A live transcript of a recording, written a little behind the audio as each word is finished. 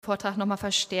Vortrag nochmal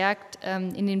verstärkt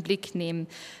in den Blick nehmen.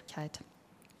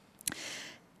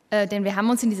 Denn wir haben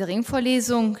uns in dieser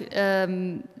Ringvorlesung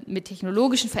mit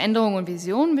technologischen Veränderungen und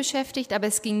Visionen beschäftigt, aber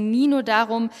es ging nie nur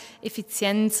darum,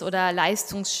 Effizienz- oder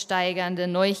leistungssteigernde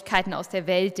Neuigkeiten aus der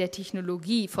Welt der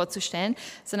Technologie vorzustellen,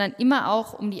 sondern immer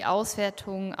auch um die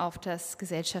Auswertung auf das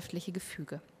gesellschaftliche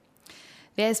Gefüge.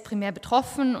 Wer ist primär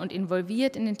betroffen und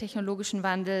involviert in den technologischen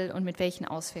Wandel und mit welchen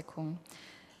Auswirkungen?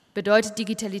 Bedeutet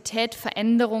Digitalität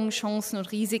Veränderungen, Chancen und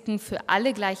Risiken für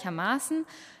alle gleichermaßen?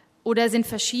 Oder sind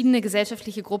verschiedene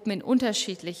gesellschaftliche Gruppen in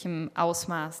unterschiedlichem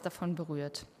Ausmaß davon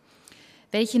berührt?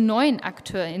 Welche neuen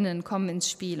AkteurInnen kommen ins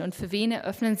Spiel und für wen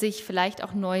eröffnen sich vielleicht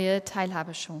auch neue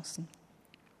Teilhabechancen?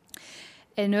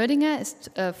 Elle Noerdinger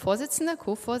ist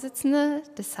Co-Vorsitzende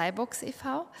des Cyborgs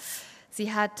e.V.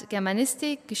 Sie hat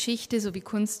Germanistik, Geschichte sowie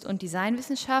Kunst- und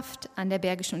Designwissenschaft an der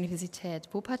Bergischen Universität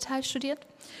Wuppertal studiert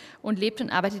und lebt und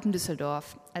arbeitet in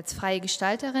Düsseldorf als freie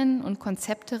Gestalterin und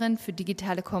Konzepterin für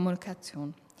digitale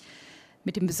Kommunikation.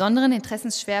 Mit dem besonderen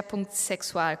Interessensschwerpunkt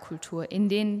Sexualkultur in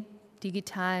den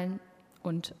digitalen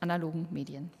und analogen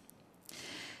Medien.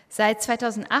 Seit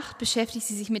 2008 beschäftigt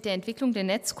sie sich mit der Entwicklung der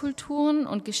Netzkulturen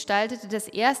und gestaltete das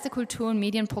erste Kultur- und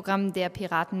Medienprogramm der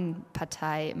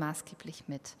Piratenpartei maßgeblich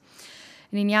mit.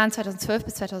 In den Jahren 2012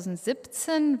 bis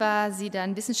 2017 war sie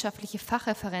dann wissenschaftliche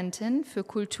Fachreferentin für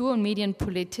Kultur- und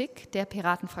Medienpolitik der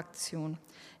Piratenfraktion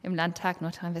im Landtag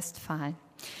Nordrhein-Westfalen.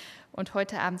 Und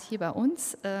heute Abend hier bei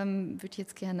uns würde ich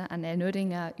jetzt gerne an Elle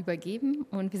Noerdinger übergeben.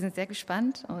 Und wir sind sehr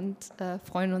gespannt und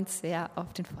freuen uns sehr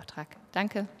auf den Vortrag.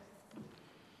 Danke.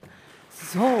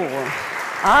 So,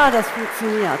 das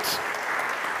funktioniert.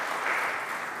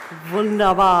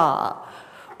 Wunderbar.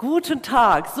 Guten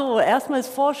Tag. So, erstmal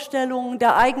Vorstellung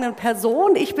der eigenen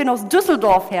Person. Ich bin aus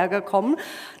Düsseldorf hergekommen.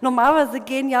 Normalerweise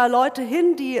gehen ja Leute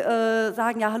hin, die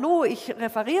sagen, ja hallo, ich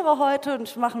referiere heute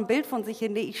und mache ein Bild von sich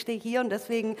hin. Nee, ich stehe hier und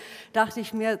deswegen dachte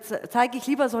ich mir, zeige ich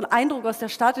lieber so einen Eindruck aus der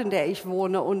Stadt, in der ich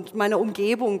wohne und meine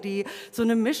Umgebung, die so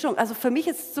eine Mischung. Also für mich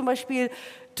ist zum Beispiel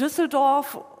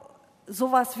Düsseldorf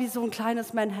sowas wie so ein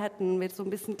kleines Manhattan mit so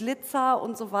ein bisschen Glitzer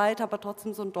und so weiter, aber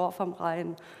trotzdem so ein Dorf am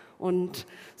Rhein. Und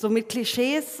so mit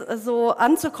Klischees so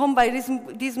anzukommen, bei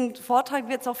diesem Vortrag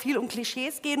wird es auch viel um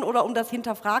Klischees gehen oder um das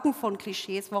Hinterfragen von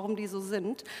Klischees, warum die so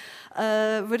sind,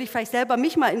 würde ich vielleicht selber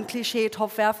mich mal in den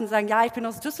Klischeetopf werfen und sagen, ja, ich bin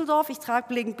aus Düsseldorf, ich trage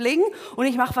Bling Bling und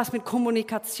ich mache was mit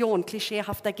Kommunikation.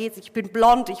 Klischeehafter geht's, ich bin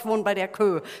blond, ich wohne bei der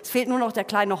Kö. Es fehlt nur noch der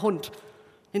kleine Hund.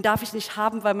 Den darf ich nicht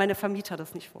haben, weil meine Vermieter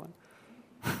das nicht wollen.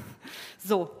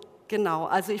 So. Genau,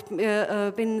 also ich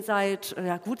bin seit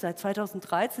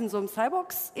 2013 so im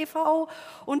Cyborgs e.V.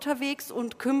 unterwegs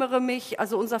und kümmere mich,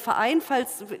 also unser Verein,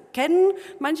 kennen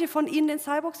manche von Ihnen den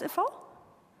Cyborgs e.V.?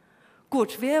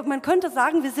 Gut, man könnte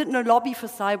sagen, wir sind eine Lobby für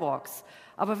Cyborgs.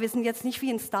 Aber wir sind jetzt nicht wie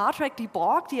in Star Trek die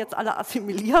Borg, die jetzt alle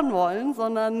assimilieren wollen,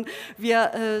 sondern wir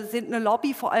sind eine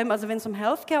Lobby vor allem, also wenn es um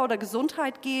Healthcare oder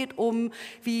Gesundheit geht,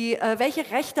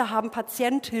 welche Rechte haben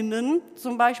Patientinnen,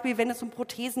 zum Beispiel wenn es um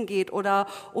Prothesen geht oder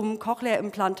um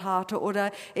Cochlea-Implantate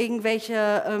oder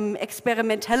irgendwelche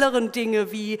experimentelleren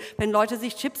Dinge, wie wenn Leute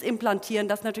sich Chips implantieren,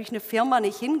 dass natürlich eine Firma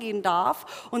nicht hingehen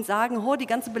darf und sagen, die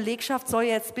ganze Belegschaft soll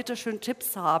jetzt bitte schön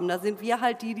Chips haben. Da sind wir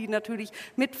halt die natürlich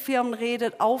mit Firmen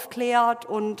redet, aufklärt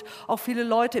und auch viele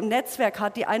Leute im Netzwerk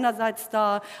hat, die einerseits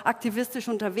da aktivistisch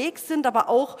unterwegs sind, aber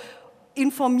auch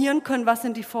informieren können, was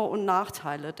sind die Vor- und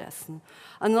Nachteile dessen.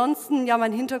 Ansonsten, ja,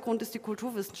 mein Hintergrund ist die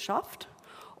Kulturwissenschaft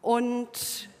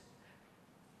und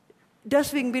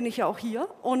deswegen bin ich ja auch hier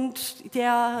und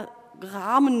der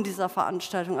Rahmen dieser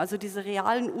Veranstaltung, also diese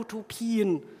realen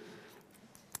Utopien.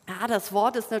 Ja, das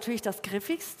Wort ist natürlich das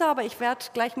griffigste, aber ich werde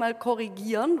gleich mal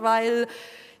korrigieren, weil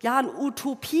ja, eine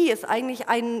Utopie ist eigentlich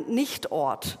ein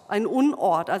Nichtort, ein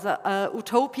Unort. Also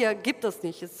Utopia gibt es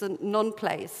nicht, es ist ein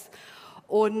Non-Place.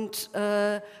 Und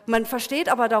man versteht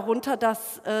aber darunter,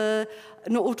 dass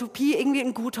eine Utopie irgendwie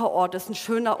ein guter Ort ist, ein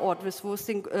schöner Ort ist, wo es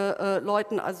den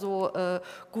Leuten also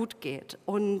gut geht.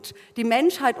 Und die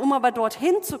Menschheit, um aber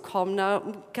dorthin zu kommen, da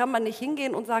kann man nicht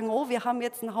hingehen und sagen, wir haben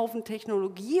jetzt einen Haufen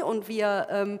Technologie und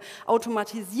wir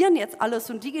automatisieren jetzt alles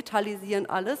und digitalisieren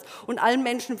alles und allen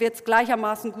Menschen wird es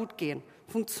gleichermaßen gut gehen.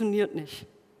 Funktioniert nicht.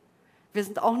 Wir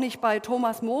sind auch nicht bei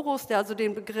Thomas Morus, der also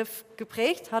den Begriff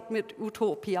geprägt hat mit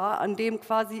Utopia, an dem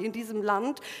quasi in diesem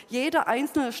Land jede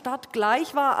einzelne Stadt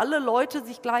gleich war, alle Leute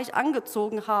sich gleich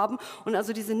angezogen haben und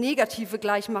also diese negative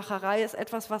Gleichmacherei ist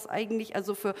etwas, was eigentlich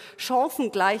also für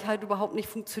Chancengleichheit überhaupt nicht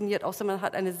funktioniert, außer man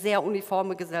hat eine sehr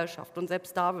uniforme Gesellschaft und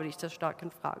selbst da würde ich das stark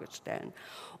in Frage stellen.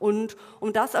 Und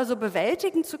um das also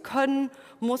bewältigen zu können,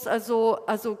 muss also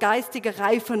geistige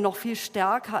Reife noch viel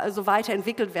stärker, also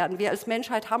weiterentwickelt werden. Wir als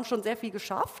Menschheit haben schon sehr viel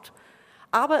geschafft,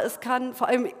 aber es kann vor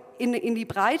allem in die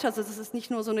Breite, also dass es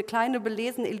nicht nur so eine kleine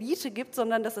belesene Elite gibt,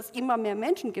 sondern dass es immer mehr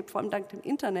Menschen gibt, vor allem dank dem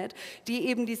Internet, die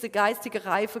eben diese geistige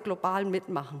Reife global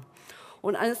mitmachen.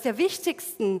 Und eines der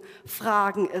wichtigsten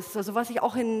Fragen ist, also was ich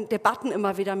auch in Debatten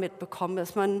immer wieder mitbekomme,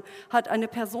 ist, man hat eine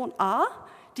Person A,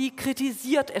 die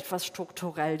kritisiert etwas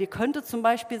strukturell. Die könnte zum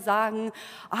Beispiel sagen,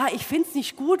 ich finde es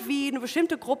nicht gut, wie eine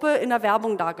bestimmte Gruppe in der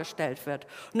Werbung dargestellt wird.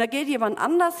 Und da geht jemand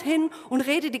anders hin und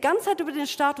redet die ganze Zeit über den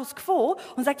Status quo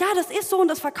und sagt, ja, das ist so und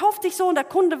das verkauft sich so und der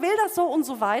Kunde will das so und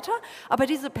so weiter. Aber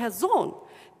diese Person,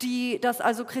 die das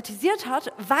also kritisiert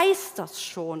hat, weiß das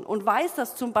schon und weiß,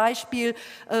 dass zum Beispiel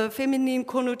feminin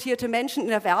konnotierte Menschen in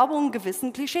der Werbung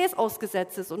gewissen Klischees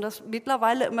ausgesetzt ist und das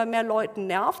mittlerweile immer mehr Leuten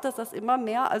nervt, dass das immer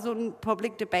mehr also ein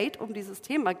Public Debate um dieses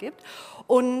Thema gibt.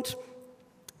 Und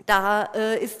da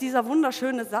ist dieser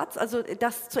wunderschöne Satz, also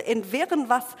das zu entwirren,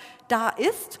 was da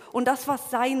ist und das, was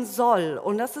sein soll.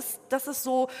 Und das ist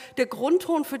so der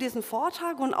Grundton für diesen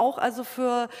Vortrag und auch also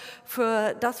für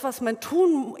das, was man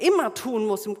immer tun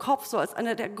muss im Kopf, so als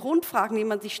eine der Grundfragen, die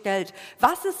man sich stellt.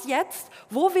 Was ist jetzt?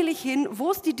 Wo will ich hin?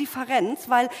 Wo ist die Differenz?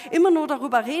 Weil immer nur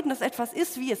darüber reden, dass etwas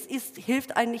ist, wie es ist,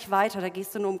 hilft einem nicht weiter. Da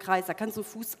gehst du nur im Kreis, da kannst du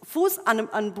Fuß an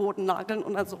den Boden nageln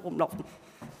und also rumlaufen.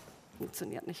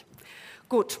 Funktioniert nicht.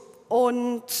 Gut,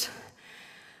 und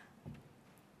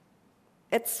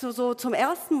jetzt so zum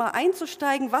ersten Mal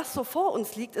einzusteigen, was so vor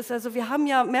uns liegt, ist also, wir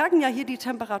merken ja hier die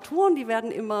Temperaturen, die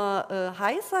werden immer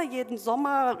heißer, jeden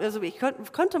Sommer, also ich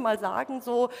könnte mal sagen,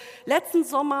 so letzten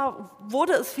Sommer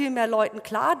wurde es viel mehr Leuten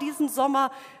klar, diesen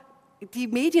Sommer, die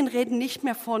Medien reden nicht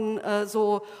mehr von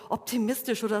so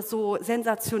optimistisch oder so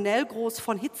sensationell groß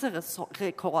von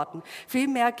Hitzerekorden.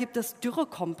 Vielmehr gibt es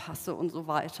Dürrekompasse und so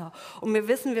weiter. Und wir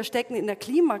wissen, wir stecken in der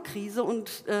Klimakrise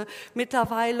und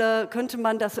mittlerweile könnte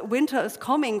man das Winter is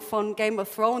coming von Game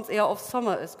of Thrones eher auf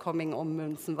Summer is coming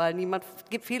ummünzen, weil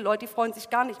gibt viele Leute, die freuen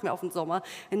sich gar nicht mehr auf den Sommer,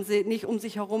 wenn sie nicht um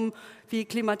sich herum wie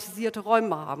klimatisierte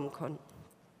Räume haben können.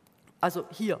 Also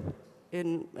hier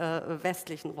in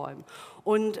westlichen Räumen.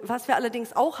 Und was wir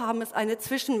allerdings auch haben, ist eine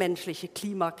zwischenmenschliche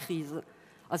Klimakrise.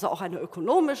 Also auch eine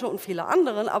ökonomische und viele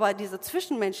andere, aber diese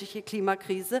zwischenmenschliche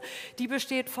Klimakrise, die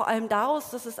besteht vor allem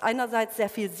daraus, dass es einerseits sehr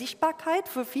viel Sichtbarkeit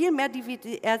für viel mehr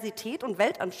Diversität und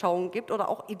Weltanschauungen gibt oder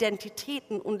auch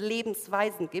Identitäten und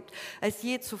Lebensweisen gibt als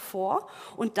je zuvor.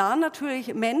 Und da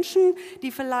natürlich Menschen,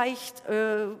 die vielleicht,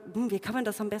 wie kann man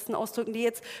das am besten ausdrücken, die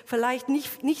jetzt vielleicht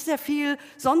nicht sehr viel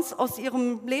sonst aus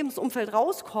ihrem Lebensumfeld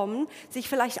rauskommen, sich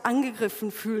vielleicht angegriffen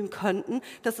fühlen könnten,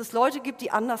 dass es Leute gibt,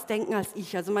 die anders denken als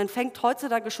ich. Also man fängt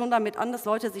heutzutage schon damit an, dass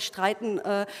Leute sich streiten,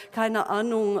 keine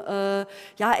Ahnung,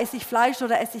 ja, esse ich Fleisch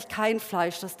oder esse ich kein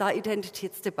Fleisch, dass da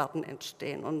Identitätsdebatten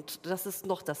entstehen und das ist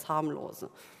noch das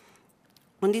Harmlose.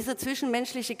 Und diese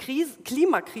zwischenmenschliche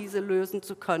Klimakrise lösen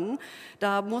zu können,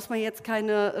 da muss man jetzt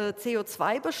keine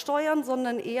CO2 besteuern,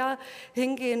 sondern eher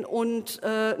hingehen und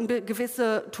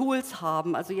gewisse Tools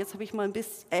haben. Also jetzt habe ich mal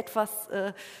etwas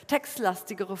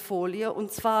textlastigere Folie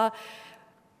und zwar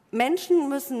Menschen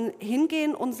müssen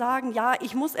hingehen und sagen, ja,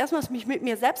 ich muss erstmal mich mit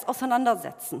mir selbst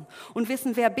auseinandersetzen und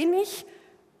wissen, wer bin ich,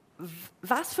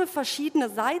 was für verschiedene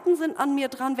Seiten sind an mir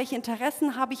dran, welche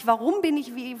Interessen habe ich, warum bin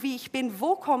ich, wie ich bin,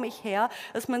 wo komme ich her,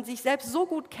 dass man sich selbst so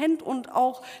gut kennt und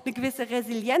auch eine gewisse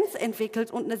Resilienz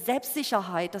entwickelt und eine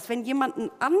Selbstsicherheit, dass wenn jemand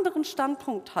einen anderen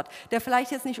Standpunkt hat, der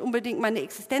vielleicht jetzt nicht unbedingt meine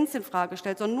Existenz in Frage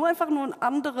stellt, sondern nur einfach nur eine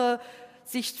andere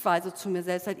Sichtweise zu mir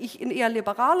selbst. Ich, ein eher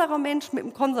liberalerer Mensch mit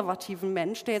einem konservativen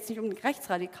Mensch, der jetzt nicht unbedingt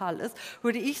rechtsradikal ist,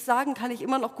 würde ich sagen, kann ich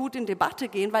immer noch gut in Debatte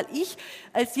gehen, weil ich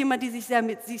als jemand, die sich sehr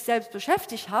mit sich selbst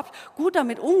beschäftigt hat, gut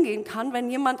damit umgehen kann,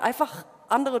 wenn jemand einfach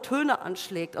andere Töne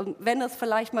anschlägt. Und wenn es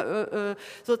vielleicht mal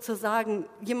sozusagen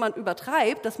jemand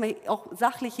übertreibt, dass man auch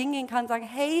sachlich hingehen kann und sagen,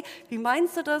 hey, wie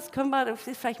meinst du das? Können wir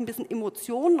vielleicht ein bisschen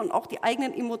Emotionen und auch die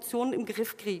eigenen Emotionen im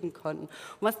Griff kriegen können.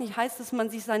 Und was nicht heißt, dass man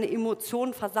sich seine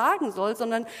Emotionen versagen soll,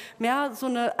 sondern mehr so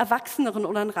einen erwachseneren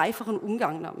oder einen reiferen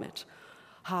Umgang damit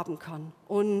haben kann.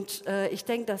 Und ich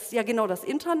denke, dass, ja genau, das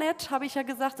Internet, habe ich ja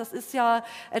gesagt, das ist ja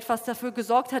etwas dafür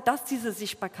gesorgt hat, dass diese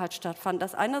Sichtbarkeit stattfand,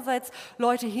 dass einerseits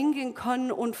Leute hingehen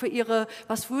können und für ihre,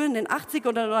 was früher in den 80er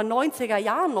oder 90er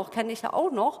Jahren noch, kenne ich ja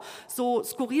auch noch, so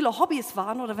skurrile Hobbys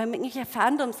waren oder wenn man irgendwelche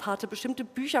Fandoms hatte, bestimmte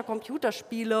Bücher,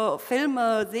 Computerspiele,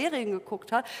 Filme, Serien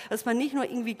geguckt hat, dass man nicht nur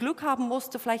irgendwie Glück haben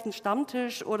musste, vielleicht einen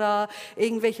Stammtisch oder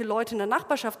irgendwelche Leute in der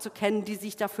Nachbarschaft zu kennen, die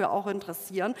sich dafür auch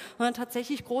interessieren, sondern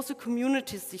tatsächlich große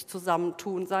Communities sich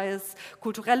zusammentun, sei es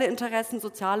kulturelle Interessen,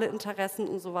 soziale Interessen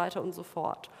und so weiter und so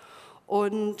fort.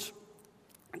 Und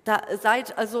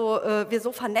Seit wir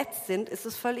so vernetzt sind, ist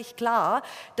es völlig klar,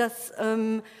 dass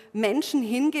Menschen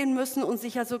hingehen müssen und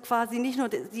sich also quasi nicht nur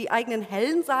die eigenen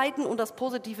hellen Seiten und das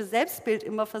positive Selbstbild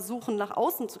immer versuchen nach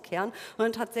außen zu kehren,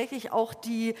 sondern tatsächlich auch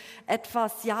die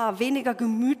etwas weniger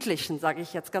gemütlichen, sage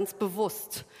ich jetzt ganz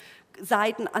bewusst,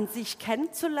 Seiten an sich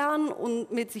kennenzulernen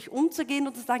und mit sich umzugehen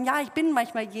und zu sagen, ja, ich bin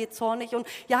manchmal jähzornig und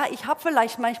ja, ich habe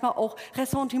vielleicht manchmal auch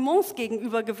Ressentiments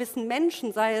gegenüber gewissen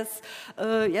Menschen, sei es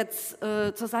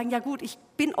zu sagen, ja gut, ich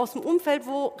bin aus dem Umfeld,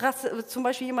 wo zum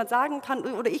Beispiel jemand sagen kann,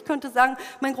 oder ich könnte sagen,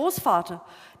 mein Großvater,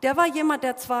 der war jemand,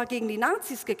 der zwar gegen die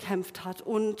Nazis gekämpft hat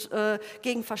und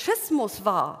gegen Faschismus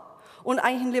war, und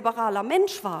eigentlich ein liberaler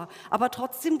Mensch war, aber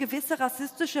trotzdem gewisse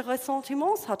rassistische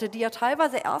Ressentiments hatte, die er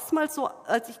teilweise erstmals so,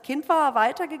 als ich Kind war,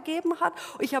 weitergegeben hat.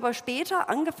 Ich aber später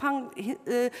angefangen,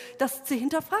 das zu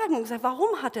hinterfragen und gesagt,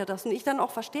 warum hat er das? Und ich dann auch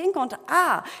verstehen konnte,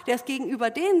 der ist gegenüber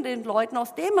den Leuten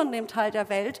aus dem und dem Teil der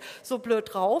Welt so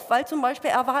blöd drauf, weil zum Beispiel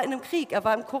er war in einem Krieg, er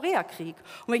war im Koreakrieg.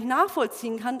 Und wenn ich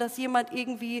nachvollziehen kann, dass jemand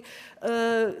irgendwie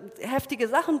heftige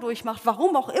Sachen durchmacht,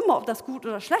 warum auch immer, ob das gut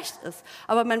oder schlecht ist,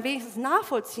 aber man wenigstens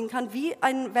nachvollziehen kann, wie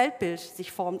ein Weltbild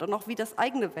sich formt und auch wie das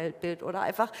eigene Weltbild oder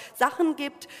einfach Sachen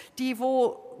gibt,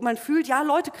 wo man fühlt, ja,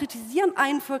 Leute kritisieren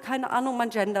einen für, keine Ahnung, man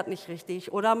gendert nicht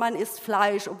richtig oder man isst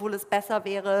Fleisch, obwohl es besser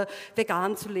wäre,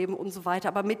 vegan zu leben und so weiter.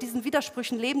 Aber mit diesen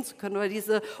Widersprüchen leben zu können oder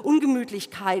diese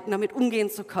Ungemütlichkeiten damit umgehen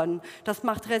zu können, das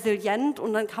macht resilient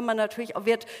und dann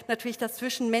wird natürlich das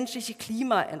zwischenmenschliche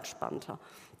Klima entspannter.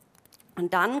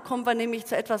 Und dann kommen wir nämlich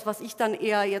zu etwas, was ich dann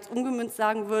eher jetzt ungemünzt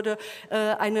sagen würde,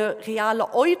 eine reale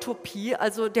Utopie,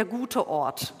 also der gute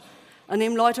Ort, an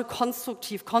dem Leute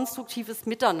konstruktives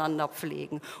Miteinander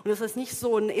pflegen. Und dass es nicht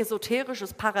so ein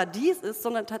esoterisches Paradies ist,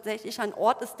 sondern tatsächlich ein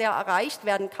Ort ist, der erreicht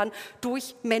werden kann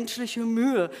durch menschliche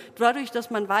Mühe. Dadurch, dass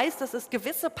man weiß, dass es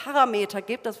gewisse Parameter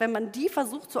gibt, dass wenn man die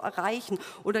versucht zu erreichen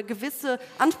oder gewisse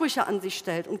Ansprüche an sich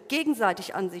stellt und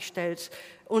gegenseitig an sich stellt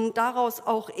und daraus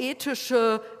auch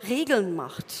ethische Regeln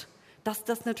macht, dass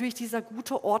das natürlich dieser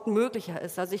gute Ort möglicher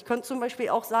ist. Also ich könnte zum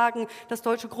Beispiel auch sagen, das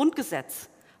deutsche Grundgesetz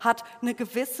hat eine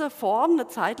gewisse Form, eine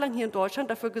Zeit lang hier in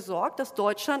Deutschland dafür gesorgt, dass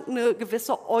Deutschland eine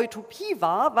gewisse Utopie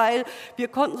war, weil wir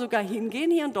konnten sogar hingehen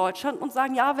hier in Deutschland und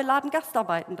sagen, ja, wir laden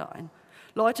Gastarbeitende ein.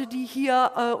 Leute, die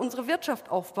hier unsere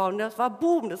Wirtschaft aufbauen, das war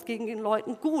Boom, das ging den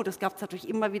Leuten gut. Es gab natürlich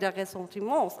immer wieder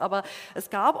Ressentiments, aber es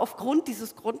gab aufgrund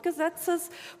dieses Grundgesetzes,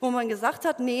 wo man gesagt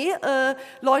hat,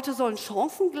 Leute sollen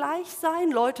chancengleich sein,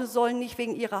 Leute sollen nicht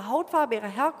wegen ihrer Hautfarbe, ihrer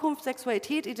Herkunft,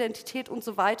 Sexualität, Identität und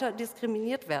so weiter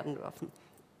diskriminiert werden dürfen.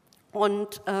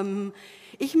 Und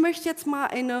ich möchte jetzt mal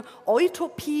eine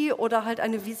Utopie oder halt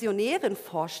eine Visionärin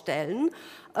vorstellen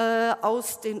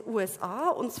aus den USA,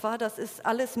 und zwar das ist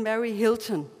Alice Mary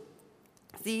Hilton.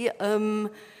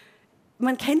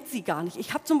 Man kennt sie gar nicht.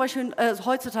 Ich habe zum Beispiel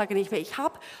heutzutage nicht mehr, ich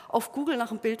habe auf Google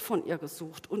nach einem Bild von ihr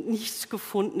gesucht und nichts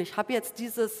gefunden. Ich habe jetzt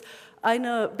dieses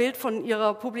eine Bild von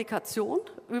ihrer Publikation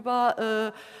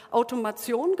über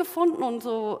Automation gefunden und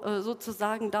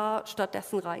sozusagen da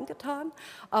stattdessen reingetan.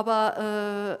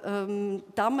 Aber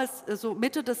damals, so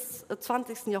Mitte des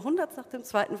 20. Jahrhunderts, nach dem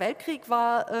Zweiten Weltkrieg,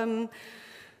 war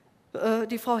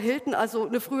die Frau Hilton, also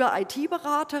eine frühe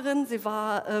IT-Beraterin, sie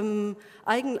war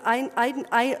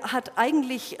hat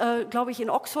eigentlich, glaube ich, in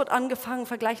Oxford angefangen,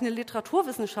 vergleichende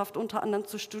Literaturwissenschaft unter anderem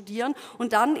zu studieren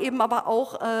und dann eben aber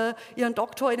auch ihren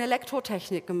Doktor in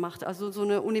Elektrotechnik gemacht, also so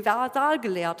eine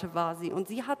Universalgelehrte war sie. Und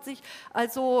sie hat sich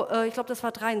also, ich glaube, das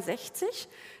war 1963,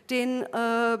 den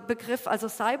Begriff also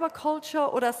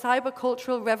Cyberculture oder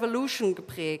Cybercultural Revolution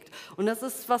geprägt. Und das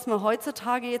ist, was man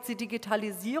heutzutage jetzt die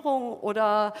Digitalisierung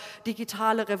oder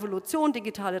digitale Revolution,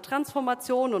 digitale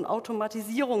Transformation und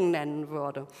Automatisierung nennen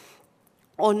würde.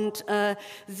 Und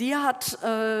sie hat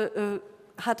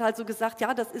also gesagt,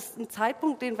 ja, das ist ein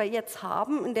Zeitpunkt, den wir jetzt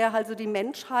haben, in der also die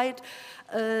Menschheit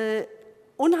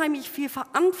unheimlich viel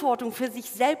Verantwortung für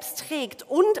sich selbst trägt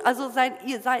und also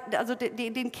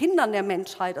den Kindern der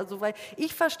Menschheit. Also weil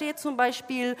ich verstehe zum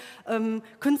Beispiel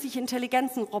künstliche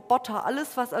Intelligenzen, Roboter,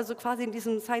 alles was also quasi in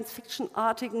diesem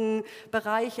Science-Fiction-artigen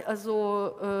Bereich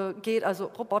also geht, also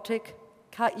Robotik,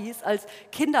 KIs als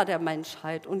Kinder der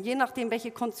Menschheit. Und je nachdem,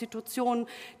 welche Konstitution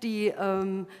die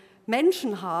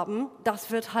Menschen haben,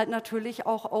 das wird halt natürlich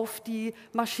auch auf die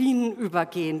Maschinen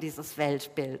übergehen, dieses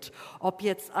Weltbild. Ob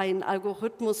jetzt ein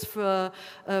Algorithmus für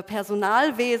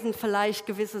Personalwesen vielleicht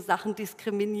gewisse Sachen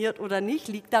diskriminiert oder nicht,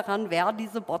 liegt daran, wer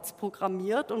diese Bots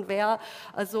programmiert und wer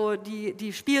also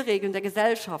die Spielregeln der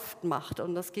Gesellschaft macht.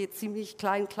 Und das geht ziemlich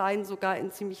klein, sogar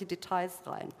in ziemliche Details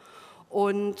rein.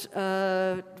 Und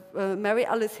Mary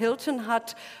Alice Hilton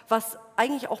hat, was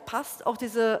eigentlich auch passt, auch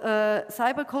diese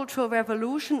Cybercultural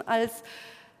Revolution als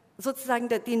sozusagen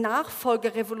die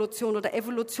Nachfolgerevolution oder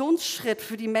Evolutionsschritt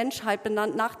für die Menschheit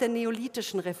benannt nach der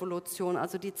neolithischen Revolution,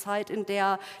 also die Zeit, in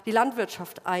der die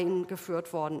Landwirtschaft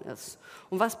eingeführt worden ist.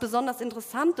 Und was besonders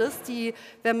interessant ist,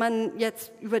 wenn man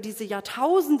jetzt über diese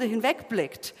Jahrtausende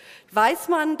hinwegblickt, weiß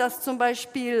man, dass zum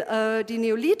Beispiel die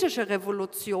neolithische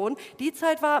Revolution die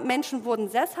Zeit war, Menschen wurden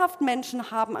sesshaft, Menschen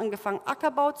haben angefangen,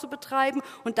 Ackerbau zu betreiben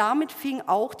und damit fing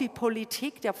auch die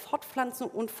Politik der Fortpflanzung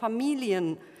und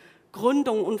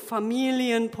Familiengründung und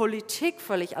Familienpolitik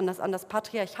völlig anders an. Das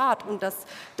Patriarchat und das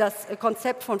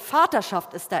Konzept von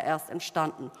Vaterschaft ist da erst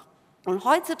entstanden. Und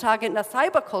heutzutage in der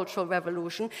Cybercultural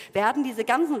Revolution werden diese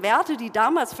ganzen Werte, die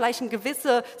damals vielleicht eine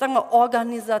gewisse, sagen wir,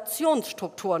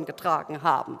 Organisationsstrukturen getragen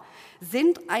haben,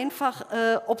 sind einfach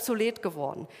obsolet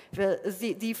geworden.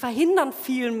 Die verhindern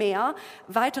viel mehr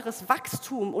weiteres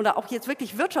Wachstum oder auch jetzt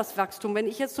wirklich Wirtschaftswachstum. Wenn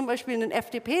ich jetzt zum Beispiel einen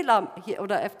FDPler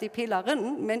oder FDPlerin,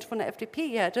 einen Mensch von der FDP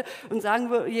hier hätte und sagen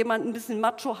würde, jemand ein bisschen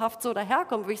machohaft so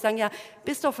daherkommt, würde ich sagen, ja,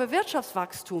 bist doch für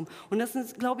Wirtschaftswachstum. Und das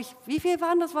sind, glaube ich, wie viel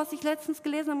waren das, was ich letztens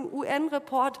gelesen habe im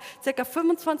UN-Report? Circa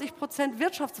 25%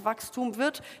 Wirtschaftswachstum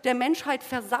wird der Menschheit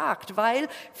versagt, weil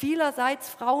vielerseits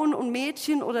Frauen und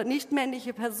Mädchen oder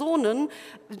nichtmännliche Personen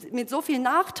mit so vielen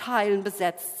Nachteilen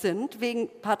besetzt sind, wegen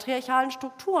patriarchalen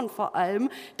Strukturen vor allem,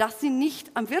 dass sie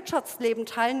nicht am Wirtschaftsleben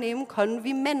teilnehmen können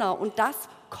wie Männer. Und das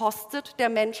kostet der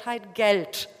Menschheit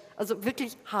Geld. Also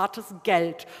wirklich hartes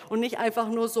Geld. Und nicht einfach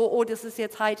nur so, oh, das ist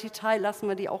jetzt High-Teil, lassen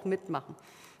wir die auch mitmachen.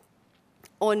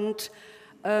 Und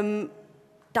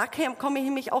da komme ich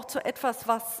nämlich auch zu etwas,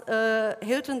 was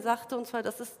Hilton sagte, und zwar,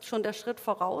 das ist schon der Schritt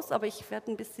voraus, aber ich werde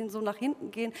ein bisschen so nach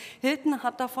hinten gehen. Hilton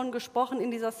hat davon gesprochen,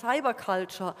 in dieser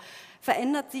Cyberculture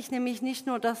verändert sich nämlich nicht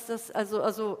nur, dass das,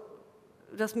 also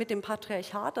das mit dem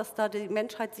Patriarchat, dass da die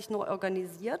Menschheit sich neu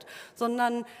organisiert,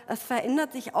 sondern es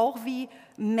verändert sich auch, wie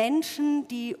Menschen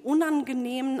die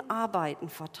unangenehmen Arbeiten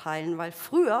verteilen, weil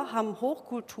früher haben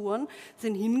Hochkulturen,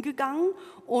 sind hingegangen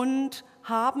und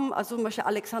haben, also zum Beispiel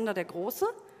Alexander der Große,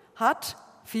 hat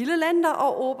viele Länder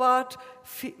erobert,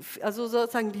 also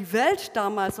sozusagen die Welt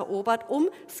damals erobert, um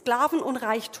Sklaven und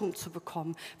Reichtum zu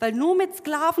bekommen. Weil nur mit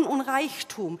Sklaven und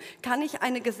Reichtum kann ich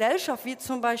eine Gesellschaft, wie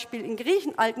zum Beispiel in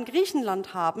alten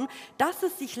Griechenland haben, dass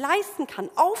es sich leisten kann,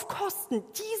 auf Kosten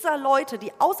dieser Leute,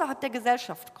 die außerhalb der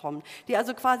Gesellschaft kommen, die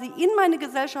also quasi in meine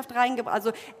Gesellschaft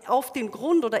also auf den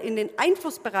Grund oder in den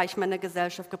Einflussbereich meiner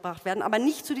Gesellschaft gebracht werden, aber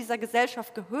nicht zu dieser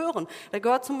Gesellschaft gehören. Da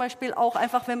gehört zum Beispiel auch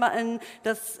einfach, wenn man an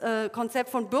das Konzept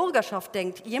von Bürgerschaft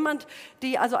denkt, jemand,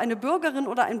 die also eine Bürgerin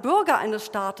oder ein Bürger eines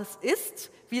Staates ist,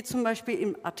 wie zum Beispiel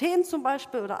in Athen zum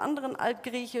Beispiel oder anderen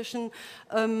altgriechischen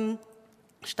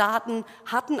Staaten,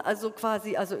 hatten also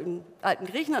quasi, also im alten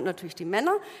Griechenland natürlich die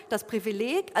Männer, das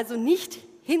Privileg, also nicht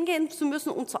hingehen zu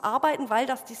müssen, um zu arbeiten, weil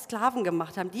das die Sklaven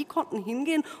gemacht haben. Die konnten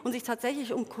hingehen und sich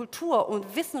tatsächlich um Kultur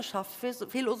und Wissenschaft,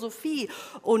 Philosophie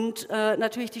und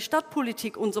natürlich die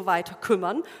Stadtpolitik und so weiter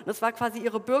kümmern. Und das war quasi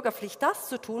ihre Bürgerpflicht, das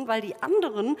zu tun, weil die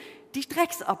anderen die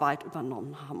Drecksarbeit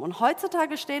übernommen haben. Und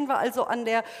heutzutage stehen wir also an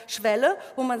der Schwelle,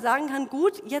 wo man sagen kann,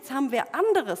 gut, jetzt haben wir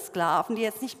andere Sklaven, die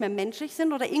jetzt nicht mehr menschlich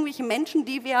sind oder irgendwelche Menschen,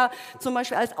 die wir zum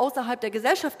Beispiel als außerhalb der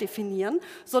Gesellschaft definieren,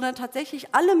 sondern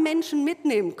tatsächlich alle Menschen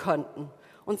mitnehmen könnten.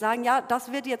 Und sagen, ja,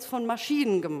 das wird jetzt von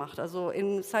Maschinen gemacht. Also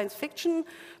im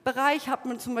Science-Fiction-Bereich hat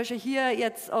man zum Beispiel hier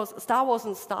jetzt aus Star Wars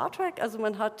und Star Trek, also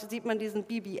sieht man diesen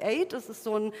BB-8, das ist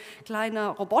so ein kleiner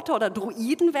Roboter oder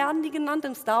Droiden werden die genannt.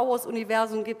 Im Star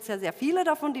Wars-Universum gibt es ja sehr viele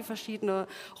davon, die verschiedene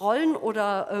Rollen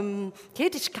oder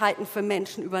Tätigkeiten für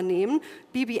Menschen übernehmen.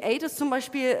 BB-8 ist zum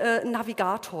Beispiel ein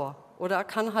Navigator. Oder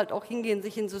kann halt auch hingehen,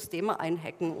 sich in Systeme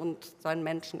einhacken und seinen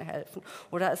Menschen helfen.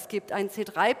 Oder es gibt einen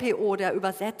C3PO, der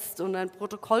übersetzt und ein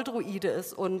Protokolldroide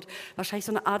ist und wahrscheinlich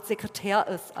so eine Art Sekretär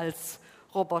ist als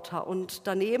Roboter. Und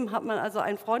daneben hat man also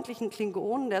einen freundlichen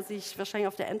Klingonen, der sich wahrscheinlich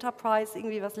auf der Enterprise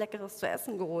irgendwie was Leckeres zu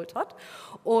essen geholt hat.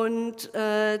 Und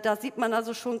da sieht man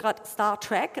also schon gerade Star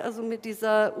Trek, also mit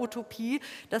dieser Utopie,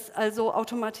 dass also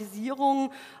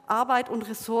Automatisierung, Arbeit und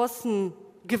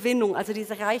Ressourcengewinnung, also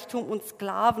diese Reichtum und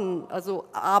Sklaven, also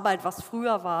Arbeit, was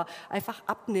früher war, einfach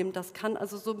abnimmt. Das kann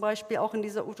also zum Beispiel auch in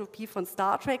dieser Utopie von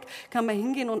Star Trek, kann man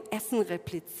hingehen und Essen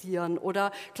replizieren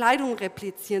oder Kleidung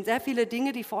replizieren. Sehr viele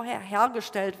Dinge, die vorher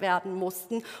hergestellt werden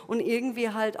mussten und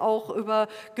irgendwie halt auch über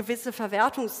gewisse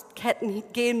Verwertungsketten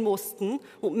gehen mussten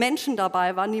und Menschen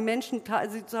dabei waren, die Menschen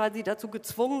quasi dazu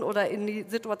gezwungen oder in die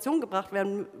Situation gebracht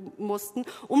werden mussten,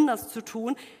 um das zu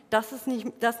tun, dass es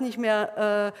nicht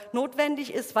mehr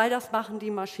notwendig ist, weil das machen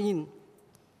die Maschinen.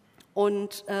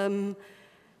 Und wenn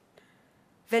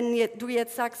du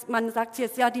jetzt sagst, man sagt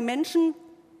jetzt, ja, die Menschen,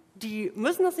 die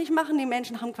müssen das nicht machen, die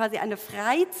Menschen haben quasi eine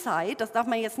Freizeit, das darf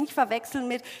man jetzt nicht verwechseln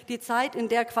mit die Zeit, in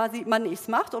der quasi man nichts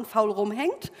macht und faul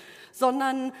rumhängt,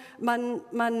 sondern man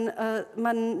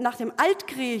nach dem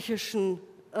altgriechischen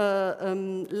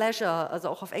Leisure, also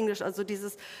auch auf Englisch, also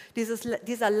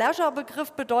dieser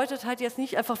Leisure-Begriff bedeutet halt jetzt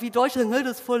nicht einfach wie Deutschland, ne,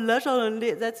 das ist voll Leisure, dann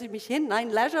setze ich mich hin. Nein,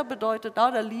 Leisure bedeutet da,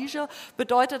 der Leisure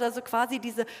bedeutet also quasi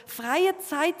diese freie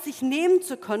Zeit sich nehmen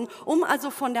zu können, um also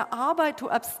von der Arbeit to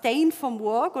abstain from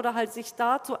work oder halt sich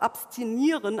da zu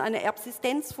abstinieren, eine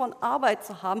Absistenz von Arbeit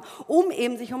zu haben, um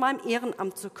eben sich um ein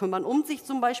Ehrenamt zu kümmern, um sich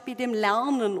zum Beispiel dem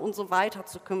Lernen und so weiter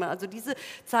zu kümmern. Also diese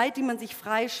Zeit, die man sich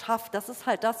frei schafft, das ist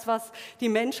halt das, was die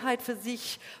Menschheit für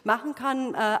sich machen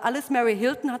kann. Alice Mary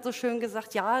Hilton hat so schön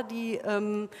gesagt, ja, die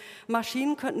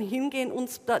Maschinen könnten hingehen,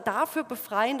 uns dafür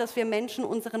befreien, dass wir Menschen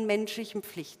unseren menschlichen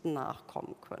Pflichten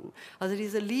nachkommen können. Also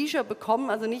diese Leisure bekommen,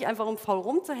 also nicht einfach um faul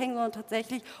rumzuhängen, sondern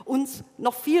tatsächlich uns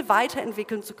noch viel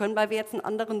weiterentwickeln zu können, weil wir jetzt einen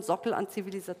anderen Sockel an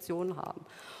Zivilisation haben.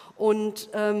 Und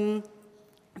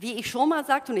wie ich schon mal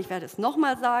sagte, und ich werde es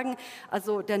nochmal sagen,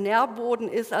 also der Nährboden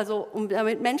ist, also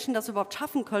damit Menschen das überhaupt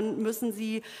schaffen können, müssen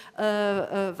sie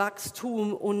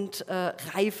Wachstum und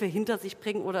Reife hinter sich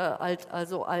bringen oder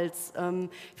als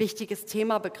wichtiges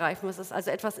Thema begreifen. Was es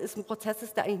also etwas ist, ein Prozess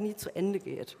ist, der eigentlich nie zu Ende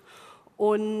geht.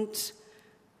 Und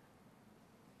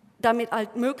damit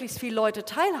halt möglichst viele Leute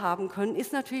teilhaben können,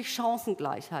 ist natürlich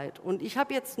Chancengleichheit. Und ich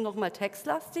habe jetzt nochmal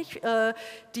textlastig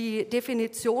die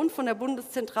Definition von der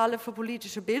Bundeszentrale für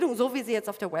politische Bildung, so wie sie jetzt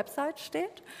auf der Website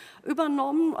steht,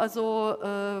 übernommen, also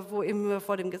wo eben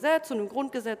vor dem Gesetz und im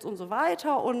Grundgesetz und so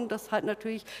weiter und dass halt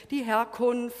natürlich die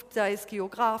Herkunft, sei es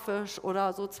geografisch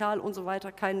oder sozial und so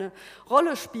weiter, keine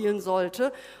Rolle spielen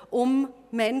sollte, um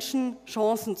Menschen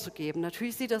Chancen zu geben.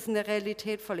 Natürlich sieht das in der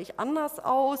Realität völlig anders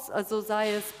aus, also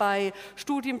sei es bei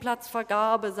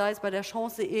Studienplatzvergabe, sei es bei der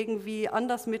Chance irgendwie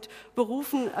anders mit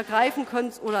Berufen ergreifen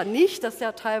können oder nicht, dass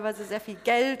ja teilweise sehr viel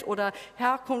Geld oder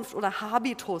Herkunft oder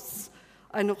Habitus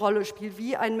eine Rolle spielt,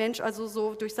 wie ein Mensch also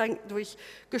so durch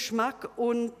Geschmack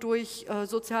und durch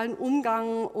sozialen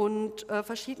Umgang und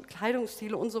verschiedene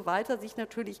Kleidungsstile und so weiter sich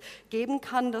natürlich geben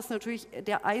kann, dass natürlich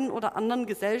der einen oder anderen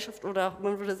Gesellschaft oder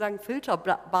man würde sagen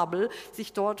Filterbubble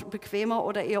sich dort bequemer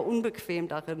oder eher unbequem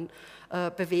darin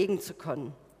bewegen zu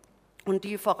können. Und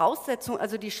die Voraussetzung,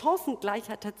 also die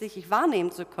Chancengleichheit tatsächlich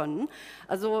wahrnehmen zu können,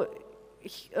 also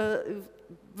ich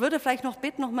würde vielleicht noch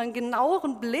bitten, noch mal einen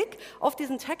genaueren Blick auf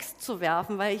diesen Text zu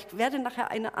werfen, weil ich werde nachher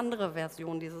eine andere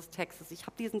Version dieses Textes. Ich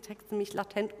habe diesen Text nämlich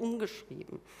latent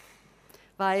umgeschrieben,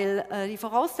 weil die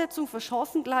Voraussetzung für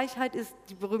Chancengleichheit ist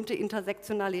die berühmte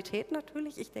Intersektionalität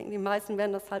natürlich. Ich denke, die meisten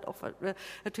werden das halt auch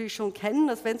natürlich schon kennen,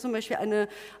 dass wenn zum Beispiel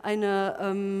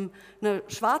eine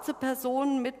schwarze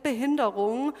Person mit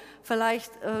Behinderung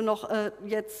vielleicht noch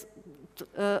jetzt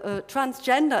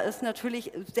Transgender ist,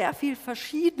 natürlich sehr viel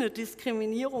verschiedene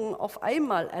Diskriminierungen auf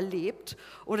einmal erlebt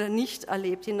oder nicht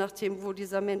erlebt, je nachdem, wo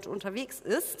dieser Mensch unterwegs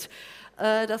ist,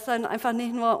 dass dann einfach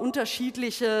nicht nur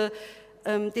unterschiedliche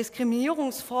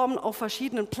Diskriminierungsformen auf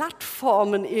verschiedenen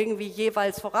Plattformen irgendwie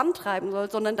jeweils vorantreiben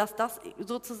soll, sondern dass das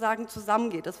sozusagen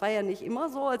zusammengeht. Das war ja nicht immer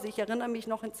so. Also ich erinnere mich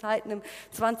noch in Zeiten im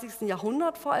 20.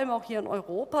 Jahrhundert, vor allem auch hier in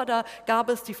Europa, da gab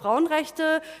es die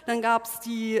Frauenrechte, dann gab es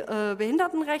die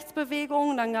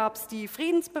Behindertenrechtsbewegung, dann gab es die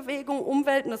Friedensbewegung,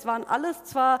 Umwelt, und das waren alles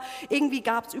zwar, irgendwie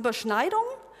gab es Überschneidungen,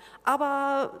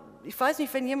 aber ich weiß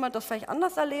nicht, wenn jemand das vielleicht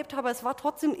anders erlebt hat, aber es war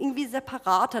trotzdem irgendwie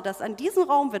separater, dass an diesem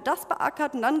Raum wird das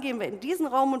beackert und dann gehen wir in diesen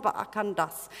Raum und beackern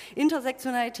das.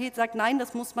 Intersektionalität sagt, nein,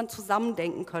 das muss man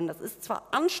zusammendenken können. Das ist zwar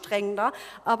anstrengender,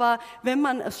 aber wenn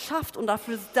man es schafft, und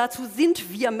dazu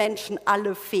sind wir Menschen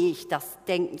alle fähig, das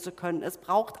denken zu können, es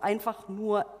braucht einfach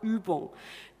nur Übung.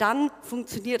 Dann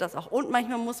funktioniert das auch. Und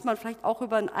manchmal muss man vielleicht auch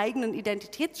über einen eigenen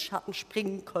Identitätsschatten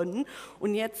springen können.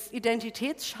 Und jetzt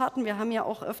Identitätsschatten, wir haben ja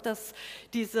auch öfters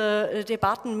diese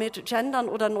Debatten mit Gendern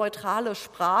oder neutrale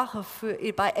Sprache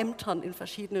bei Ämtern in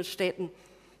verschiedenen Städten.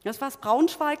 Das war's,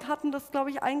 Braunschweig hatten das,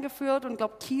 glaube ich, eingeführt und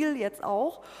glaube Kiel jetzt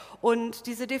auch. Und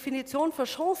diese Definition für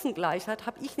Chancengleichheit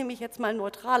habe ich nämlich jetzt mal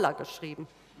neutraler geschrieben.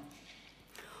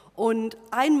 Und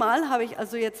einmal habe ich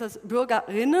also jetzt das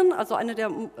Bürgerinnen, also eine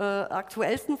der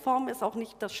aktuellsten Formen ist auch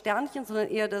nicht das Sternchen, sondern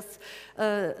eher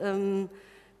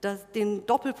den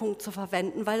Doppelpunkt zu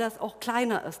verwenden, weil das auch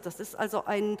kleiner ist. Das ist also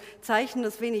ein Zeichen,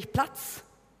 das wenig Platz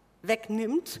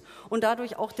wegnimmt und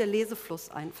dadurch auch der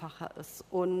Lesefluss einfacher ist.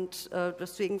 Und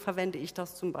deswegen verwende ich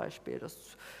das zum Beispiel. Das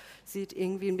sieht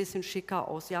irgendwie ein bisschen schicker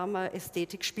aus. Ja,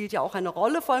 Ästhetik spielt ja auch eine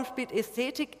Rolle, vor allem spielt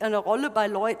Ästhetik eine Rolle bei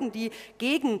Leuten, die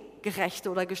gegen gerechte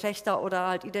oder Geschlechter- oder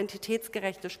halt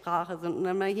identitätsgerechte Sprache sind. Und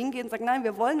dann mal hingehen und sagen, nein,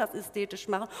 wir wollen das ästhetisch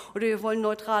machen oder wir wollen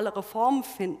neutralere Formen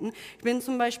finden. Ich bin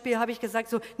zum Beispiel, habe ich gesagt,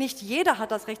 so nicht jeder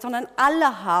hat das Recht, sondern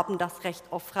alle haben das Recht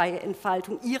auf freie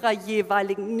Entfaltung ihrer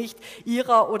jeweiligen, nicht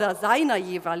ihrer oder seiner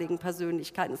jeweiligen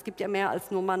Persönlichkeiten. Es gibt ja mehr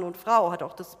als nur Mann und Frau, hat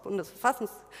auch das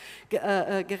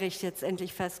Bundesverfassungsgericht jetzt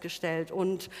endlich festgestellt.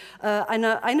 Und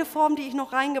eine Form, die ich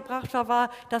noch reingebracht habe,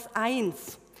 war das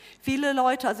Eins. Viele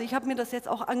Leute, also ich habe mir das jetzt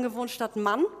auch angewohnt statt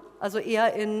Mann, also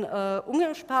eher in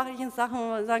umgangssprachlichen Sachen, wo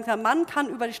man sagen kann, Mann kann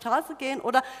über die Straße gehen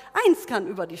oder Eins kann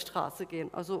über die Straße gehen.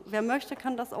 Also wer möchte,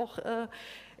 kann das auch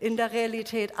in der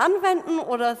Realität anwenden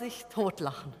oder sich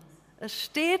totlachen. Es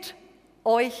steht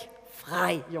euch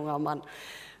frei, junger Mann.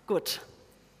 Gut.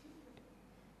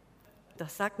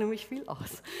 Das sagt nämlich viel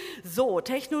aus. So,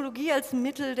 Technologie als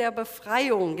Mittel der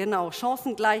Befreiung, genau.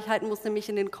 Chancengleichheit muss nämlich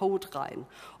in den Code rein.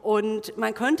 Und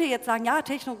man könnte jetzt sagen, ja,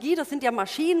 Technologie, das sind ja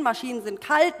Maschinen, Maschinen sind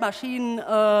kalt, Maschinen,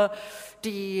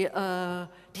 die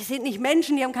sind nicht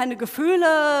Menschen, die haben keine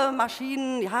Gefühle,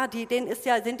 Maschinen, ja, denen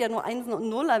sind ja nur Einsen und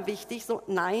Nuller wichtig. So,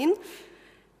 nein,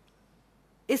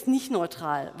 ist nicht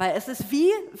neutral, weil es ist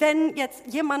wie, wenn jetzt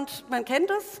jemand, man kennt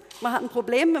es, man hat ein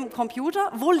Problem mit dem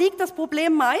Computer, wo liegt das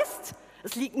Problem meist?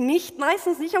 Es liegt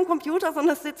meistens nicht am Computer,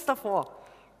 sondern es sitzt davor,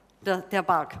 der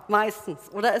Bug, meistens.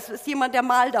 Oder es ist jemand, der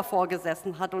mal davor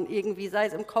gesessen hat und irgendwie, sei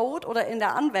es im Code oder in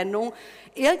der Anwendung,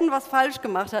 irgendwas falsch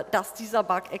gemacht hat, dass dieser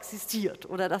Bug existiert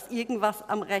oder dass irgendwas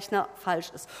am Rechner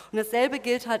falsch ist. Und dasselbe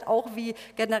gilt halt auch wie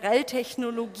generell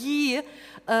Technologie,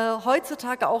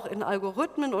 heutzutage auch in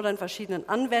Algorithmen oder in verschiedenen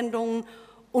Anwendungen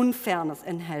Unfairness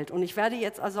enthält. Und ich werde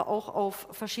jetzt also auch auf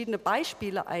verschiedene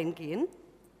Beispiele eingehen.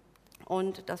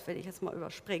 Und das werde ich jetzt mal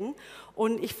überspringen.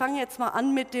 Und ich fange jetzt mal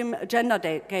an mit dem Gender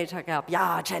Data Gap.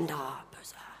 Ja, Gender,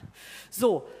 böse.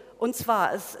 So, und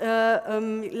zwar,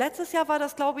 letztes Jahr war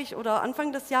das, glaube ich, oder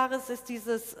Anfang des Jahres ist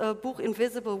dieses Buch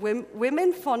Invisible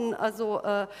Women von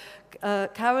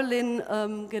Carolyn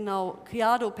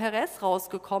Criado Perez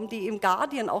rausgekommen, die im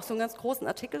Guardian auch so einen ganz großen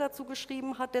Artikel dazu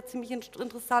geschrieben hat, der ziemlich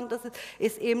interessant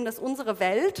ist eben, dass unsere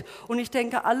Welt, und ich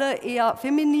denke, alle eher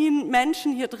femininen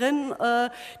Menschen hier drin,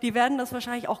 die werden das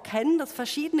wahrscheinlich auch kennen, dass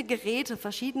verschiedene Geräte,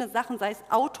 verschiedene Sachen, sei es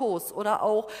Autos oder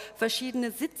auch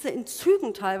verschiedene Sitze in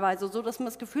Zügen teilweise, so dass man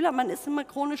das Gefühl hat, man ist immer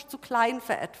chronisch zu klein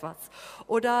für etwas.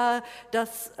 Oder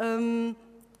dass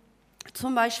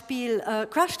zum Beispiel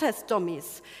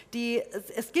Crash-Test-Dummies.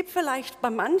 Es gibt vielleicht bei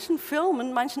manchen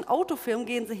Firmen, manchen Autofirmen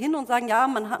gehen sie hin und sagen, ja,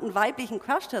 man hat einen weiblichen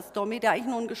Crash-Test-Dummy, der eigentlich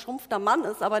nur ein geschrumpfter Mann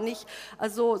ist, aber nicht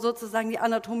also sozusagen die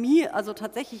Anatomie, also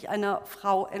tatsächlich einer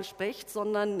Frau entspricht,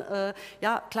 sondern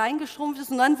klein geschrumpft ist.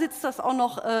 Und dann sitzt das auch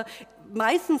noch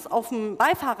meistens auf dem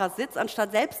Beifahrersitz,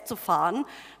 anstatt selbst zu fahren.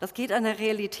 Das geht an der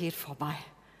Realität vorbei.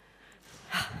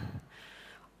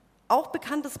 Auch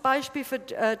bekanntes Beispiel für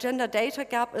Gender Data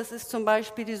Gap ist zum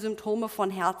Beispiel die Symptome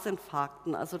von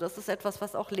Herzinfarkten. Also das ist etwas,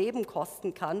 was auch Leben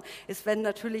kosten kann. Ist, wenn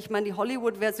natürlich man die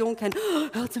Hollywood-Version kennt,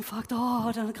 Herzinfarkt,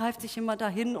 dann greift sich immer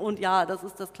dahin und ja, das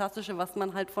ist das Klassische, was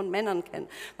man halt von Männern kennt.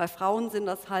 Bei Frauen sind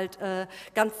das halt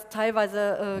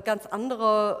teilweise ganz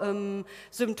andere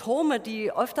Symptome,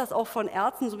 die öfters auch von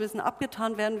Ärzten so ein bisschen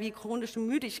abgetan werden, wie chronische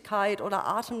Müdigkeit oder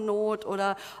Atemnot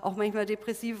oder auch manchmal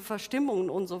depressive Verstimmungen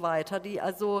und so weiter, die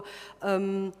also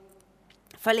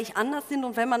völlig anders sind.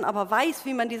 Und wenn man aber weiß,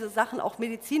 wie man diese Sachen auch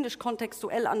medizinisch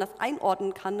kontextuell anders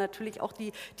einordnen kann, natürlich auch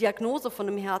die Diagnose von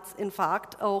einem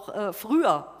Herzinfarkt auch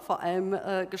früher vor allem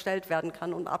gestellt werden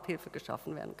kann und Abhilfe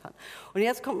geschaffen werden kann. Und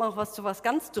jetzt kommt noch was zu was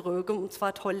ganz Drögem, und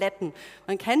zwar Toiletten.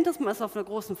 Man kennt es, man ist auf einer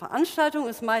großen Veranstaltung,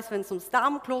 ist meist, wenn es ums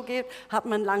Damenklo geht, hat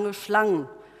man lange Schlangen.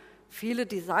 Viele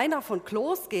Designer von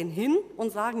Klos gehen hin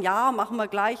und sagen, ja, machen wir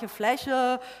gleiche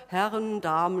Fläche, Herren-,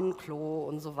 Damen-Klo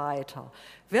und so weiter.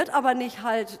 Wird aber nicht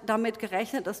halt damit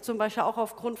gerechnet, dass zum Beispiel auch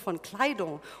aufgrund von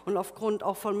Kleidung und aufgrund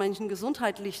auch von manchen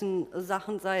gesundheitlichen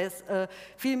Sachen, sei es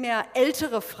viel mehr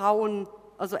ältere Frauen,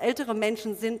 also ältere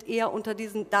Menschen sind eher unter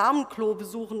diesen Damenklo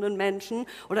besuchenden Menschen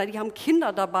oder die haben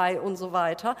Kinder dabei und so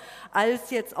weiter, als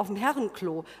jetzt auf dem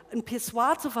Herrenklo. Ein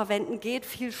Pissoir zu verwenden geht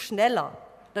viel schneller.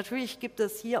 Natürlich gibt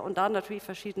es hier und da natürlich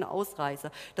verschiedene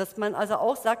Ausreißer. Dass man also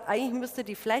auch sagt, eigentlich müsste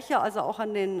die Fläche, also auch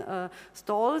an den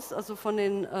Stalls, also von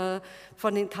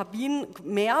den Kabinen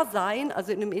mehr sein,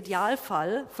 also in einem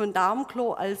Idealfall für ein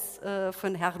Damenklo als für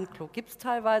ein Herrenklo. Gibt es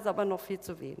teilweise, aber noch viel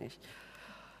zu wenig.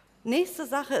 Nächste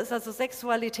Sache ist also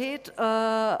Sexualität,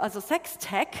 also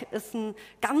Sextech ist ein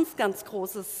ganz, ganz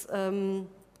großes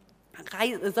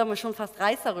sagen wir schon fast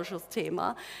reißerisches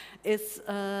Thema, ist,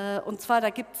 und zwar da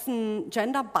gibt es ein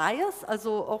Gender Bias,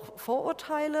 also auch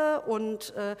Vorurteile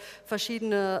und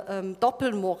verschiedene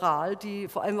Doppelmoral, die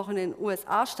vor allem auch in den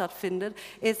USA stattfindet,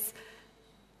 ist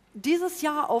dieses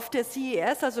Jahr auf der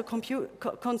CES, also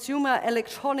Consumer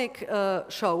Electronic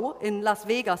Show in Las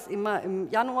Vegas, immer im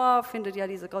Januar findet ja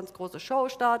diese ganz große Show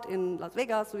statt in Las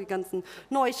Vegas, wo die ganzen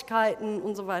Neuigkeiten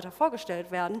und so weiter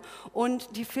vorgestellt werden.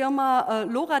 Und die Firma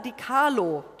Lora Di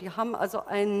Carlo, die haben also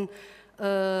ein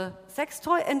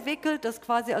Sextoy entwickelt, das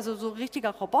quasi also so ein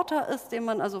richtiger Roboter ist, den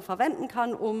man also verwenden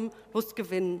kann, um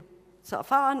Lustgewinn zu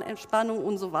erfahren, Entspannung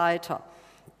und so weiter.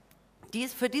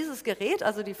 Für dieses Gerät,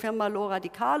 also die Firma Lora Di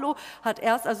Carlo, hat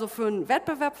erst also für einen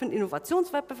Wettbewerb, für einen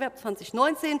Innovationswettbewerb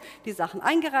 2019 die Sachen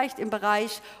eingereicht im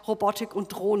Bereich Robotik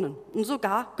und Drohnen und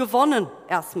sogar gewonnen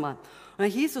erstmal. Und dann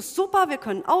hieß es, super, wir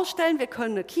können ausstellen, wir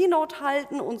können eine Keynote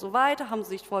halten und so weiter, haben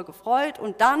sich voll gefreut.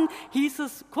 Und dann hieß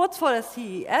es, kurz vor der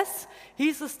CES,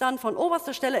 hieß es dann von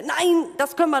oberster Stelle, nein,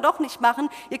 das können wir doch nicht machen,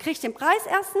 ihr kriegt den Preis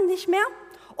erstens nicht mehr.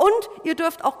 Und ihr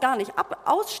dürft auch gar nicht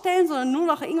ausstellen, sondern nur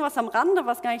noch irgendwas am Rande,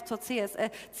 was gar nicht zur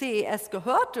CES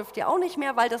gehört, dürft ihr auch nicht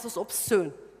mehr, weil das ist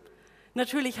obszön.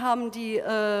 Natürlich haben die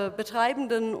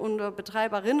Betreibenden und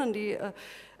Betreiberinnen, die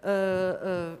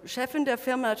Chefin der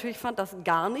Firma natürlich fand das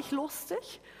gar nicht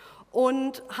lustig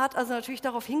und hat also natürlich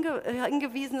darauf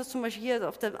hingewiesen, dass zum Beispiel hier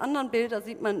auf dem anderen Bild, da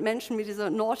sieht man Menschen mit dieser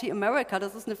Naughty America,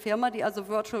 das ist eine Firma, die also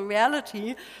Virtual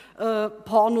Reality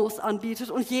Pornos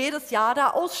anbietet und jedes Jahr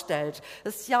da ausstellt.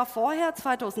 Das Jahr vorher,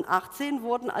 2018,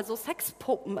 wurden also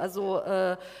Sexpuppen, also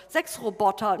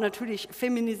Sexroboter, natürlich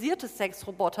feminisierte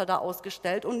Sexroboter da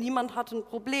ausgestellt und niemand hatte ein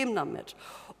Problem damit.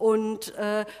 Und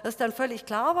dass dann völlig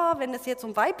klar war, wenn es jetzt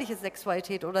um weibliche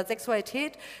Sexualität oder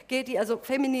Sexualität geht, die also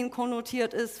feminin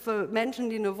konnotiert ist für Menschen,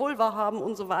 die eine Vulva haben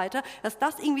und so weiter, dass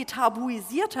das irgendwie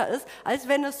tabuisierter ist, als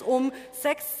wenn es um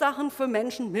Sexsachen für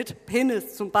Menschen mit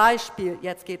Penis zum Beispiel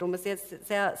jetzt geht, um es jetzt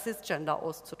sehr cisgender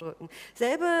auszudrücken.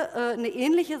 Eine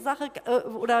ähnliche Sache,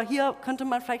 oder hier könnte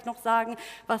man vielleicht noch sagen,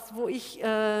 wo ich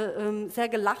sehr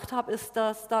gelacht habe, ist,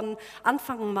 dass dann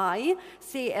Anfang Mai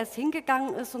CES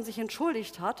hingegangen ist und sich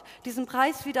entschuldigt hat, diesen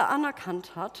Preis wieder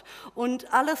anerkannt hat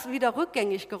und alles wieder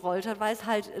rückgängig gerollt hat, weil es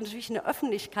halt natürlich in der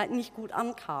Öffentlichkeit nicht gut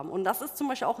ankam. Und das ist zum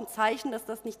Beispiel auch ein Zeichen, dass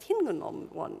das nicht hingenommen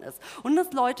worden ist. Und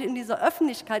dass Leute in dieser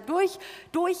Öffentlichkeit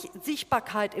durch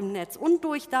Sichtbarkeit im Netz und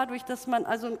dadurch, dass man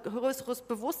also ein größeres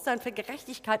Bewusstsein für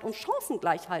Gerechtigkeit und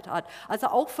Chancengleichheit hat, also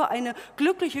auch für eine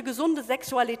glückliche, gesunde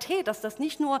Sexualität, dass das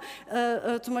nicht nur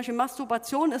zum Beispiel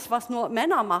Masturbation ist, was nur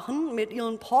Männer machen mit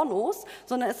ihren Pornos,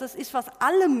 sondern es ist, was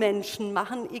alle Menschen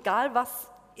machen, egal was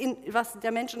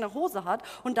der Mensch in der Hose hat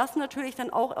und das natürlich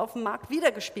dann auch auf dem Markt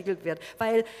wiedergespiegelt wird,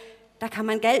 weil da kann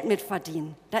man Geld mit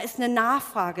verdienen. Da ist eine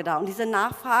Nachfrage da und diese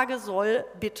Nachfrage soll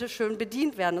bitte schön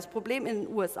bedient werden. Das Problem in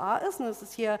den USA ist, und das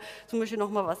ist hier zum Beispiel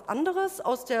nochmal was anderes,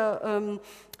 aus der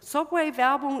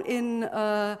Subway-Werbung in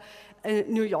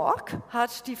New York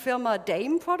hat die Firma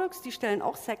Dame Products, die stellen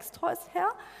auch Sextoys her,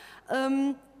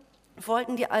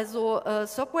 wollten die also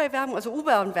Subway-Werbung, also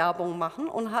Uber-Werbung machen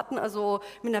und hatten also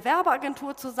mit einer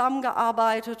Werbeagentur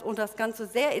zusammengearbeitet und das Ganze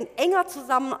sehr in enger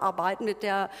Zusammenarbeit mit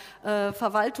der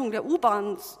Verwaltung der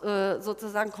U-Bahns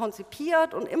sozusagen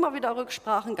konzipiert und immer wieder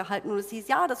Rücksprachen gehalten. Und es hieß,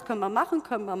 ja, das können wir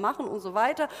machen und so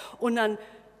weiter. Und dann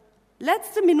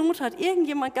letzte Minute hat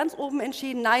irgendjemand ganz oben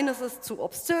entschieden, nein, es ist zu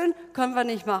obszön, können wir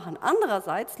nicht machen.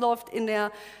 Andererseits laufen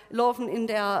in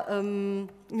der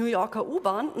New Yorker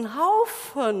U-Bahn ein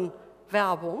Haufen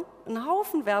Werbung, ein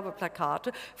Haufen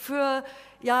Werbeplakate für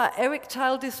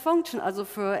Erectile Dysfunction, also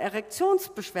für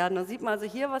Erektionsbeschwerden. Da sieht man also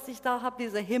hier, was ich da habe,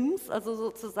 diese HIMS, also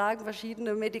sozusagen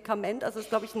verschiedene Medikamente. Also ist,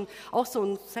 glaube ich, auch so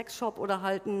ein Sexshop oder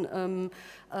halt ein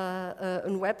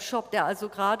Webshop, der also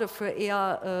gerade für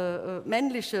eher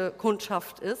männliche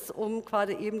Kundschaft ist, um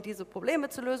quasi eben diese Probleme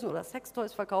zu lösen oder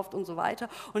Sextoys verkauft und so weiter.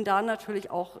 Und da natürlich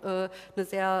auch eine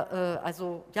sehr,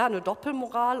 eine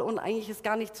Doppelmoral und eigentlich ist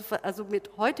gar nicht also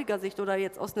mit heutiger Sicht oder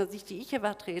jetzt aus einer Sicht, die ich hier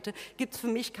vertrete, gibt es für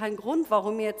mich keinen Grund,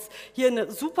 warum jetzt hier eine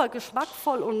super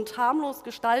geschmackvoll und harmlos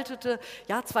gestaltete,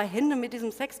 2 Hände mit diesem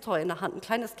Sextoy in der Hand. Ein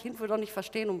kleines Kind würde doch nicht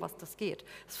verstehen, um was das geht.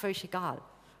 Das ist völlig egal.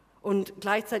 Und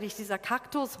gleichzeitig dieser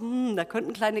Kaktus, da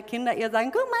könnten kleine Kinder eher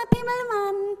sagen, guck mal,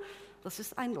 Pimmelmann. Das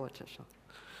ist eindeutiger.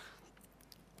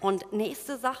 Und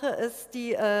nächste Sache ist die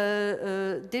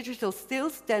Digital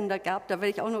Skills Standard Gap, da werde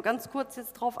ich auch nur ganz kurz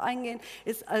jetzt drauf eingehen,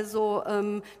 ist also,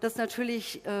 dass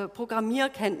natürlich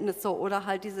Programmierkenntnisse oder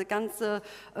halt diese ganze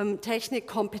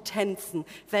Technikkompetenzen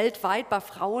weltweit bei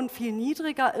Frauen viel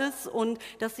niedriger ist und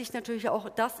dass sich natürlich auch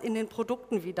das in den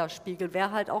Produkten widerspiegelt,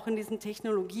 wer halt auch in diesen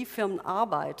Technologiefirmen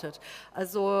arbeitet.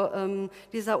 Also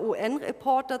dieser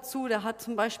UN-Report dazu, der hat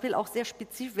zum Beispiel auch sehr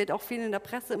spezifisch, wird auch viel in der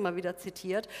Presse immer wieder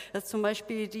zitiert, dass zum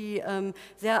Beispiel die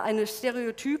sehr eine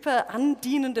stereotype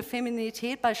andienende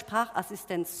Feminität bei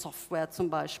Sprachassistenzsoftware zum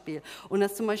Beispiel und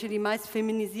dass zum Beispiel die meist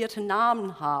feminisierte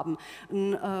Namen haben.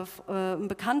 Ein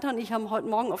Bekannter und ich haben heute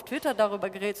Morgen auf Twitter darüber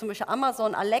geredet, zum Beispiel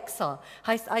Amazon Alexa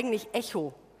heißt eigentlich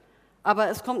Echo,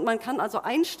 aber man kann also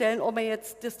einstellen, ob man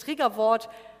jetzt das Triggerwort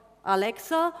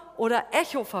Alexa oder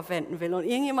Echo verwenden will. Und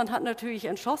irgendjemand hat natürlich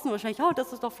entschlossen, wahrscheinlich, oh,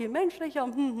 das ist doch viel menschlicher,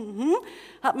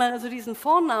 hat man also diesen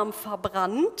Vornamen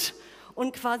verbrannt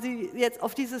und quasi jetzt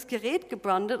auf dieses Gerät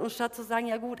gebrandet und statt zu sagen,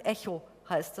 ja gut, Echo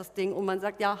heißt das Ding und man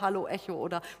sagt, ja, hallo Echo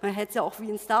oder man hätte es ja auch wie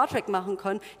in Star Trek machen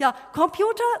können. Ja,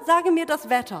 Computer, sage mir das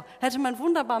Wetter. Hätte man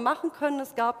wunderbar machen können,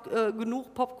 es gab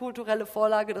genug popkulturelle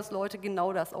Vorlage, dass Leute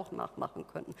genau das auch nachmachen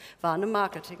könnten. War eine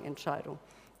Marketingentscheidung.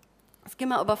 Jetzt gehen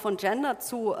wir aber von Gender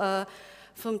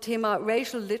zum Thema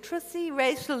Racial Literacy.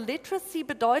 Racial Literacy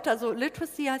bedeutet, also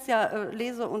Literacy heißt ja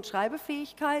Lese- und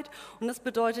Schreibefähigkeit und das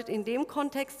bedeutet in dem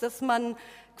Kontext, dass man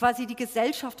quasi die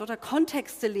Gesellschaft oder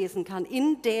Kontexte lesen kann,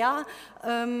 in der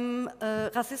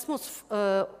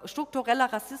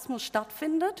struktureller Rassismus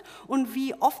stattfindet und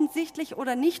wie offensichtlich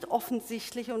oder nicht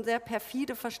offensichtlich und sehr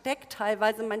perfide versteckt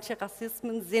teilweise manche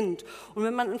Rassismen sind. Und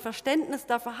wenn man ein Verständnis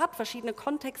dafür hat, verschiedene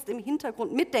Kontexte im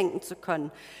Hintergrund mitdenken zu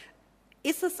können,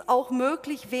 ist es auch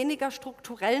möglich, weniger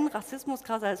strukturellen Rassismus,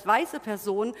 gerade als weiße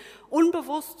Person,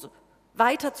 unbewusst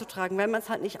weiterzutragen, wenn man es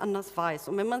halt nicht anders weiß.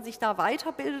 Und wenn man sich da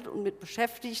weiterbildet und mit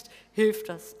beschäftigt, hilft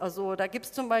das. Also da gibt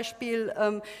es zum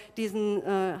Beispiel diesen,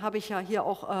 habe ich ja hier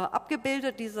auch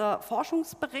abgebildet, dieser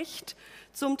Forschungsbericht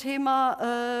zum Thema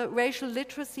Racial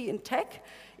Literacy in Tech.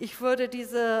 Ich würde die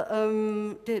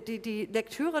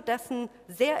Lektüre dessen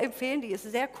sehr empfehlen, die ist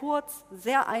sehr kurz,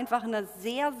 sehr einfach, in einer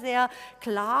sehr, sehr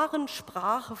klaren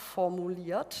Sprache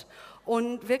formuliert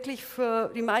und wirklich für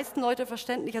die meisten Leute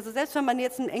verständlich. Also selbst wenn man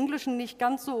jetzt im Englischen nicht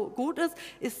ganz so gut ist,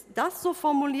 ist das so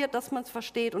formuliert, dass man es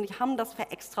versteht und die haben das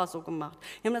für extra so gemacht.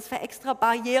 Die haben das für extra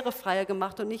barrierefreier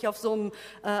gemacht und nicht auf so einem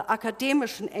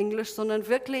akademischen Englisch, sondern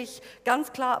wirklich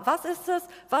ganz klar, was ist es,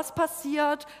 was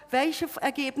passiert, welche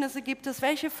Ergebnisse gibt es,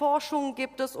 welche Forschungen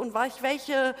gibt es und was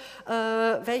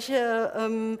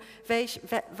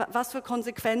für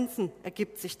Konsequenzen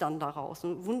ergibt sich dann daraus.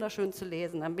 Und wunderschön zu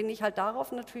lesen. Dann bin ich halt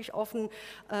darauf natürlich auf eine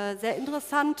sehr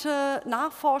interessante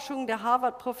Nachforschung der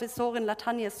Harvard-Professorin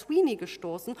Latanya Sweeney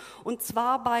gestoßen und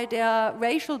zwar bei der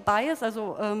Racial Bias,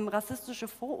 also rassistische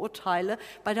Vorurteile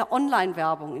bei der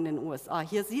Online-Werbung in den USA.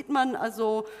 Hier sieht man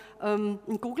also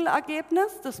ein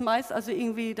Google-Ergebnis, das meist also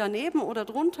irgendwie daneben oder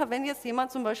drunter, wenn jetzt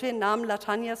jemand zum Beispiel den Namen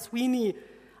Latanya Sweeney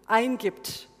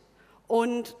eingibt.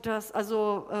 Und das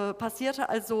also passierte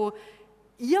also,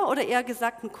 ihr oder eher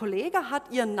gesagt ein Kollege hat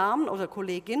ihren Namen oder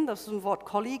Kollegin, das ist ein Wort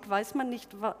Colleague, weiß man nicht,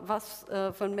 was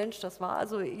für ein Mensch das war,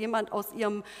 also jemand aus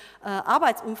ihrem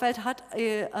Arbeitsumfeld hat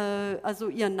also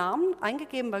ihren Namen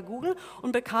eingegeben bei Google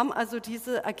und bekam also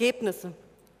diese Ergebnisse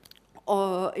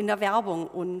in der Werbung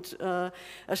und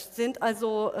es sind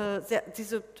also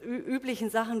diese üblichen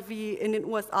Sachen wie in den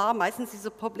USA, meistens diese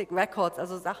Public Records,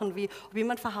 also Sachen wie, ob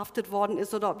jemand verhaftet worden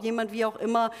ist oder ob jemand wie auch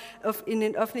immer in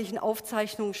den öffentlichen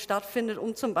Aufzeichnungen stattfindet,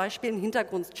 um zum Beispiel einen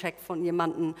Hintergrundcheck von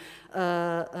jemandem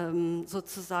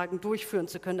sozusagen durchführen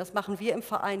zu können. Das machen wir im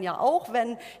Verein ja auch,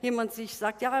 wenn jemand sich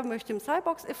sagt, ja, er möchte im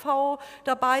Cyborgs e.V.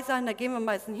 dabei sein, da gehen wir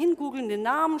meistens hin, googeln den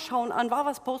Namen, schauen an,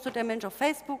 was postet der Mensch auf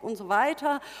Facebook und so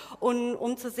weiter und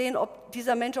um zu sehen, ob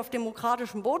dieser Mensch auf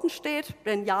demokratischem Boden steht,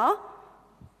 denn ja,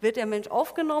 wird der Mensch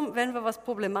aufgenommen, wenn wir was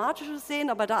Problematisches sehen,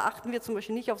 aber da achten wir zum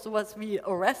Beispiel nicht auf sowas wie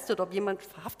arrested, ob jemand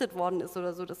verhaftet worden ist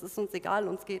oder so, das ist uns egal,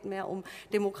 uns geht mehr um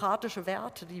demokratische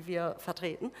Werte, die wir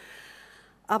vertreten.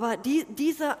 Aber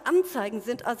diese Anzeigen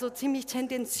sind also ziemlich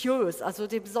tendenziös, also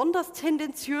die besonders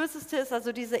tendenziöseste ist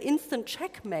also diese Instant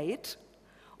Checkmate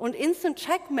und Instant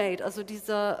Checkmate, also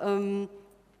dieser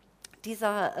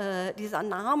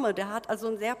Name, der hat also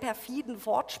einen sehr perfiden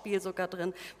Wortspiel sogar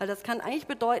drin, weil das kann eigentlich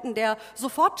bedeuten, der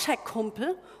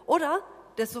Sofort-Check-Kumpel oder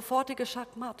der sofortige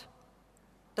Schachmatt.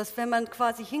 Dass wenn man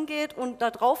quasi hingeht und da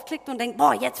draufklickt und denkt,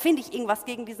 boah, jetzt finde ich irgendwas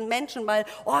gegen diesen Menschen, weil,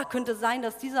 könnte sein,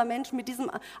 dass dieser Mensch mit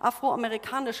diesem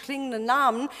afroamerikanisch klingenden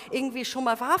Namen irgendwie schon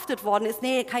mal verhaftet worden ist,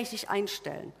 nee, kann ich nicht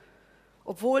einstellen.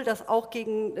 Obwohl das auch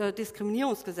gegen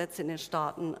Diskriminierungsgesetze in den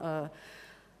Staaten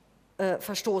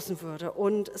verstoßen würde.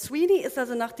 Und Sweeney ist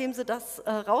also, nachdem sie das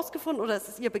rausgefunden oder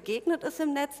es ihr begegnet ist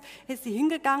im Netz, ist sie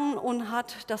hingegangen und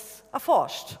hat das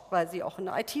erforscht, weil sie auch in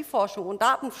der IT-Forschung und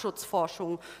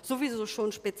Datenschutzforschung sowieso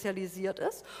schon spezialisiert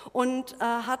ist und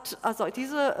hat, also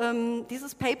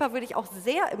dieses Paper würde ich auch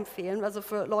sehr empfehlen, also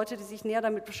für Leute, die sich näher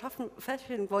damit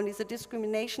beschäftigen wollen, diese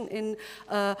Discrimination in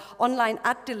Online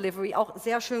Ad Delivery, auch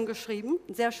sehr schön geschrieben,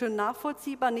 sehr schön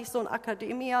nachvollziehbar, nicht so ein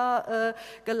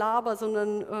Akademia-Gelaber,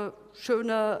 sondern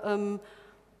schöne,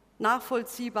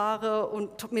 nachvollziehbare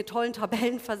und mit tollen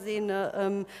Tabellen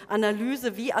versehene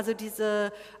Analyse, wie also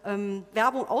diese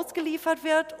Werbung ausgeliefert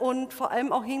wird und vor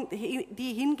allem auch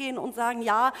die hingehen und sagen,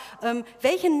 ja,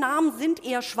 welche Namen sind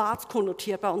eher schwarz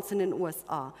konnotiert bei uns in den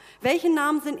USA? Welche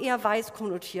Namen sind eher weiß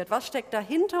konnotiert? Was steckt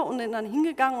dahinter? Und sind dann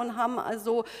hingegangen und haben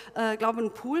also, glaube ich,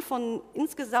 einen Pool von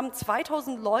insgesamt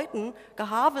 2000 Leuten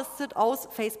geharvestet aus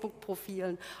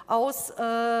Facebook-Profilen, aus,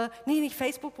 nicht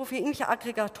Facebook-Profilen, irgendwelche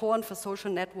Aggregatoren für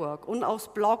Social Network und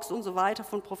aus Blogs und so weiter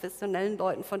von professionellen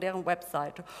Leuten von deren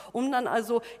Webseite, um dann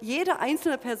also jede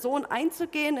einzelne Person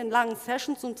einzugehen in langen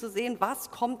Sessions und zu sehen,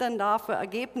 was kommt denn da für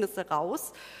Ergebnisse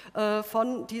raus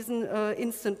von diesen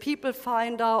Instant People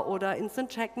Finder oder Instant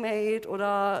Checkmate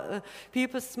oder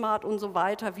People Smart und so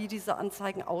weiter, wie diese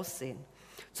Anzeigen aussehen.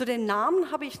 Zu den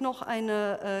Namen habe ich noch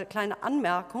eine kleine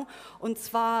Anmerkung, und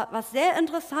zwar, was sehr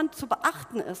interessant zu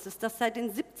beachten ist, dass seit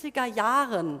den 70er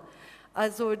Jahren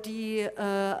also die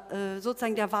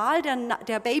sozusagen der Wahl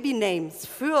der Baby-Names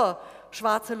für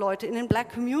schwarze Leute in den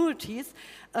Black Communities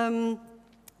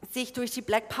sich durch die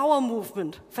Black Power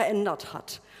Movement verändert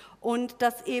hat. Und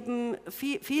dass eben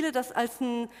viele das als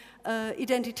einen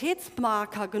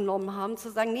Identitätsmarker genommen haben,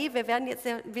 zu sagen, nee, wir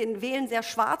wählen sehr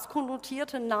schwarz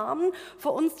konnotierte Namen für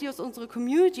uns, die aus unserer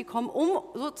Community kommen, um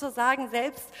sozusagen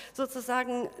selbst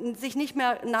sich nicht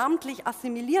mehr namentlich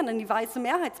assimilieren in die weiße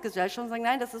Mehrheitsgesellschaft und sagen,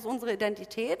 nein, das ist unsere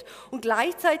Identität. Und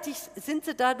gleichzeitig sind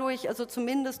sie dadurch, also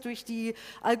zumindest durch die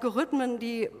Algorithmen,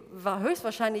 die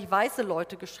höchstwahrscheinlich weiße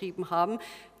Leute geschrieben haben,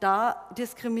 da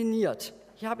diskriminiert.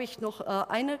 Hier habe ich noch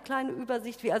eine kleine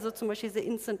Übersicht, wie also zum Beispiel diese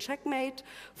Instant Checkmate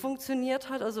funktioniert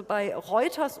hat. Also bei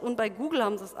Reuters und bei Google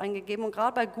haben sie es eingegeben. Und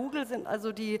gerade bei Google sind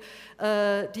also die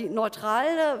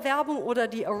neutrale Werbung oder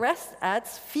die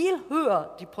Arrest-Ads viel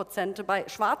höher, die Prozente bei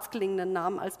schwarz klingenden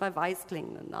Namen als bei weiß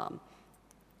klingenden Namen.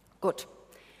 Gut.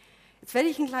 Jetzt werde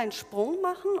ich einen kleinen Sprung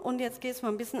machen und jetzt geht es mal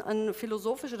ein bisschen an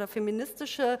philosophische oder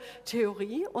feministische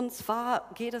Theorie, und zwar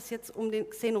geht es jetzt um den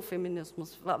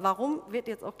Xenofeminismus. Warum, wird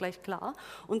jetzt auch gleich klar,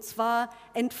 und zwar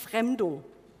Entfremdung.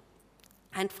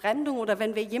 Entfremdung, oder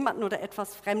wenn wir jemanden oder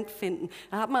etwas fremd finden,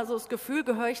 dann hat man so das Gefühl,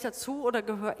 gehöre ich dazu oder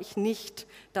gehöre ich nicht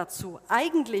dazu.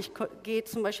 Eigentlich geht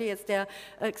zum Beispiel jetzt der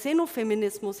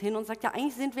Xenofeminismus hin und sagt, ja,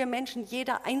 eigentlich sind wir Menschen,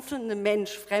 jeder einzelne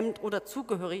Mensch fremd oder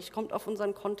zugehörig, kommt auf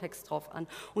unseren Kontext drauf an.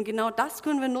 Und genau das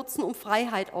können wir nutzen, um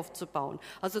Freiheit aufzubauen.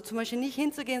 Also zum Beispiel nicht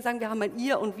hinzugehen und sagen, wir haben ein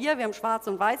Ihr und wir haben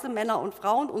schwarze und weiße, Männer und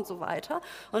Frauen und so weiter,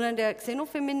 sondern der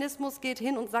Xenofeminismus geht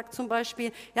hin und sagt zum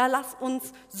Beispiel, ja, lass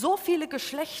uns so viele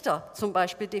Geschlechter zum Beispiel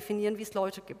definieren, wie es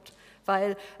Leute gibt.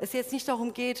 Weil es jetzt nicht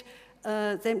darum geht,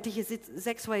 sämtliche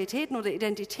Sexualitäten oder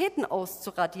Identitäten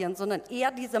auszuradieren, sondern eher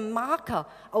diese Marker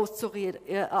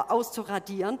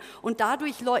auszuradieren und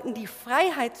dadurch Leuten die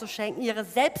Freiheit zu schenken, ihre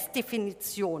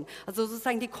Selbstdefinition, also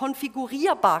sozusagen die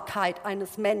Konfigurierbarkeit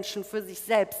eines Menschen für sich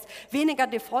selbst. Weniger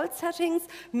Default-Settings,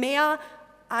 mehr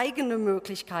eigene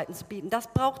Möglichkeiten zu bieten. Das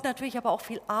braucht natürlich aber auch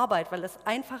viel Arbeit, weil es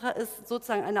einfacher ist,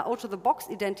 sozusagen eine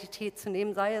Out-of-the-Box-Identität zu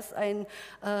nehmen, sei es ein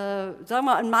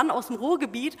Mann aus dem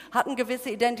Ruhrgebiet hat eine gewisse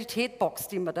Identitätbox,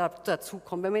 die man dazu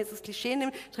kommt. Wenn man jetzt das Klischee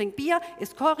nimmt, trinkt Bier,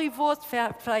 isst Currywurst,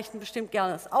 fährt vielleicht ein bestimmt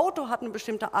gernes Auto, hat eine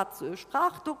bestimmte Art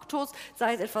Sprachduktus,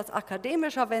 sei es etwas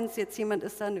akademischer, wenn es jetzt jemand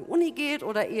ist, der an die Uni geht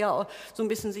oder eher so ein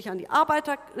bisschen sich an die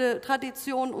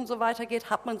Arbeitertradition und so weiter geht,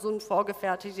 hat man so eine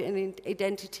vorgefertigte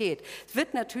Identität. Es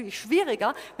wird natürlich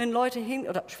schwieriger, wenn Leute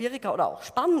schwieriger oder auch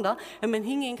spannender, wenn man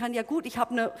hingehen kann, ja gut, ich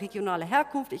habe eine regionale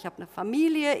Herkunft, ich habe eine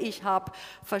Familie, ich habe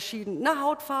verschiedene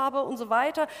Hautfarbe und so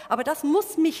weiter, aber das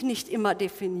muss mich nicht immer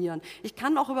definieren. Ich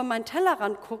kann auch über meinen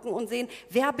Tellerrand gucken und sehen,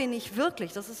 wer bin ich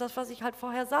wirklich? Das ist das, was ich halt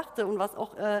vorher sagte und was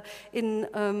auch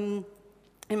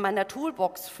in meiner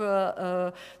Toolbox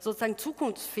für sozusagen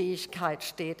Zukunftsfähigkeit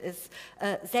steht, ist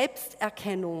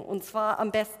Selbsterkennung, und zwar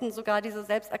am besten sogar diese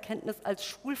Selbsterkenntnis als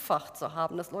Schulfach zu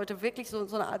haben, dass Leute wirklich so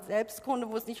eine Art Selbstkunde,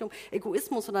 wo es nicht um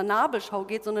Egoismus oder Nabelschau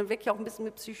geht, sondern wirklich auch ein bisschen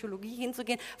mit Psychologie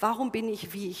hinzugehen, warum bin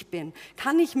ich, wie ich bin,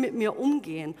 kann ich mit mir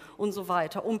umgehen und so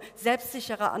weiter, um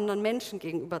selbstsicherer anderen Menschen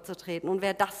gegenüberzutreten. Und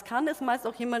wer das kann, ist meist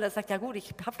auch jemand, der sagt, ja gut,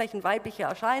 ich habe vielleicht eine weibliche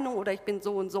Erscheinung oder ich bin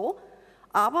so und so,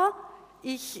 aber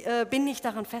ich bin nicht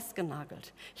daran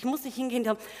festgenagelt. Ich muss nicht hingehen und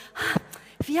sagen,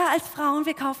 wir als Frauen,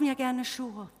 wir kaufen ja gerne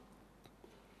Schuhe.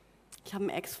 Ich habe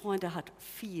einen Ex-Freund, der hat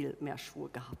viel mehr Schuhe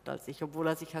gehabt als ich, obwohl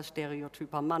er sich als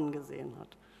stereotyper Mann gesehen hat.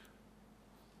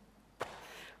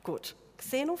 Gut,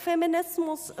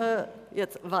 Xenofeminismus,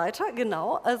 jetzt weiter,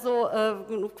 genau, also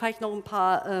vielleicht noch ein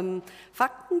paar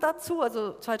Fakten dazu,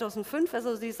 also 2005,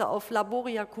 also diese auf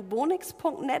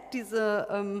laboriacubonix.net,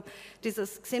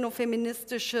 dieses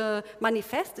xenofeministische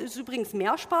Manifest, ist übrigens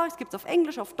mehrsprachig, es gibt es auf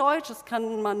Englisch, auf Deutsch, das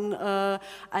kann man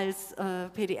als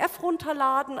PDF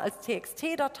runterladen, als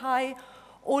TXT-Datei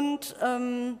und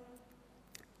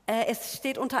es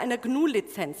steht unter einer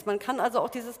GNU-Lizenz. Man kann also auch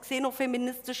dieses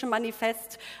xenofeministische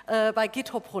Manifest bei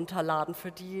GitHub runterladen,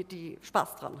 für die, die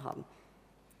Spaß dran haben.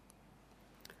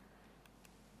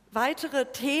 Weitere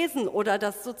Thesen oder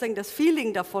sozusagen das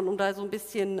Feeling davon, um da so ein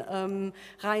bisschen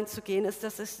reinzugehen, ist,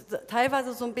 dass es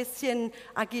teilweise so ein bisschen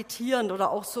agitierend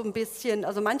oder auch so ein bisschen,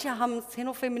 also manche haben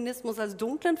Xenofeminismus als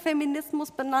dunklen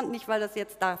Feminismus benannt, nicht weil das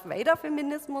jetzt Darth Vader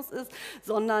Feminismus ist,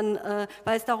 sondern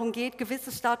weil es darum geht,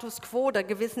 gewisses Status Quo oder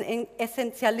gewissen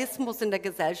Essentialismus in der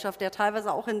Gesellschaft, der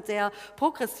teilweise auch in sehr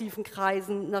progressiven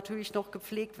Kreisen natürlich noch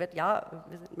gepflegt wird. Ja,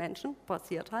 wir sind Menschen,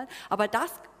 passiert halt, aber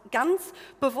das ganz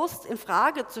bewusst in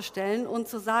Frage zu stellen und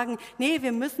zu sagen, nee,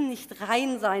 wir müssen nicht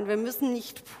rein sein, wir müssen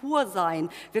nicht pur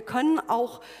sein, wir können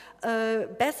auch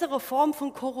bessere Formen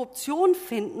von Korruption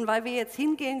finden, weil wir jetzt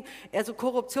hingehen, also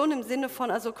Korruption im Sinne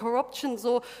von, also Corruption,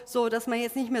 so, dass man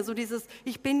jetzt nicht mehr so dieses,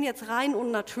 ich bin jetzt rein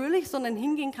und natürlich, sondern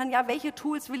hingehen kann, ja, welche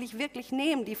Tools will ich wirklich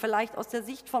nehmen, die vielleicht aus der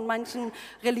Sicht von manchen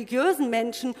religiösen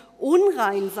Menschen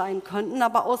unrein sein könnten,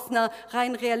 aber aus einer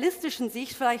rein realistischen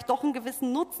Sicht vielleicht doch einen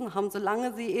gewissen Nutzen haben,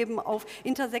 solange sie eben auf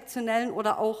intersektionellen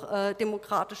oder auch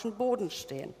demokratischen Boden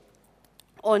stehen.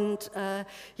 Und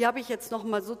hier habe ich jetzt noch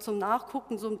mal so zum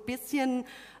Nachgucken so ein bisschen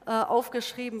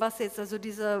aufgeschrieben, was jetzt also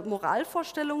diese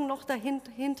Moralvorstellung noch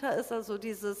dahinter ist, also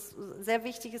dieses sehr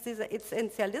wichtig ist, dieser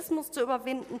Essentialismus zu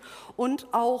überwinden und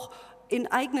auch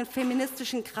in eigenen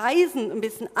feministischen Kreisen ein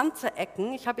bisschen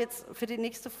anzuecken. Ich habe jetzt für die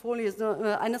nächste Folie so,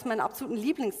 eines meiner absoluten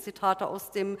Lieblingszitate aus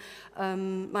dem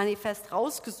Manifest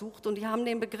rausgesucht und die haben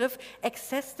den Begriff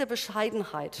Exzess der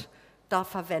Bescheidenheit da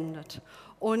verwendet.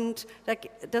 Und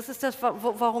das ist das,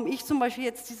 warum ich zum Beispiel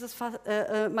jetzt dieses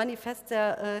Manifest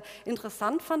sehr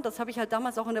interessant fand. Das habe ich halt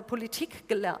damals auch in der Politik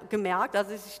gemerkt, als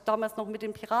ich damals noch mit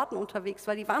den Piraten unterwegs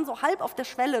war. Die waren so halb auf der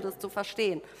Schwelle, das zu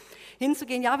verstehen.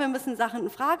 Hinzugehen, ja, wir müssen Sachen in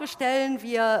Frage stellen,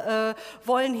 wir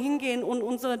wollen hingehen und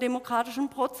unseren demokratischen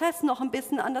Prozess noch ein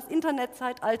bisschen an das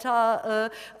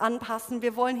Internetzeitalter anpassen.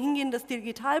 Wir wollen hingehen, dass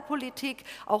Digitalpolitik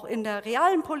auch in der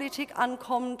realen Politik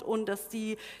ankommt und dass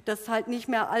halt nicht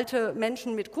mehr alte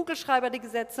Menschen mit Kugelschreiber die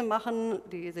Gesetze machen,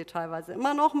 die sie teilweise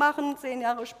immer noch machen, 10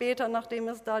 Jahre später, nachdem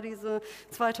es da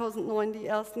 2009 die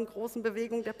ersten großen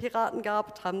Bewegungen der Piraten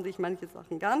gab, haben sich manche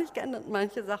Sachen gar nicht geändert,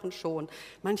 manche Sachen schon.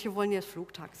 Manche wollen jetzt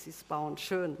Flugtaxis bauen,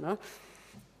 schön, ne?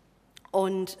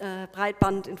 Und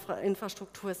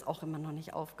Breitbandinfrastruktur ist auch immer noch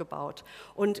nicht aufgebaut.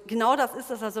 Und genau das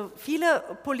ist es, also viele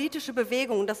politische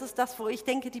Bewegungen, das ist das, wo ich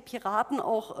denke, die Piraten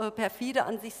auch perfide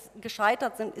an sich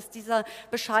gescheitert sind, ist dieser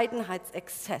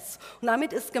Bescheidenheitsexzess. Und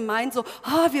damit ist gemeint so,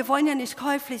 wir wollen ja nicht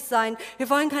käuflich sein, wir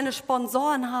wollen keine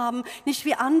Sponsoren haben, nicht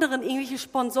wie anderen irgendwelche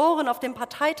Sponsoren auf den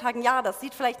Parteitagen, ja, das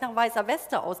sieht vielleicht nach weißer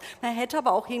Weste aus. Man hätte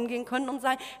aber auch hingehen können und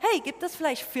sagen, hey, gibt es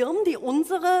vielleicht Firmen, die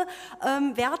unsere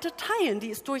Werte teilen,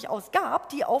 die es durchaus gab,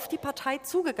 die auf die Partei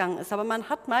zugegangen ist. Aber man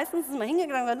hat meistens immer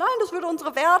hingegangen und gesagt, nein, das würde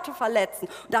unsere Werte verletzen.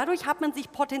 Und dadurch hat man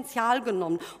sich Potenzial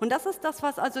genommen. Und das ist das,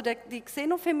 was also die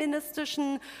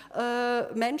xenofeministischen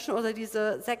Menschen oder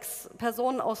diese 6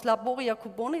 Personen aus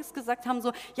laboriacubonix gesagt haben,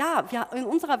 so, ja, in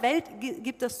unserer Welt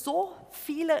gibt es so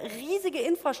viele riesige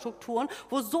Infrastrukturen,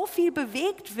 wo so viel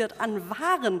bewegt wird an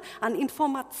Waren, an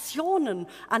Informationen,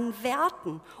 an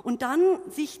Werten. Und dann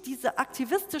sich diese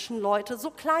aktivistischen Leute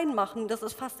so klein machen, dass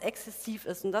es fast exzessiv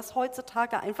ist und das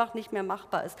heutzutage einfach nicht mehr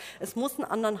machbar ist. Es muss einen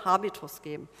anderen Habitus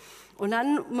geben. Und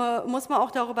dann muss man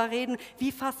auch darüber reden,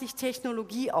 wie fasse ich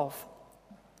Technologie auf?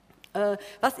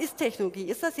 Was ist Technologie?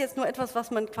 Ist das jetzt nur etwas,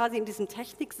 was man quasi in diesem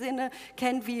Techniksinne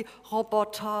kennt, wie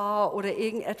Roboter oder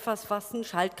irgendetwas, was einen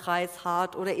Schaltkreis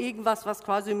hat oder irgendwas, was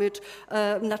quasi mit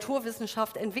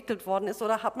Naturwissenschaft entwickelt worden ist?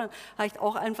 Oder hat man vielleicht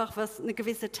auch einfach eine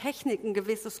gewisse Technik, ein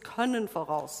gewisses Können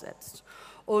voraussetzt?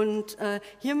 Und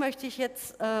hier möchte ich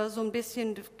jetzt so ein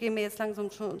bisschen, gehen wir jetzt langsam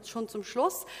schon zum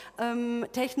Schluss,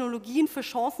 Technologien für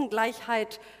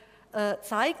Chancengleichheit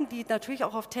zeigen, die natürlich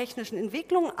auch auf technischen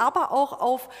Entwicklungen, aber auch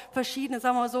auf verschiedene,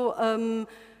 sagen wir mal so,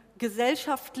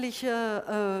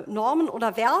 gesellschaftliche Normen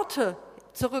oder Werte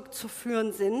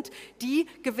zurückzuführen sind, die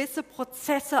gewisse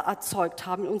Prozesse erzeugt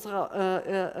haben in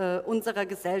unserer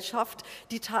Gesellschaft,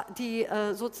 die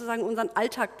sozusagen unseren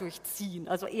Alltag durchziehen,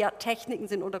 also eher Techniken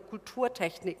sind oder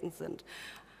Kulturtechniken sind.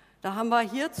 Da haben wir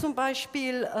hier zum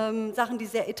Beispiel Sachen, die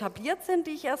sehr etabliert sind,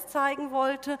 die ich erst zeigen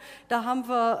wollte. Da haben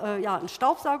wir einen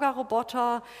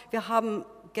Staubsaugerroboter,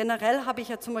 generell habe ich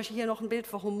ja zum Beispiel hier noch ein Bild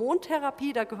für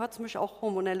Hormontherapie, da gehört zum Beispiel auch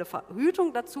hormonelle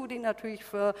Verhütung dazu, die natürlich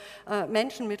für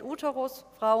Menschen mit Uterus,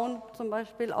 Frauen zum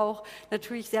Beispiel auch,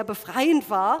 natürlich sehr befreiend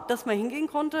war, dass man hingehen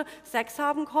konnte, Sex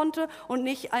haben konnte und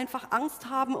nicht einfach Angst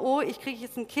haben, oh, ich kriege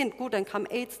jetzt ein Kind. Gut, dann kam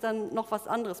AIDS, dann noch was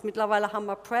anderes. Mittlerweile haben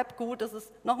wir PrEP, gut, das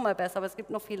ist noch mal besser, aber es gibt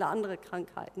noch viele andere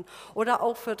Krankheiten. Oder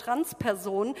auch für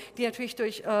Transpersonen, die natürlich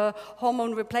durch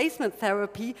Hormone Replacement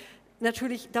Therapy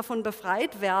natürlich davon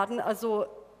befreit werden, also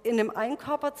in einem einen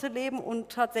Körper zu leben und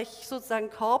tatsächlich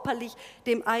sozusagen körperlich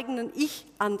dem eigenen Ich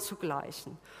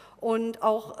anzugleichen. Und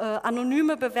auch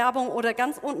anonyme Bewerbungen oder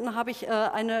ganz unten habe ich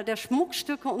eine der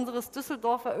Schmuckstücke unseres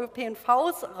Düsseldorfer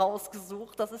ÖPNVs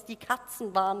rausgesucht, das ist die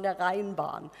Katzenbahn der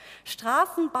Rheinbahn.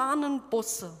 Straßenbahnen,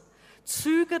 Busse,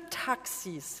 Züge,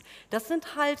 Taxis, das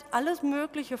sind halt alles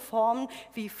mögliche Formen,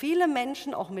 wie viele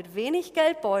Menschen auch mit wenig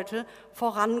Geldbeutel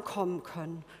vorankommen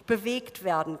können, bewegt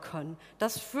werden können.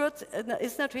 Das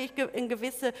ist natürlich eine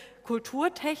gewisse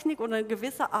Kulturtechnik oder eine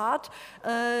gewisse Art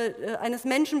eines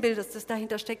Menschenbildes, das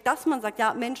dahinter steckt, dass man sagt,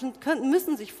 ja, Menschen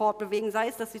müssen sich fortbewegen, sei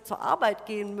es, dass sie zur Arbeit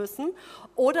gehen müssen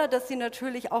oder dass sie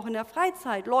natürlich auch in der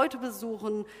Freizeit Leute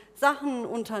besuchen, Sachen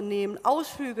unternehmen,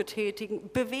 Ausflüge tätigen,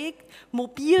 bewegt,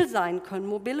 mobil sein können.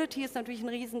 Mobility ist natürlich ein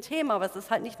Riesenthema, aber es ist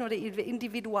halt nicht nur der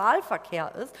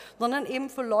Individualverkehr ist, sondern eben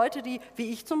für Leute, die,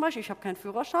 wie ich zum Beispiel, ich habe keinen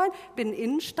Führerschein, bin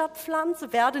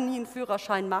Innenstadtpflanze, werde nie einen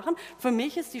Führerschein machen. Für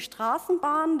mich ist die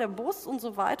Straßenbahn, der Bus und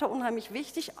so weiter unheimlich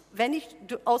wichtig, wenn ich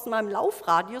aus meinem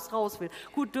Laufradius raus will.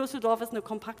 Gut, Düsseldorf ist eine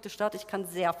kompakte Stadt, ich kann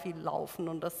sehr viel laufen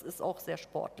und das ist auch sehr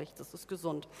sportlich, das ist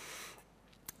gesund.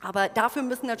 Aber dafür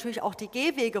müssen natürlich auch die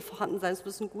Gehwege vorhanden sein, es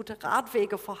müssen gute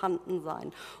Radwege vorhanden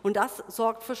sein. Und das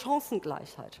sorgt für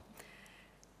Chancengleichheit.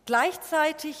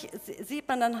 Gleichzeitig sieht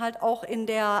man dann halt auch in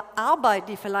der Arbeit,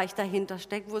 die vielleicht dahinter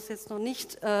steckt, wo es jetzt noch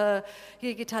nicht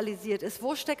digitalisiert ist.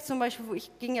 Wo steckt zum Beispiel,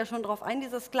 ich ging ja schon drauf ein,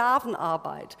 diese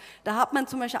Sklavenarbeit. Da hat man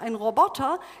zum Beispiel einen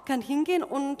Roboter, kann hingehen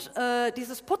und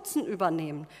dieses Putzen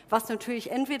übernehmen, was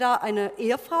natürlich entweder eine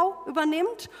Ehefrau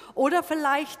übernimmt oder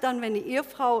vielleicht dann, wenn die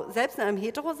Ehefrau selbst in einem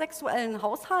heterosexuellen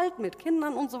Haushalt mit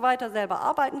Kindern und so weiter selber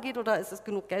arbeiten geht oder ist es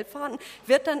genug Geld vorhanden,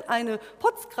 wird dann eine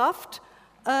Putzkraft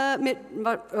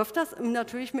öfters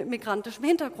natürlich mit migrantischem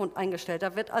Hintergrund eingestellt.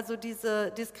 Da wird also diese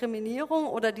Diskriminierung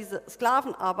oder diese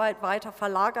Sklavenarbeit weiter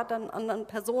verlagert an einen anderen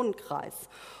Personenkreis.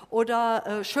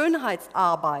 Oder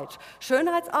Schönheitsarbeit.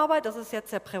 Schönheitsarbeit, das ist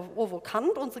jetzt sehr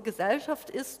provokant, unsere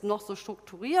Gesellschaft ist noch so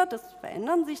strukturiert, es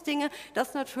verändern sich Dinge,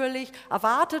 dass natürlich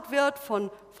erwartet wird von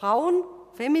Frauen,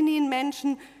 femininen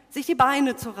Menschen, sich die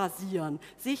Beine zu rasieren,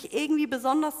 sich irgendwie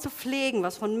besonders zu pflegen,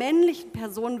 was von männlichen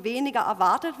Personen weniger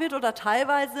erwartet wird oder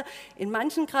teilweise in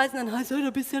manchen Kreisen dann heißt,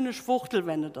 du bist ja eine Schwuchtel,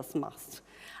 wenn du das machst.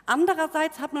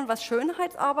 Andererseits hat man, was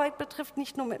Schönheitsarbeit betrifft,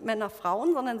 nicht nur mit Männern,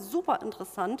 Frauen, sondern super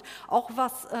interessant, auch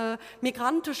was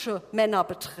migrantische Männer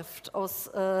betrifft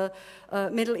aus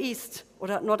Middle East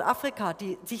oder Nordafrika,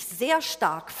 die sich sehr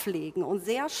stark pflegen und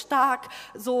sehr stark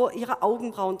so ihre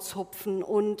Augenbrauen zupfen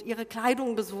und ihre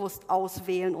Kleidung bewusst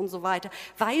auswählen und so weiter,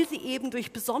 weil sie eben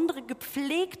durch besondere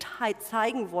Gepflegtheit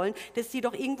zeigen wollen, dass sie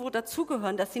doch irgendwo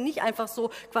dazugehören, dass sie nicht einfach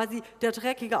so quasi der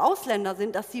dreckige Ausländer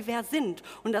sind, dass sie wer sind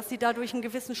und dass sie dadurch einen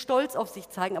gewissen Stolz auf sich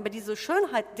zeigen. Aber diese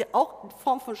Schönheit, auch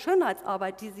Form von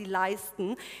Schönheitsarbeit, die sie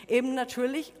leisten, eben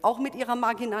natürlich auch mit ihrer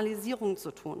Marginalisierung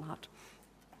zu tun hat.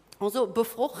 Also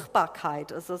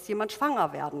Befruchtbarkeit, also dass jemand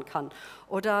schwanger werden kann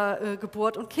oder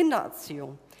Geburt und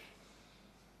Kindererziehung.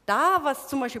 Da, was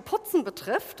zum Beispiel Putzen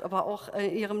betrifft, aber auch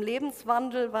in ihrem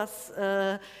Lebenswandel, was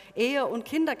Ehe und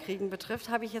Kinderkriegen betrifft,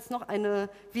 habe ich jetzt noch eine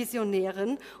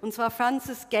Visionärin, und zwar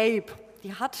Frances Gabe.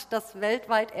 Die hat das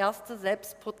weltweit erste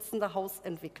selbstputzende Haus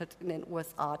entwickelt in den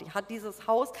USA. Die hat dieses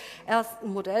Haus erst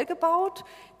ein Modell gebaut.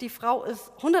 Die Frau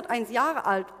ist 101 Jahre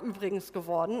alt übrigens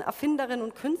geworden, Erfinderin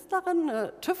und Künstlerin,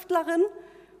 Tüftlerin,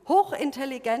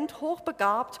 hochintelligent,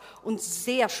 hochbegabt und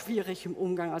sehr schwierig im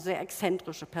Umgang, also sehr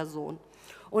exzentrische Person.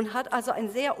 Und hat also ein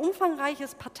sehr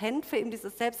umfangreiches Patent für eben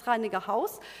dieses selbstreinigte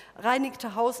Haus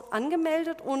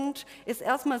angemeldet und ist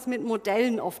erstmals mit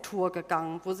Modellen auf Tour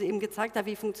gegangen, wo sie eben gezeigt hat,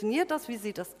 wie funktioniert das, wie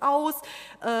sieht das aus.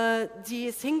 Sie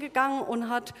ist hingegangen und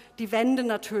hat die Wände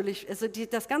natürlich, also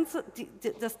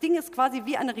das Ding ist quasi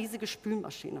wie eine riesige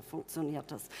Spülmaschine, funktioniert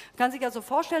das. Man kann sich also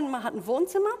vorstellen, man hat ein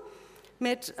Wohnzimmer,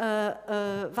 mit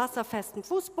wasserfesten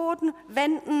Fußboden,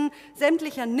 Wänden,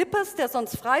 sämtlicher Nippes, der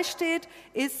sonst frei steht,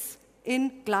 ist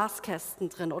in Glaskästen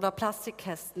drin oder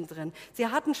Plastikkästen drin. Sie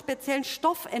hat einen speziellen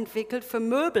Stoff entwickelt für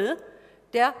Möbel,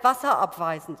 der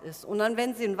wasserabweisend ist. Und dann,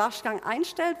 wenn sie einen Waschgang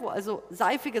einstellt, wo also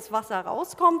seifiges Wasser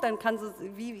rauskommt, dann kann sie,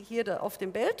 wie hier auf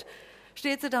dem Bild,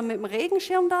 steht sie dann mit dem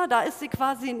Regenschirm da ist sie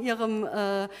quasi in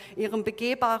ihrem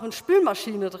begehbaren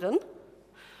Spülmaschine drin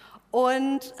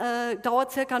und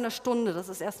dauert circa eine Stunde, dass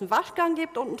es erst einen Waschgang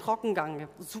gibt und einen Trockengang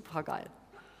gibt. Super geil.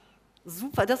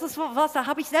 Super, das ist was, da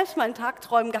habe ich selbst mal in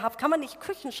Tagträumen gehabt. Kann man nicht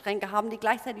Küchenschränke haben, die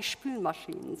gleichzeitig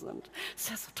Spülmaschinen sind? Das ist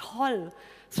ja so toll.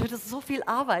 Es würde so viel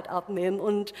Arbeit abnehmen.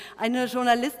 Und eine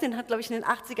Journalistin hat, glaube ich, in den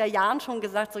 80er Jahren schon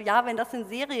gesagt, so ja, wenn das in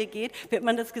Serie geht, wird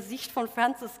man das Gesicht von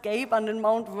Frances Gabe an den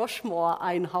Mount Rushmore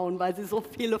einhauen, weil sie so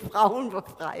viele Frauen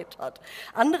befreit hat.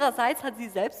 Andererseits hat sie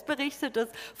selbst berichtet, dass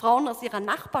Frauen aus ihrer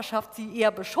Nachbarschaft sie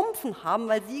eher beschimpfen haben,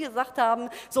 weil sie gesagt haben,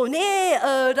 so nee,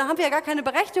 da haben wir ja gar keine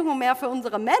Berechtigung mehr für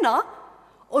unsere Männer.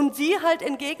 Und sie halt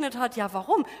entgegnet hat, ja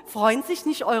warum? Freuen sich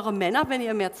nicht eure Männer, wenn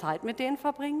ihr mehr Zeit mit denen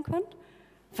verbringen könnt?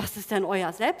 Was ist denn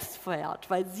euer Selbstwert?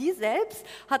 Weil sie selbst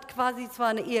hat quasi zwar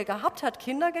eine Ehe gehabt, hat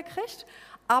Kinder gekriegt,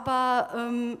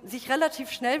 aber sich relativ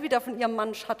schnell wieder von ihrem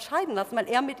Mann hat scheiden lassen, weil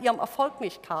er mit ihrem Erfolg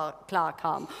nicht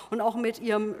klarkam und auch mit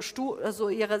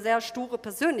ihrer sehr sture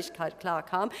Persönlichkeit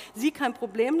klarkam. Sie kein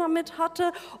Problem damit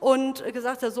hatte und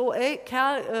gesagt hat so, ey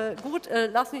Kerl, gut,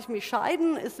 lass mich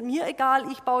scheiden, ist mir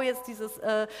egal, ich baue jetzt dieses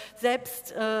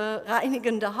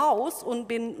selbstreinigende Haus und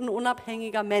bin ein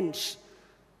unabhängiger Mensch.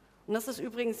 Und das ist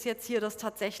übrigens jetzt hier das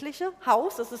tatsächliche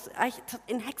Haus, das ist eigentlich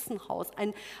ein Hexenhaus,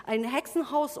 ein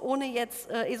Hexenhaus ohne jetzt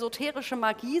esoterische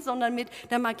Magie, sondern mit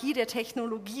der Magie der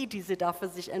Technologie, die sie da für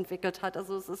sich entwickelt hat.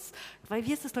 Also es ist, weil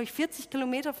wie ist es, glaube ich, 40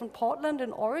 Kilometer von Portland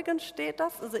in Oregon steht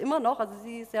das, also immer noch, also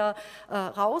sie ist ja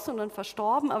raus und dann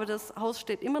verstorben, aber das Haus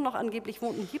steht immer noch, angeblich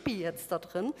wohnt ein Hippie jetzt da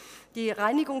drin. Die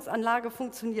Reinigungsanlage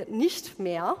funktioniert nicht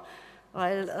mehr,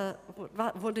 weil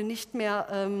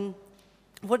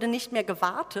wurde nicht mehr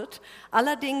gewartet.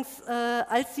 Allerdings,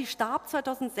 als sie starb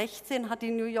 2016, hat die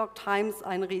New York Times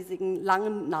einen riesigen,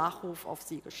 langen Nachruf auf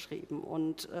sie geschrieben.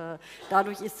 Und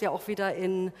dadurch ist sie auch wieder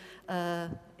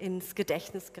ins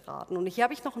Gedächtnis geraten. Und hier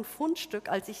habe ich noch ein Fundstück,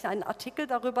 als ich einen Artikel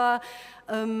darüber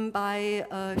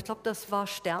ich glaube, das war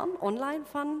Stern, online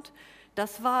fand.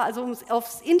 Das war, also um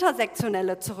aufs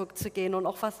Intersektionelle zurückzugehen und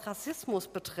auch was Rassismus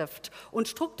betrifft und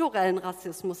strukturellen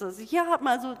Rassismus. Also hier hat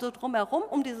man so drumherum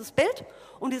um dieses Bild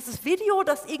und dieses Video,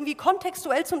 das irgendwie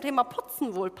kontextuell zum Thema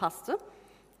Putzen wohl passte,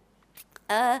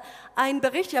 ein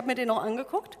Bericht, ich habe mir den noch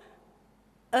angeguckt,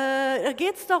 da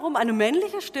geht es darum, eine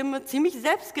männliche Stimme, ziemlich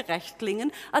selbstgerecht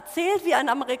klingen, erzählt, wie ein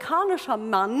amerikanischer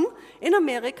Mann in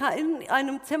Amerika in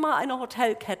einem Zimmer einer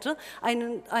Hotelkette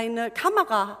eine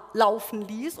Kamera laufen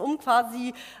ließ, um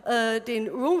quasi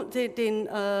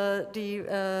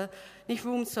nicht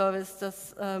Room Service,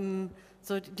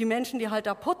 so die Menschen, die halt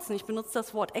da putzen, ich benutze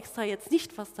das Wort extra jetzt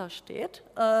nicht, was da steht,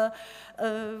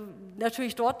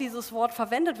 natürlich dort dieses Wort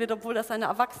verwendet wird, obwohl das eine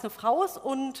erwachsene Frau ist.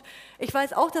 Und ich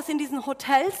weiß auch, dass in diesen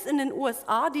Hotels in den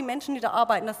USA die Menschen, die da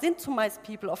arbeiten, das sind zumeist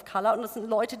People of Color und das sind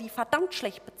Leute, die verdammt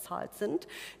schlecht bezahlt sind,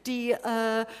 die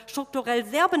strukturell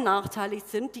sehr benachteiligt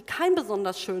sind, die kein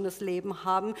besonders schönes Leben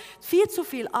haben, viel zu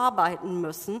viel arbeiten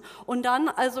müssen und dann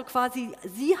also quasi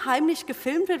sie heimlich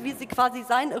gefilmt wird, wie sie quasi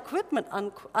sein Equipment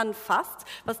anfasst,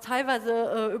 was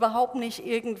teilweise überhaupt nicht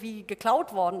irgendwie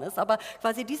geklaut worden ist, aber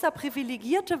quasi dieser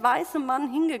privilegierte weiße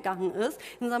Mann hingegangen ist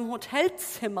in seinem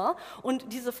Hotelzimmer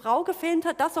und diese Frau gefilmt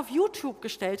hat, das auf YouTube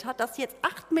gestellt hat, das jetzt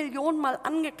 8 Millionen Mal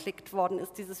angeklickt worden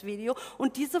ist, dieses Video.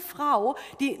 Und diese Frau,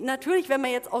 die natürlich, wenn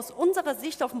man jetzt aus unserer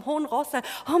Sicht auf dem hohen Ross sagt,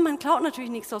 oh, man klaut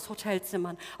natürlich nichts aus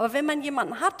Hotelzimmern, aber wenn man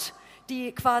jemanden hat,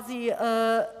 die quasi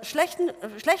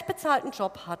schlecht bezahlten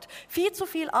Job hat, viel zu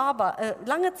viel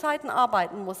lange Zeiten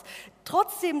arbeiten muss,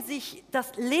 trotzdem sich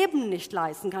das Leben nicht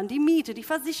leisten kann, die Miete, die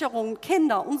Versicherung,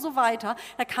 Kinder und so weiter,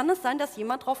 da kann es sein, dass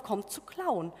jemand drauf kommt zu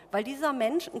klauen, weil dieser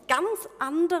Mensch eine ganz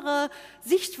andere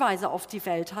Sichtweise auf die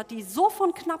Welt hat, die so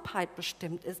von Knappheit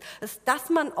bestimmt ist,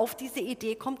 dass man auf diese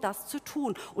Idee kommt, das zu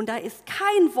tun. Und da ist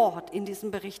kein Wort in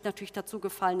diesem Bericht natürlich dazu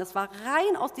gefallen. Das war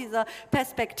rein aus dieser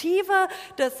Perspektive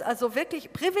des also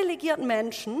wirklich privilegierten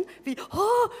Menschen, wie,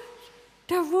 oh,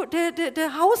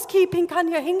 der Housekeeping kann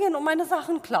hier hingehen und meine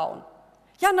Sachen klauen.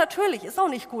 Ja, natürlich, ist auch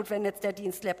nicht gut, wenn jetzt der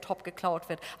Dienstlaptop geklaut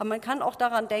wird. Aber man kann auch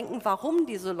daran denken, warum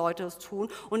diese Leute es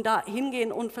tun und da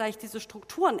hingehen und vielleicht diese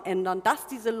Strukturen ändern, dass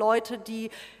diese Leute,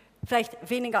 die vielleicht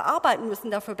weniger arbeiten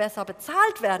müssen, dafür besser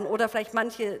bezahlt werden oder vielleicht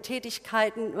manche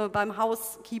Tätigkeiten beim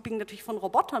Housekeeping natürlich von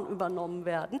Robotern übernommen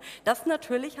werden, dass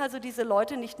natürlich also diese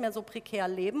Leute nicht mehr so prekär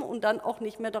leben und dann auch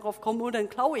nicht mehr darauf kommen, oh, dann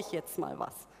klaue ich jetzt mal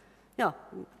was. Ja.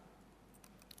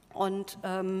 Und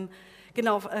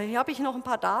genau, hier habe ich noch ein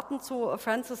paar Daten zu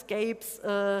Francis Gabes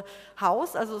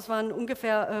Haus. Also es waren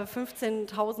ungefähr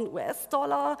 15.000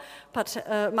 US-Dollar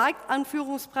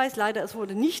Marktanführungspreis. Leider, es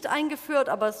wurde nicht eingeführt,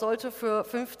 aber es sollte für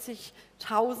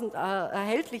 50.000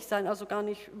 erhältlich sein, also gar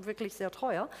nicht wirklich sehr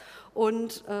teuer.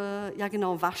 Und ja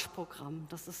genau, Waschprogramm.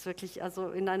 Das ist wirklich, also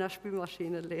in einer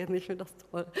Spülmaschine lesen, ich finde das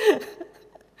toll.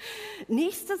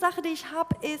 Nächste Sache, die ich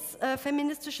habe, ist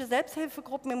feministische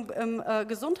Selbsthilfegruppen im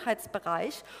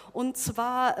Gesundheitsbereich, und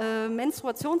zwar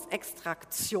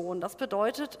Menstruationsextraktion. Das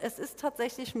bedeutet, es ist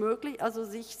tatsächlich möglich, also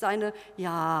sich seine,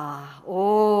 ja,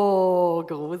 oh,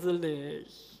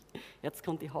 gruselig, jetzt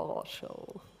kommt die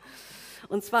Horrorshow.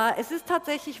 Und zwar, es ist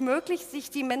tatsächlich möglich, sich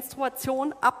die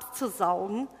Menstruation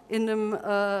abzusaugen in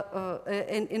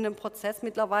einem Prozess.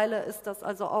 Mittlerweile ist das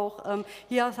also auch,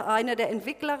 hier ist eine der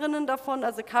Entwicklerinnen davon,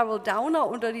 also Carol Downer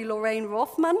oder die Lorraine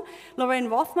Rothman. Lorraine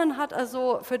Rothman hat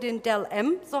also für den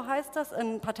Del-M, so heißt das,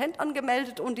 ein Patent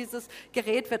angemeldet, und dieses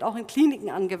Gerät wird auch in Kliniken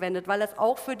angewendet, weil es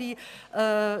auch für die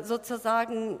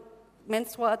sozusagen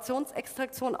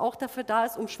Menstruationsextraktion auch dafür da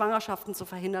ist, um Schwangerschaften zu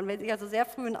verhindern. Wenn sich also sehr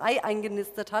früh ein Ei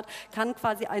eingenistet hat, kann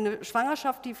quasi eine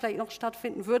Schwangerschaft, die vielleicht noch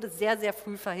stattfinden würde, sehr, sehr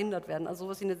früh verhindert werden. Also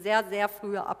sowas wie eine sehr, sehr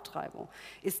frühe Abtreibung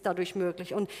ist dadurch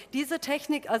möglich. Und diese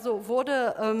Technik also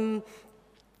wurde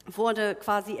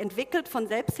quasi entwickelt von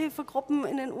Selbsthilfegruppen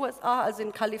in den USA, also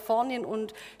in Kalifornien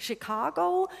und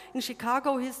Chicago. In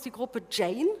Chicago hieß die Gruppe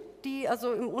Jane, die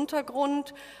also im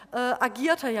Untergrund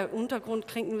agierte. Ja, Untergrund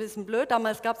klingt ein bisschen blöd,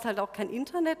 damals gab es halt auch kein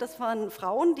Internet. Das waren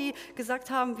Frauen, die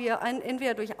gesagt haben, wir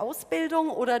entweder durch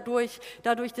Ausbildung oder dadurch,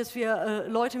 dass wir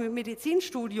Leute mit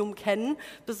Medizinstudium kennen,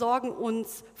 besorgen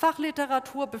uns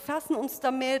Fachliteratur, befassen uns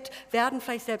damit, werden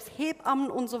vielleicht selbst Hebammen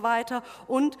und so weiter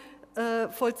und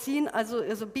vollziehen,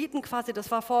 also bieten quasi, das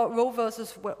war vor Roe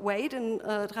versus Wade in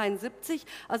 73,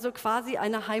 also quasi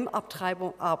eine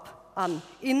Heimabtreibung an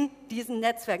in diesen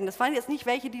Netzwerken. Das waren jetzt nicht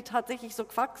welche, die tatsächlich so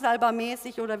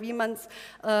quacksalbermäßig oder wie man es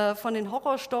von den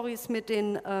Horrorstories mit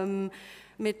den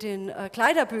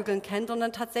Kleiderbügeln kennt,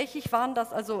 sondern tatsächlich waren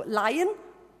das also Laien,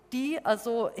 die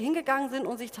also hingegangen sind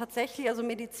und sich tatsächlich also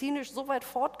medizinisch so weit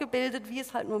fortgebildet, wie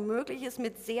es halt nur möglich ist,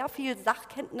 mit sehr viel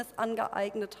Sachkenntnis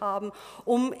angeeignet haben,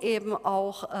 um eben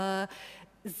auch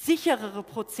sicherere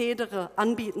Prozedere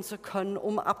anbieten zu können,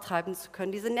 um abtreiben zu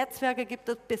können. Diese Netzwerke gibt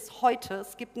es bis heute.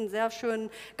 Es gibt einen sehr schönen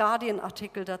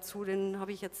Guardian-Artikel dazu, den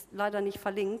habe ich jetzt leider nicht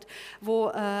verlinkt, wo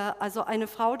also eine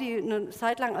Frau, die eine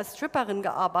Zeit lang als Stripperin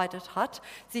gearbeitet hat,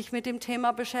 sich mit dem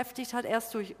Thema beschäftigt hat,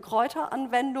 erst durch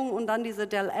Kräuteranwendungen und dann diese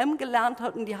Del-M gelernt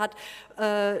hat, und die hat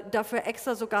dafür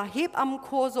extra sogar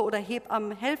Hebammenkurse oder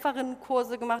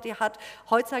Hebammenhelferinnenkurse gemacht. Die hat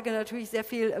heutzutage natürlich sehr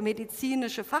viel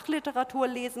medizinische Fachliteratur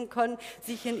lesen können,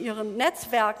 sich in ihren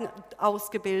Netzwerken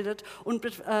ausgebildet und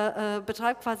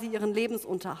betreibt quasi ihren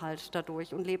Lebensunterhalt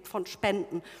dadurch und lebt von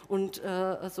Spenden und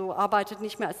so arbeitet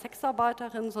nicht mehr als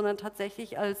Sexarbeiterin, sondern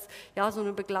tatsächlich als ja, so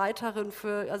eine Begleiterin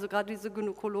für, also gerade diese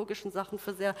gynäkologischen Sachen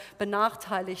für sehr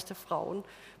benachteiligte Frauen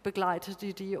begleitet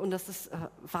die, und das ist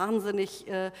wahnsinnig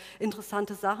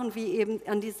interessante Sachen, wie eben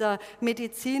an dieser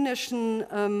medizinischen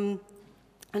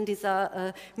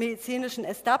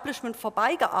Establishment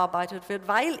vorbeigearbeitet wird,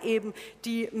 weil eben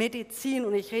die Medizin,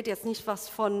 und ich rede jetzt nicht was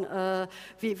von,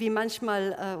 wie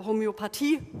manchmal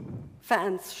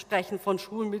Homöopathie-Fans sprechen von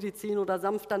Schulmedizin oder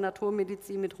sanfter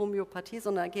Naturmedizin mit Homöopathie,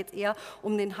 sondern da geht es eher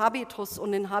um den Habitus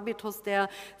der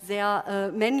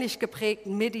sehr männlich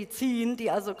geprägten Medizin,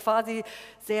 die also quasi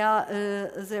sehr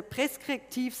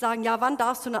preskriptiv sagen, ja, wann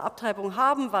darfst du eine Abtreibung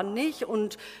haben, wann nicht,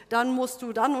 und dann musst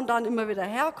du dann und dann immer wieder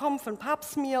herkommen für ein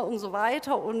Papsmir und so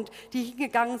weiter, und die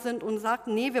hingegangen sind und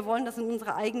sagten, nee, wir wollen das in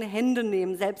unsere eigenen Hände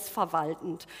nehmen,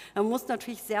 selbstverwaltend. Da muss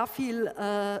natürlich sehr viel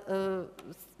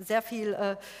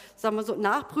sagen wir so,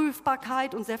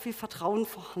 Nachprüfbarkeit und sehr viel Vertrauen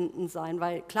vorhanden sein,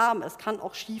 weil klar, es kann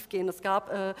auch schief gehen. Es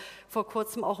gab vor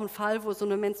kurzem auch einen Fall, wo so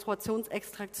eine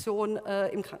Menstruationsextraktion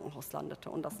im Krankenhaus landete,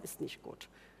 und das ist nicht gut.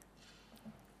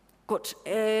 Gut,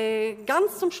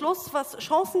 ganz zum Schluss, was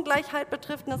Chancengleichheit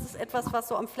betrifft, und das ist etwas, was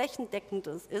so am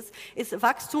flächendeckendsten ist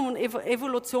Wachstum und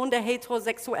Evolution der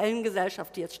heterosexuellen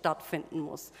Gesellschaft, die jetzt stattfinden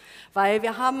muss. Weil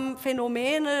wir haben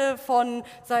Phänomene von,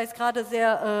 sei es gerade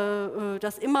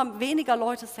dass immer weniger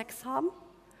Leute Sex haben,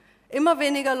 immer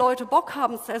weniger Leute Bock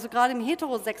haben, also gerade im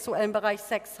heterosexuellen Bereich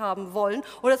Sex haben wollen,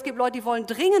 oder es gibt Leute, die wollen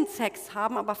dringend Sex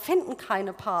haben, aber finden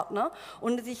keine Partner,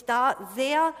 und sich da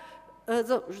sehr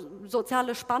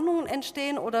soziale Spannungen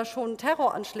entstehen oder schon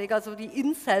Terroranschläge, also die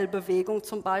Incel-Bewegung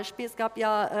zum Beispiel. Es gab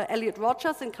ja Elliot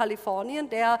Rogers in Kalifornien,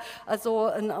 der also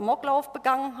einen Amoklauf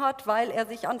begangen hat, weil er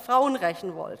sich an Frauen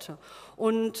rächen wollte.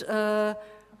 Und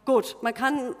Gut, man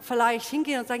kann vielleicht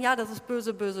hingehen und sagen, ja, das ist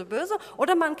böse, böse, böse.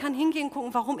 Oder man kann hingehen und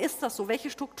gucken, warum ist das so? Welche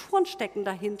Strukturen stecken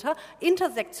dahinter?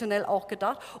 Intersektionell auch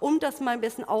gedacht, um das mal ein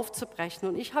bisschen aufzubrechen.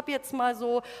 Und ich habe jetzt mal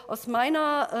so aus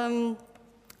meiner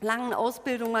langen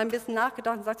Ausbildung mal ein bisschen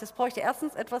nachgedacht und gesagt, es bräuchte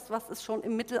erstens etwas, was es schon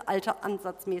im Mittelalter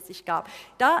ansatzmäßig gab.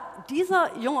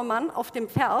 Dieser junge Mann auf dem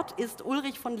Pferd ist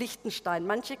Ulrich von Liechtenstein.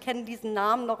 Manche kennen diesen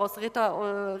Namen noch aus Ritter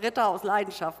aus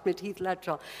Leidenschaft mit Heath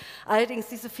Ledger. Allerdings,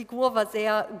 diese Figur war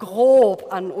sehr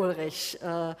grob an Ulrich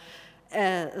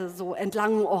so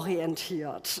entlang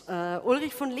orientiert.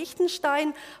 Ulrich von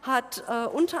Liechtenstein hat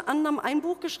unter anderem ein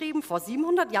Buch geschrieben, vor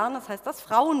 700 Jahren, das heißt das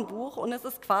Frauenbuch, und es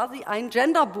ist quasi ein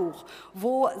Genderbuch,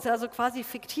 wo also quasi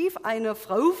fiktiv eine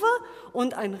Frau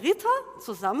und ein Ritter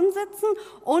zusammensitzen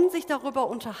und sich darüber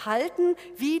unterhalten,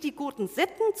 wie die guten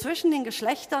Sitten zwischen den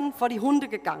Geschlechtern vor die Hunde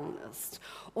gegangen ist.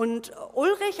 Und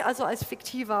Ulrich, also als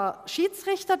fiktiver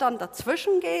Schiedsrichter, dann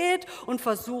dazwischen geht und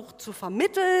versucht zu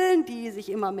vermitteln, die sich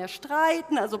immer mehr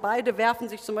streiten. Also beide werfen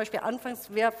sich zum Beispiel, anfangs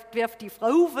werft die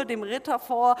Frau dem Ritter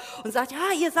vor und sagt,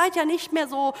 ja, ihr seid ja nicht mehr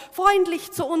so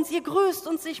freundlich zu uns, ihr grüßt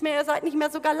uns nicht mehr, ihr seid nicht mehr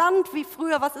so galant wie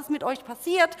früher, was ist mit euch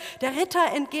passiert? Der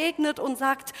Ritter entgegnet und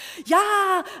sagt, ja,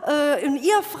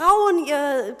 ihr Frauen,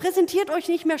 ihr präsentiert euch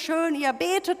nicht mehr schön, ihr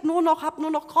betet nur noch, habt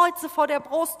nur noch Kreuze vor der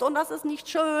Brust und das ist nicht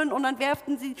schön. Und dann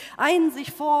werfen sie einen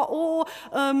sich vor, oh,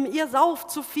 ihr sauft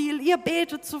zu viel, ihr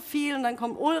betet zu viel. Und dann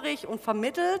kommt Ulrich und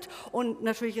vermittelt. Und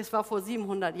natürlich, es war vor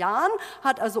 700 Jahren,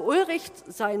 hat also Ulrich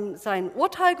sein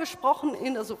Urteil gesprochen,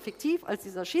 also fiktiv als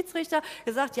dieser Schiedsrichter,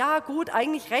 gesagt, ja gut,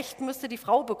 eigentlich Recht müsste die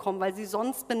Frau bekommen, weil sie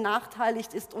sonst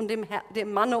benachteiligt ist und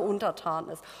dem Manne untertan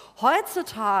ist.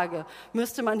 Heutzutage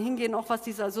müsste man hingehen, auch was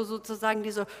also sozusagen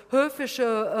diese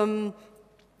höfische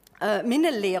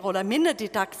Minnelehre oder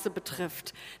Minnedidaxe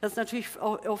betrifft. Das ist natürlich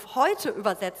auf heute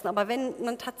übersetzen, aber wenn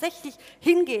man tatsächlich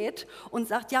hingeht und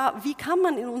sagt, ja, wie kann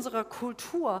man in unserer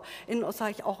Kultur,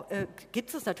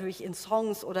 gibt es natürlich in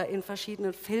Songs oder in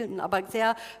verschiedenen Filmen, aber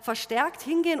sehr verstärkt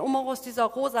hingehen, um auch aus dieser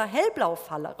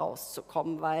rosa-hellblau-Falle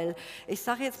rauszukommen, weil ich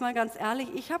sage jetzt mal ganz ehrlich,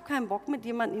 ich habe keinen Bock, mit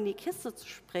jemandem in die Kiste zu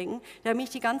springen, der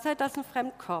mich die ganze Zeit als einen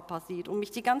Fremdkörper sieht und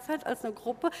mich die ganze Zeit als eine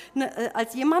Gruppe,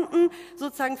 als jemanden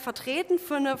sozusagen vertreten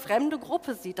für eine fremde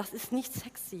Gruppe sieht. Das ist nicht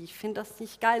sexy, ich finde das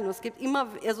nicht geil. Und es gibt immer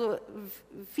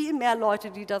viel mehr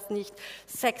Leute, die das nicht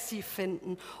sexy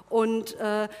finden. Und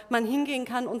man hingehen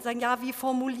kann und sagen, ja, wie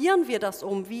formulieren wir das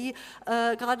um? Wie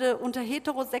gerade unter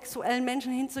heterosexuellen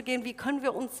Menschen hinzugehen, wie können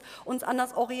wir uns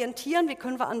anders orientieren? Wie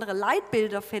können wir andere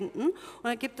Leitbilder finden? Und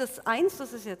da gibt es eins,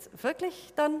 das ist jetzt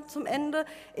wirklich dann zum Ende,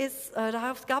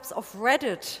 da gab es auf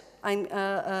Reddit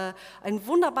einen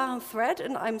wunderbaren Thread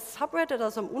in einem Subreddit,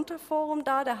 also im Unterforum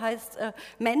da, der heißt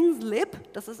Men's Lib.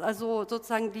 Das ist also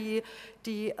sozusagen die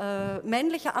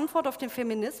männliche Antwort auf den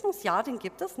Feminismus. Ja, den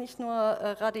gibt es, nicht nur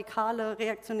radikale,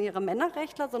 reaktionäre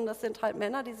Männerrechtler, sondern das sind halt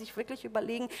Männer, die sich wirklich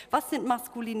überlegen, was sind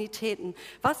Maskulinitäten?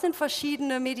 Was sind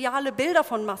verschiedene mediale Bilder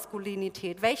von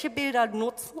Maskulinität? Welche Bilder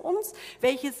nutzen uns?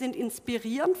 Welche sind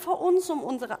inspirierend für uns, um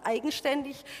unsere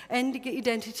eigenständige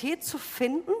Identität zu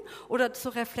finden oder zu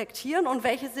reflektieren? Und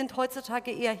welche sind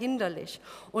heutzutage eher hinderlich?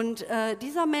 Und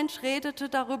dieser Mensch redete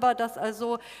darüber, dass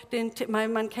also,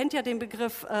 man kennt ja den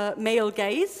Begriff Male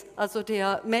Gaze, also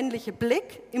der männliche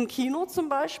Blick im Kino zum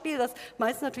Beispiel, dass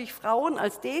meist natürlich Frauen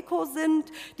als Deko sind,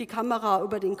 die Kamera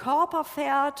über den Körper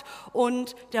fährt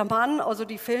und der Mann, also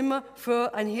die Filme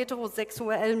für einen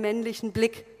heterosexuellen männlichen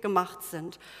Blick gemacht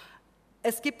sind.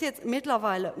 Es gibt jetzt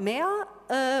mittlerweile mehr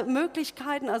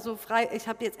Möglichkeiten, also ich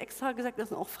habe jetzt extra gesagt, das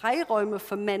sind auch Freiräume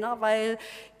für Männer, weil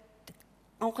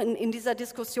auch in dieser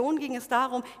Diskussion ging es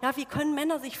darum, ja, wie können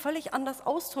Männer sich völlig anders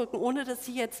ausdrücken, ohne dass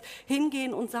sie jetzt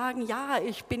hingehen und sagen, ja,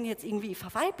 ich bin jetzt irgendwie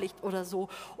verweiblicht oder so.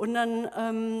 Und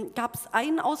dann gab es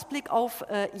einen Ausblick auf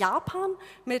Japan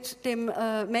mit dem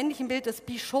männlichen Bild des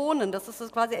Bishonen. Das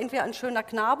ist quasi entweder ein schöner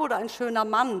Knabe oder ein schöner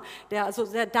Mann, der also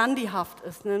sehr dandyhaft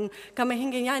ist. Und dann kann man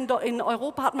hingehen, ja, in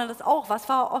Europa hat man das auch. Was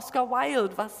war Oscar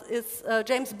Wilde? Was ist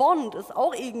James Bond? Ist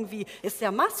auch irgendwie, ist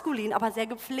sehr maskulin, aber sehr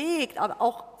gepflegt, aber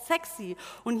auch sexy.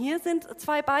 Und hier sind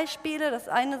zwei Beispiele. Das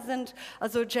eine sind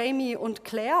also Jamie und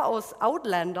Claire aus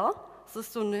Outlander. Das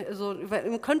ist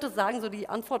man könnte sagen, so die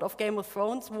Antwort auf Game of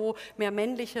Thrones, wo mehr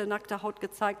männliche nackte Haut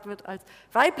gezeigt wird als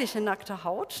weibliche nackte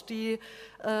Haut. Die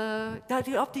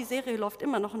Serie läuft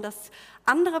immer noch. Und das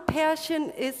andere Pärchen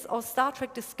ist aus Star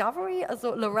Trek Discovery,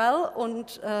 also Laurel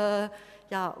und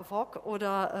Vogue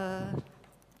oder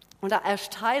Ash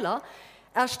Tyler.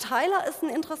 Ash Tyler ist ein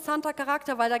interessanter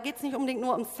Charakter, weil da geht es nicht unbedingt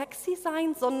nur um sexy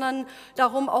sein, sondern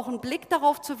darum, auch einen Blick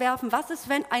darauf zu werfen, was ist,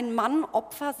 wenn ein Mann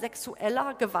Opfer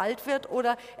sexueller Gewalt wird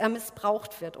oder er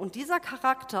missbraucht wird. Und dieser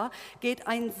Charakter geht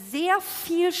eine sehr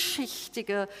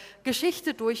vielschichtige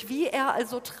Geschichte durch, wie er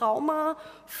also Trauma,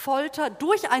 Folter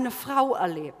durch eine Frau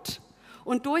erlebt.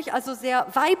 Und durch also sehr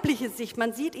weibliche Sicht.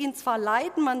 Man sieht ihn zwar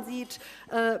leiden, man sieht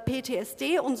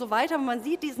PTSD und so weiter, aber man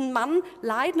sieht diesen Mann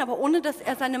leiden, aber ohne, dass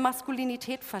er seine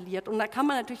Maskulinität verliert. Und da kann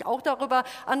man natürlich auch darüber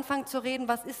anfangen zu reden,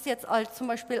 was ist jetzt als zum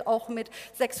Beispiel auch mit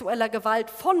sexueller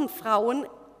Gewalt von Frauen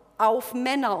auf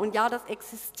Männer. Und ja, das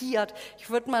existiert.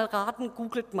 Ich würde mal raten,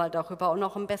 googelt mal darüber und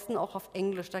auch am besten auch auf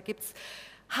Englisch. Da gibt es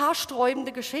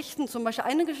haarsträubende Geschichten. Zum Beispiel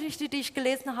eine Geschichte, die ich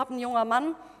gelesen habe, ein junger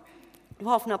Mann,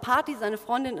 war auf einer Party, seine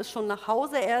Freundin ist schon nach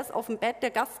Hause, er ist auf dem Bett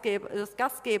des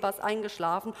Gastgebers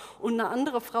eingeschlafen und eine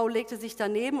andere Frau legte sich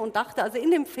daneben und dachte, also in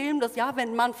dem Film, dass ja, wenn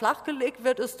ein Mann flachgelegt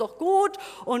wird, ist doch gut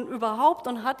und überhaupt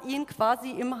und hat ihn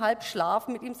quasi im Halbschlaf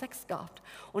mit ihm Sex gehabt.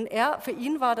 Und für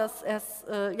ihn war das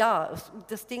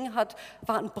das Ding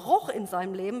war ein Bruch in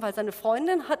seinem Leben, weil seine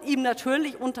Freundin hat ihm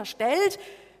natürlich unterstellt,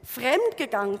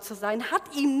 fremdgegangen zu sein, hat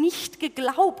ihm nicht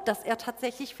geglaubt, dass er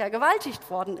tatsächlich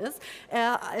vergewaltigt worden ist.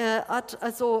 Er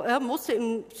musste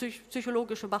in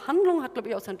psychologische Behandlung, hat, glaube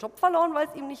ich, auch seinen Job verloren, weil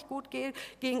es ihm nicht gut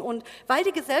ging. Und weil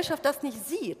die Gesellschaft das nicht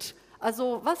sieht,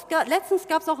 also letztens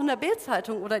gab es auch in der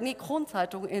Bild-Zeitung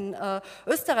Kron-Zeitung in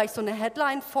Österreich so eine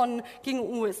Headline gegen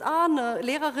den USA, eine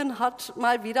Lehrerin hat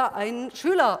mal wieder einen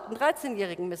Schüler, einen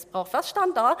 13-Jährigen missbraucht. Was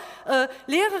stand da?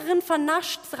 Lehrerin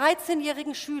vernascht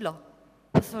 13-jährigen Schüler.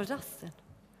 Was soll das denn?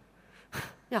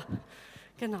 Ja,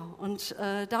 genau. Und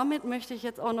damit möchte ich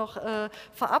jetzt auch noch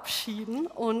verabschieden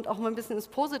und auch mal ein bisschen ins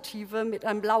Positive mit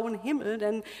einem blauen Himmel,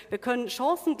 denn wir können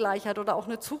Chancengleichheit oder auch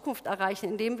eine Zukunft erreichen,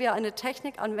 indem wir eine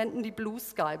Technik anwenden, die Blue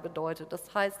Sky bedeutet.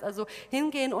 Das heißt also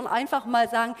hingehen und einfach mal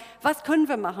sagen, was können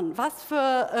wir machen? Was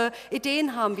für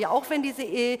Ideen haben wir? Auch wenn diese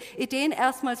Ideen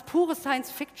erstmals pure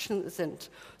Science Fiction sind.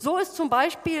 So ist zum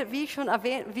Beispiel,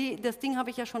 das Ding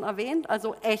habe ich ja schon erwähnt,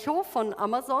 also Echo von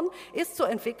Amazon ist so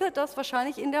entwickelt, dass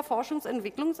wahrscheinlich in der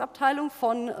Forschungsentwicklungsabteilung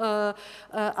von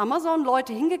Amazon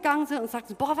Leute hingegangen sind und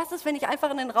sagten, boah, was ist, wenn ich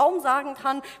einfach in den Raum sagen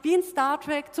kann, wie in Star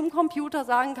Trek zum Computer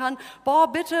sagen kann,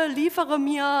 boah, bitte liefere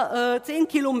mir 10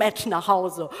 Kilo Met nach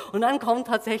Hause. Und dann kommt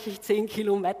tatsächlich 10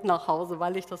 Kilo Met nach Hause,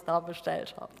 weil ich das da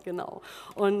bestellt habe. Genau.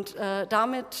 Und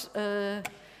damit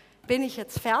bin ich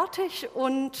jetzt fertig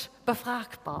und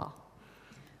befragbar.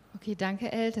 Okay,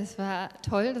 danke, Elle, das war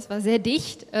toll, das war sehr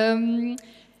dicht.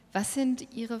 Was sind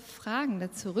Ihre Fragen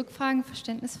dazu? Rückfragen,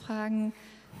 Verständnisfragen,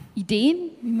 Ideen,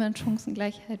 wie man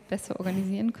Chancengleichheit besser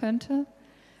organisieren könnte?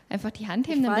 Einfach die Hand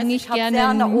heben, dann bringe ich gerne... Ich habe sehr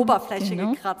an der Oberfläche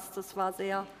gekratzt, das war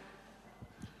sehr...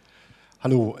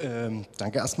 Hallo,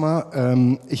 danke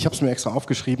erstmal. Ich habe es mir extra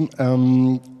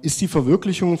aufgeschrieben. Ist die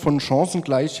Verwirklichung von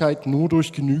Chancengleichheit nur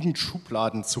durch genügend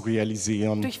Schubladen zu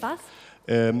realisieren? Durch was?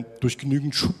 Durch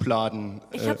genügend Schubladen.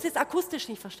 Ich habe es jetzt akustisch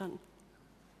nicht verstanden.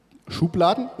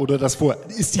 Schubladen oder das vorher?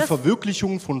 Ist die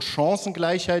Verwirklichung von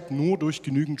Chancengleichheit nur durch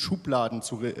genügend Schubladen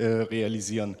zu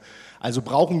realisieren? Also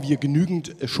brauchen wir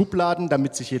genügend Schubladen,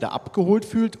 damit sich jeder abgeholt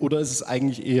fühlt, oder ist es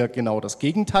eigentlich eher genau das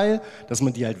Gegenteil, dass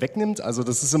man die halt wegnimmt? Also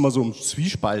das ist immer so ein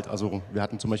Zwiespalt. Also wir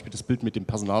hatten zum Beispiel das Bild mit dem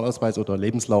Personalausweis oder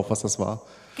Lebenslauf, was das war.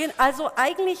 Also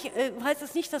eigentlich heißt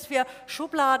es nicht, dass wir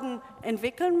Schubladen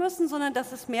entwickeln müssen, sondern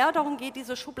dass es mehr darum geht,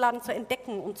 diese Schubladen zu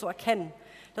entdecken und zu erkennen.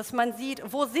 Dass man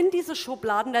sieht, wo sind diese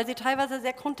Schubladen, weil sie teilweise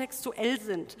sehr kontextuell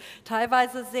sind,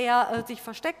 teilweise sehr sich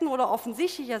verstecken oder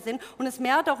offensichtlicher sind und es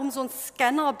mehr darum, so einen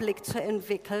Scannerblick zu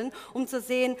entwickeln, um zu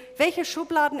sehen, welche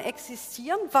Schubladen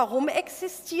existieren, warum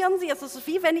existieren sie. Es ist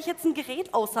wie wenn ich jetzt ein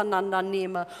Gerät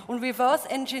auseinandernehme und reverse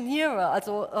engineere,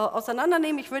 also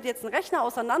auseinandernehme, ich würde jetzt einen Rechner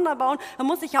auseinanderbauen, dann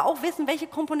muss ich ja auch wissen, welche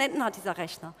Komponenten hat dieser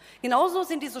Rechner. Genauso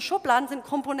sind diese Schubladen, sind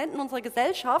Komponenten unserer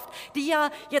Gesellschaft, die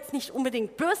ja jetzt nicht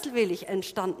unbedingt böswillig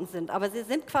entstanden sind, aber sie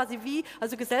sind quasi wie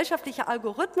gesellschaftliche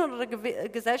Algorithmen oder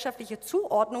gesellschaftliche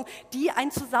Zuordnung, die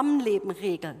ein Zusammenleben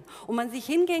regeln. Und man sich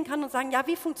hingehen kann und sagen, ja,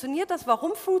 wie funktioniert das,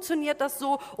 warum funktioniert das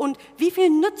so und wie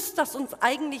viel nützt das uns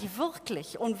eigentlich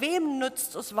wirklich und wem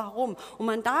nützt es warum? Und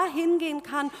man da hingehen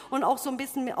kann und auch so ein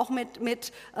bisschen auch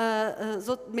mit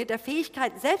der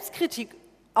Fähigkeit, Selbstkritik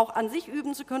auch an sich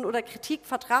üben zu können oder Kritik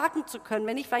vertragen zu können,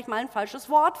 wenn ich vielleicht mal ein falsches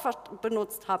Wort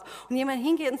benutzt habe und jemand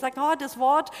hingeht und sagt, oh, das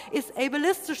Wort ist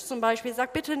ableistisch zum Beispiel,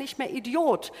 sag bitte nicht mehr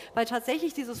Idiot, weil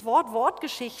tatsächlich dieses Wort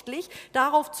wortgeschichtlich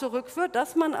darauf zurückführt,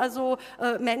 dass man also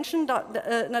Menschen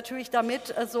natürlich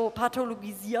damit so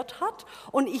pathologisiert hat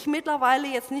und ich mittlerweile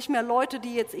jetzt nicht mehr Leute,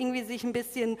 die jetzt irgendwie sich ein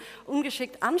bisschen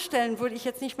ungeschickt anstellen, würde ich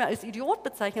jetzt nicht mehr als Idiot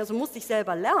bezeichnen, also musste ich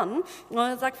selber lernen und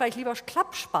dann sagt vielleicht lieber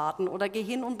Klappspaten oder geh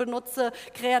hin und benutze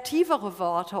kreativere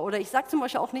Wörter oder ich sage zum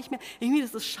Beispiel auch nicht mehr, irgendwie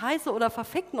das ist scheiße oder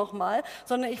verfickt nochmal,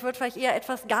 sondern ich würde vielleicht eher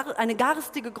eine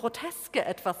garstige Groteske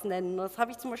etwas nennen. Das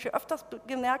habe ich zum Beispiel öfters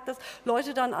gemerkt, dass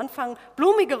Leute dann anfangen,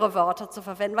 blumigere Wörter zu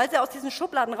verwenden, weil sie aus diesen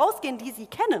Schubladen rausgehen, die sie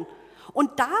kennen.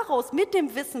 Und daraus mit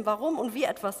dem Wissen, warum und wie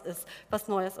etwas ist, was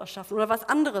Neues erschaffen oder was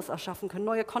anderes erschaffen können,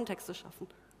 neue Kontexte schaffen.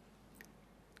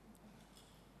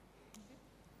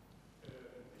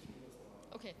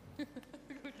 Okay, gut,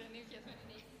 dann nehme ich erstmal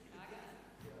die nächste Frage.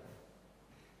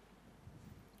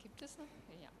 Gibt es noch?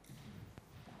 Ja.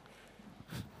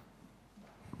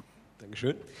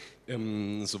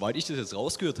 Dankeschön. Soweit ich das jetzt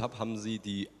rausgehört habe, haben Sie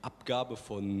die Abgabe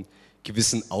von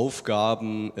gewissen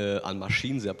Aufgaben an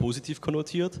Maschinen sehr positiv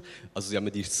konnotiert. Also Sie haben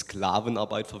ja die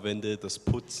Sklavenarbeit verwendet, das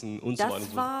Putzen und so weiter.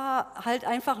 Das war halt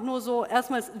einfach nur so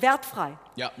erstmal wertfrei.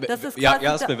 Ja, das ist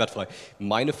erstmal wertfrei.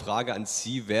 Meine Frage an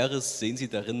Sie wäre, sehen Sie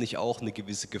darin nicht auch eine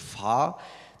gewisse Gefahr,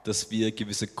 dass wir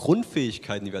gewisse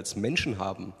Grundfähigkeiten, die wir als Menschen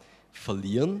haben,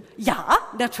 verlieren? Ja,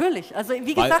 natürlich. Also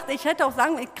wie gesagt, ich hätte auch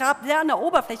sagen, ich habe sehr an der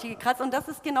Oberfläche gekratzt und das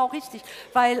ist genau richtig,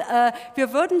 weil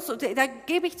wir würden, da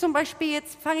gebe ich zum Beispiel,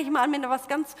 jetzt fange ich mal an mit etwas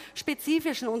ganz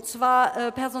Spezifischen und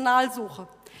zwar Personalsuche.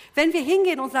 Wenn wir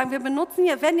hingehen und sagen, wir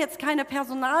werden jetzt keine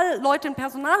Leute in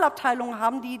Personalabteilungen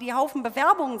haben, die Haufen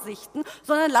Bewerbungen sichten,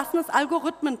 sondern lassen es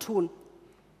Algorithmen tun.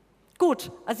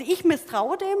 Gut, also ich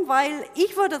misstraue dem, weil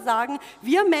ich würde sagen,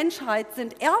 wir Menschheit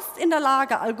sind erst in der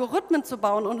Lage, Algorithmen zu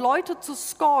bauen und Leute zu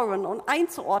scoren und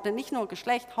einzuordnen, nicht nur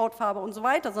Geschlecht, Hautfarbe und so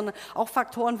weiter, sondern auch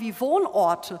Faktoren wie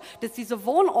Wohnorte, dass diese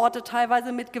Wohnorte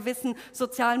teilweise mit gewissen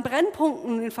sozialen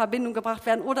Brennpunkten in Verbindung gebracht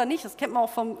werden oder nicht. Das kennt man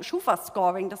auch vom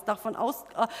Schufa-Scoring, das davon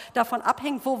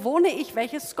abhängt, wo wohne ich,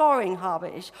 welches Scoring habe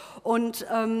ich. Und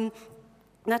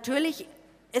natürlich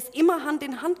es immer Hand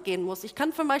in Hand gehen muss. Ich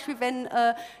kann zum Beispiel, wenn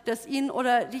das Ihnen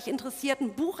oder dich interessiert, eine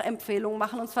Buchempfehlung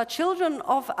machen, und zwar Children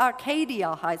of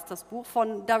Arcadia heißt das Buch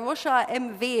von Darusha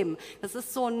M. Wem. Das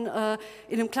ist so ein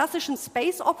in einem klassischen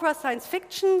Space Opera Science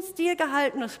Fiction Stil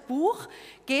gehaltenes Buch.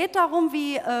 Geht darum,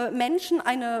 wie Menschen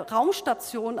eine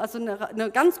Raumstation, also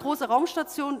eine ganz große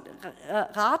Raumstation,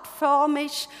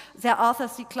 radförmig, sehr Arthur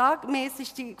C. Clarke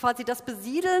mäßig, die quasi das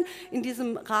besiedeln in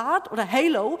diesem Rad oder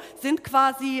Halo, sind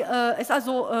quasi, ist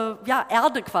also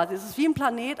Erde quasi, es ist wie ein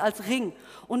Planet als Ring.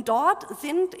 Und dort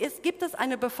gibt es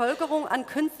eine Bevölkerung an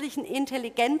künstlichen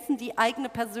Intelligenzen, die eigene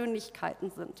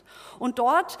Persönlichkeiten sind. Und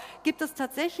dort gibt es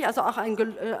tatsächlich, also auch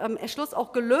am Schluss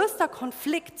auch gelöster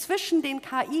Konflikt zwischen den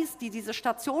KIs, die diese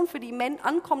Station für die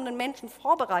ankommenden Menschen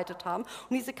vorbereitet haben.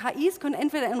 Und diese KIs können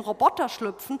entweder in Roboter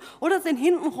schlüpfen oder sind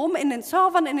hintenrum in den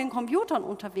Servern, in den Computern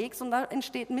unterwegs und da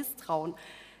entsteht Misstrauen.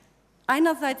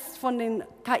 Einerseits von den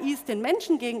KIs den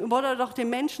Menschen gegenüber oder doch den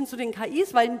Menschen zu den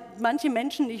KIs, weil manche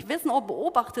Menschen nicht wissen,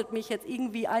 beobachtet mich jetzt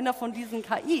irgendwie einer von diesen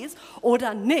KIs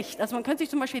oder nicht. Also man könnte sich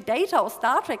zum Beispiel Data aus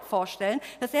Star Trek vorstellen,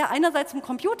 dass er einerseits ein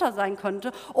Computer sein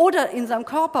könnte oder in seinem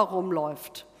Körper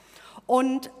rumläuft.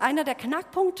 Und einer der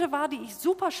Knackpunkte war, die ich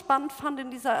super spannend fand in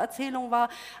dieser Erzählung, war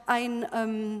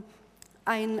ein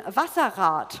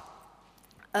Wasserrad.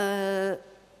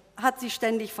 Hat sie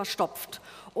ständig verstopft.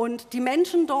 Und die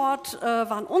Menschen dort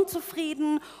waren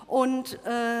unzufrieden und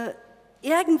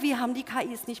irgendwie haben die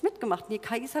KIs nicht mitgemacht. Die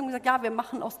KIs haben gesagt, ja, wir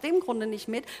machen aus dem Grunde nicht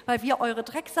mit, weil wir eure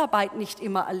Drecksarbeit nicht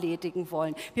immer erledigen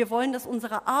wollen. Wir wollen, dass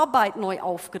unsere Arbeit neu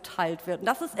aufgeteilt wird. Und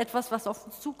das ist etwas, was auf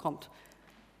uns zukommt.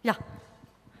 Ja.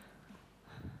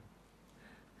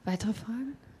 Weitere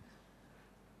Fragen?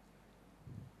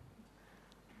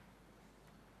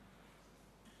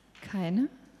 Keine?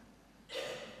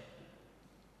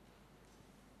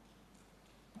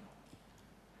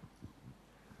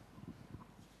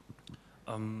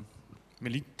 Mir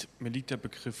liegt der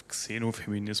Begriff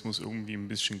Xenofeminismus irgendwie ein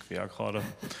bisschen quer gerade.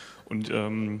 Und ich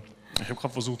habe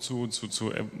gerade versucht,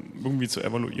 irgendwie zu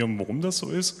evaluieren, warum das so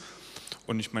ist.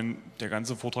 Und ich meine, der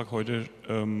ganze Vortrag heute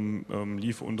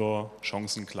lief unter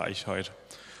Chancengleichheit.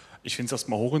 Ich finde es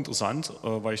erstmal hochinteressant,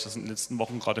 weil ich das in den letzten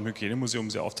Wochen gerade im Hygienemuseum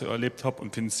sehr oft erlebt habe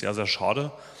und finde es sehr, sehr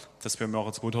schade, dass wir im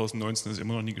Jahre 2019 es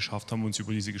immer noch nie geschafft haben, uns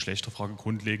über diese Geschlechterfrage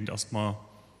grundlegend erstmal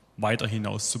weiter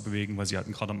hinaus zu bewegen, weil Sie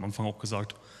hatten gerade am Anfang auch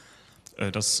gesagt,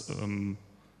 dass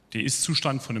der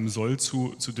Ist-Zustand von dem Soll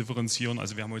zu differenzieren.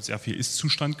 Also wir haben heute sehr viel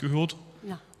Ist-Zustand gehört.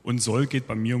 Ja. Und soll geht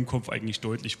bei mir im Kopf eigentlich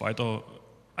deutlich weiter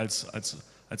als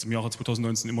im Jahre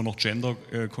 2019 immer noch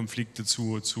Gender-Konflikte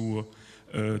zu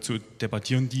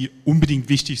debattieren, die unbedingt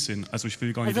wichtig sind. Also ich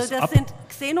will gar nicht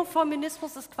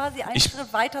Xenofeminismus ist quasi ein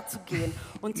Schritt weiter zu gehen.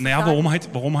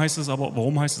 Warum heißt es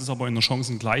aber in der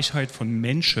Chancengleichheit von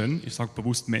Menschen, ich sage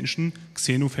bewusst Menschen,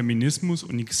 Xenofeminismus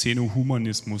und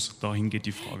Xenohumanismus, dahin geht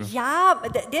die Frage.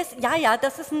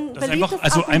 Das ist ein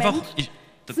beliebtes Argument.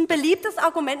 Das ist ein beliebtes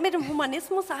Argument mit dem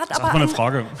Humanismus, hat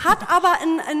aber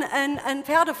einen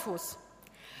Pferdefuß.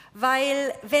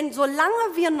 Weil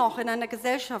solange wir noch in einer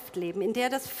Gesellschaft leben, in der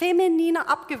das Feminine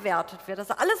abgewertet wird,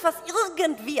 also alles, was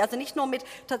irgendwie, also nicht nur mit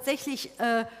tatsächlich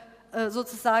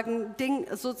sozusagen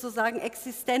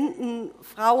existenten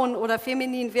Frauen oder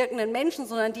feminin wirkenden Menschen,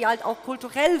 sondern die halt auch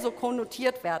kulturell so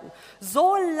konnotiert werden,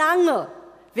 solange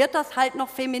wird das halt noch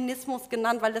Feminismus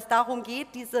genannt, weil es darum geht,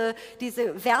 diese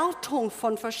Wertung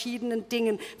von verschiedenen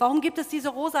Dingen. Warum gibt es diese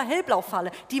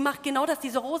rosa-hellblau-Falle? Die macht genau das,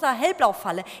 diese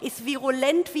rosa-hellblau-Falle ist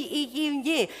virulent wie je und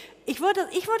je. Ich würde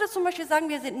zum Beispiel sagen,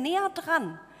 wir sind näher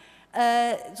dran,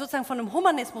 sozusagen von einem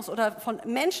Humanismus oder von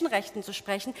Menschenrechten zu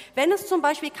sprechen, wenn es zum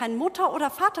Beispiel keinen Mutter- oder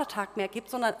Vatertag mehr gibt,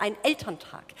 sondern einen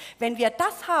Elterntag. Wenn wir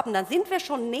das haben, dann sind wir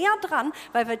schon näher dran,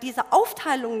 weil wir diese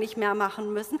Aufteilung nicht mehr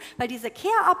machen müssen, weil diese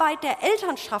Care-Arbeit der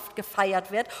Elternschaft gefeiert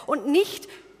wird und nicht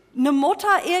eine Mutter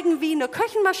irgendwie eine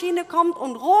Küchenmaschine kommt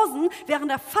und Rosen,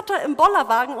 während der Vater im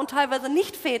Bollerwagen und teilweise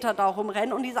nicht Väter da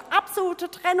rumrennen und diese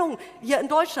absolute Trennung hier in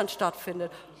Deutschland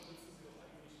stattfindet.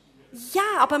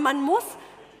 Ja,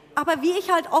 aber wie ich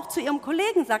halt auch zu Ihrem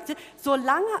Kollegen sagte,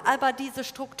 solange aber diese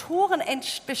Strukturen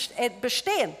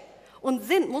bestehen und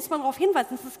sind, muss man darauf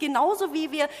hinweisen. Es ist genauso,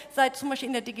 wie wir seit zum Beispiel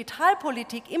in der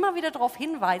Digitalpolitik immer wieder darauf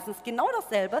hinweisen. Es ist genau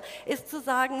dasselbe, ist zu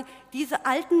sagen, diese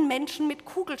alten Menschen mit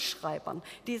Kugelschreibern,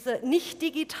 diese nicht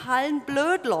digitalen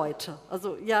Blödleute,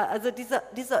 also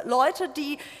diese Leute,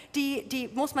 die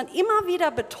muss man immer wieder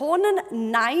betonen,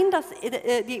 nein, das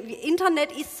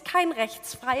Internet ist kein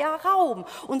rechtsfreier Raum.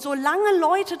 Und solange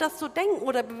Leute das so denken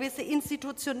oder gewisse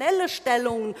institutionelle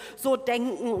Stellungen so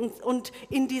denken und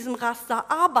in diesem Raster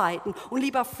arbeiten, und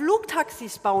lieber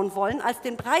Flugtaxis bauen wollen, als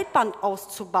den Breitband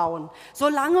auszubauen.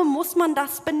 Solange muss man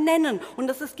das benennen. Und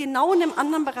das ist genau in dem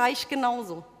anderen Bereich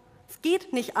genauso. Es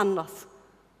geht nicht anders.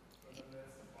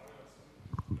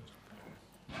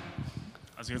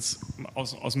 Also jetzt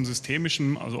aus dem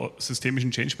systemischen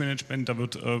Change Management, da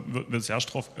wird sehr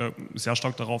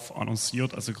stark darauf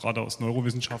annonciert, also gerade aus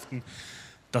Neurowissenschaften,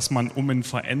 dass man, um eine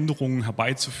Veränderung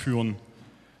herbeizuführen,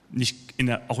 nicht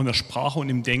auch in der Sprache und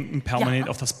im Denken permanent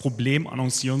auf das Problem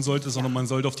annoncieren sollte, sondern man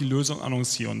sollte auf die Lösung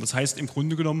annoncieren. Das heißt, im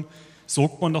Grunde genommen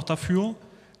sorgt man doch dafür,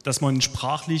 dass man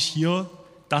sprachlich hier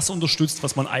das unterstützt,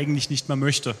 was man eigentlich nicht mehr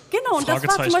möchte. Genau, und das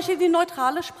war zum Beispiel die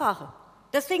neutrale Sprache.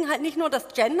 Deswegen halt nicht nur das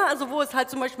Gender, also wo es halt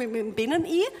zum Beispiel mit dem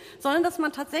Binnen-I, sondern dass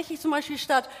man tatsächlich zum Beispiel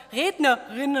statt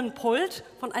Rednerinnenpult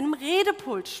von einem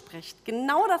Redepult spricht.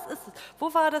 Genau das ist es.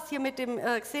 Wo war das hier mit dem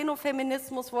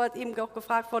Xenofeminismus, wo halt eben auch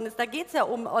gefragt worden ist? Da geht es ja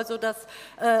um also das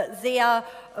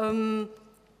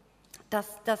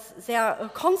sehr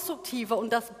Konstruktive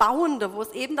und das Bauende, wo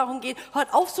es eben darum geht,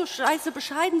 hört auf, so scheiße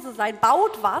bescheiden zu sein,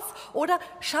 baut was oder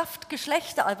schafft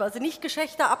Geschlechter, also nicht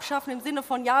Geschlechter abschaffen im Sinne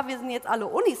von, ja, wir sind jetzt alle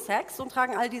Unisex und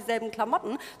tragen all dieselben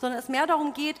Klamotten, sondern es mehr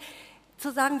darum geht,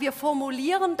 zu sagen, wir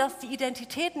formulieren, dass die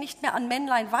Identität nicht mehr an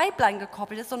Männlein, Weiblein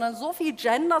gekoppelt ist, sondern so viel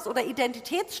Genders oder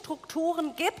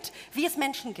Identitätsstrukturen gibt, wie es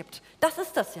Menschen gibt. Das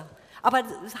ist das ja. Aber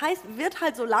das heißt, wird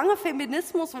halt so lange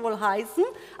Feminismus wohl heißen,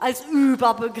 als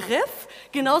Überbegriff,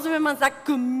 genauso wie man sagt,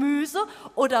 Gemüse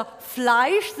oder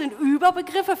Fleisch sind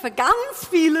Überbegriffe für ganz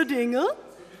viele Dinge.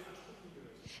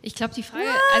 Ich glaube, die Frage...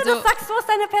 das sagst du aus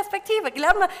deiner Perspektive.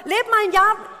 Leb mal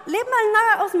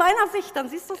aus meiner Sicht, dann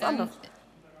siehst du es anders.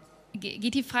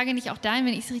 Geht die Frage nicht auch dahin,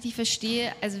 wenn ich es richtig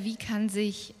verstehe, also wie kann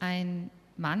sich ein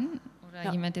Mann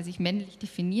oder jemand, der sich männlich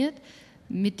definiert,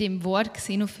 mit dem Wort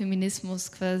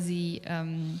Xenofeminismus quasi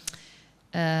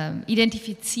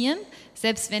identifizieren,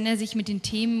 selbst wenn er sich mit den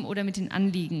Themen oder mit den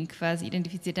Anliegen quasi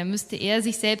identifiziert. Dann müsste er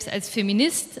sich selbst als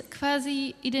Feminist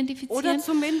quasi identifizieren. Oder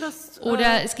zumindest...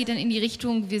 Oder es geht dann in die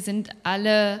Richtung, wir sind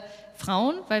alle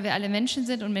Frauen, weil wir alle Menschen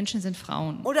sind und Menschen sind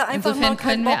Frauen. Oder einfach insofern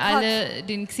können wir alle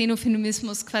den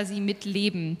Xenofeminismus quasi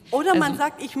mitleben. Oder man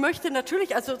sagt, ich möchte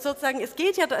natürlich, also sozusagen, es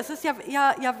ist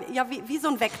ja wie so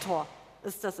ein Vektor.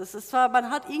 ist das. Es ist zwar, man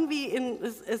hat irgendwie,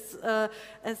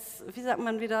 wie sagt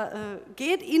man wieder,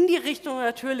 geht in die Richtung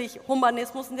natürlich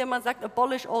Humanismus, indem man sagt,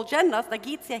 abolish all genders, da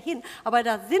geht es ja hin, aber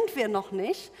da sind wir noch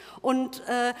nicht. Und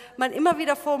man immer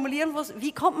wieder formulieren muss,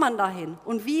 wie kommt man dahin?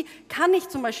 Und wie kann ich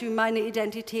zum Beispiel meine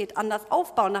Identität anders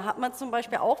aufbauen? Da hat man zum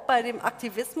Beispiel auch bei dem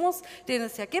Aktivismus, den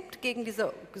es ja gibt, gegen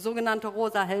diese sogenannte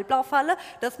rosa-hellblau-Falle,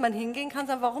 dass man hingehen kann und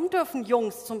sagen, warum dürfen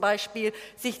Jungs zum Beispiel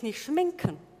sich nicht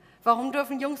schminken? Warum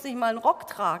dürfen Jungs nicht mal einen Rock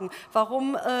tragen?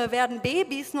 Warum werden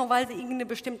Babys, nur weil sie irgendeine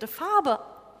bestimmte Farbe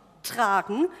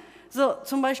tragen, so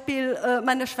zum Beispiel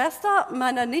meine Schwester,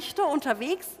 meiner Nichte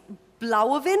unterwegs,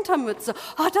 blaue Wintermütze.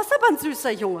 Oh, das ist aber ein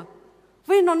süßer Junge.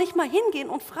 Will noch nicht mal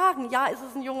hingehen und fragen, ja, ist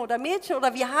es ein Junge oder Mädchen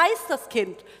oder wie heißt das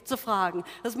Kind, zu fragen.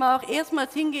 Dass man auch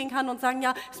erstmals hingehen kann und sagen,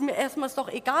 ja, ist mir erstmals doch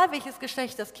egal, welches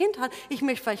Geschlecht das Kind hat, ich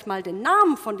möchte vielleicht mal den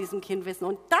Namen von diesem Kind wissen.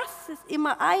 Und das ist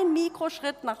immer ein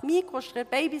Mikroschritt nach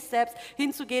Mikroschritt, Baby-Steps,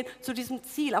 hinzugehen zu diesem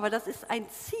Ziel. Aber das ist ein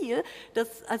Ziel, das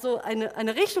also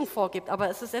eine Richtung vorgibt,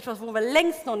 aber es ist etwas, wo wir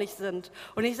längst noch nicht sind.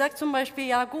 Und ich sage zum Beispiel,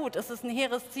 ja gut, es ist ein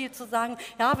hehres Ziel zu sagen,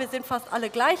 ja, wir sind fast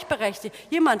alle gleichberechtigt.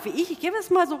 Jemand wie ich gebe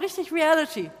es mal so richtig Reality.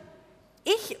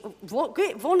 Ich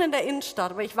wohne in der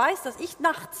Innenstadt, aber ich weiß, dass ich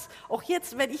nachts, auch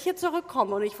jetzt, wenn ich hier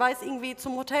zurückkomme und ich weiß, irgendwie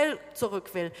zum Hotel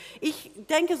zurück will, ich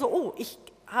denke so, oh, ich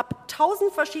habe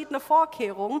 1000 verschiedene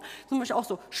Vorkehrungen, zum Beispiel auch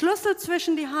so Schlüssel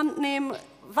zwischen die Hand nehmen,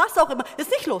 was auch immer. Ist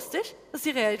nicht lustig, das ist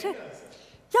die Realität.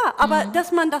 Ja, aber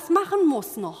dass man das machen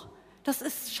muss noch, das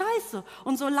ist scheiße.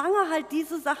 Und solange halt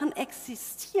diese Sachen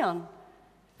existieren,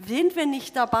 sind wir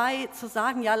nicht dabei zu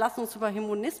sagen, ja, lass uns über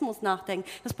Humanismus nachdenken.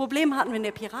 Das Problem hatten wir in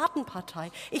der Piratenpartei.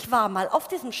 Ich war mal auf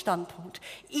diesem Standpunkt.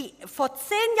 Vor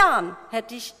 10 Jahren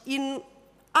hätte ich Ihnen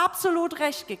absolut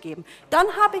recht gegeben. Dann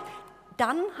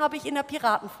habe ich in der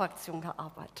Piratenfraktion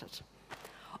gearbeitet.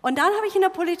 Und dann habe ich in der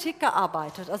Politik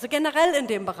gearbeitet, also generell in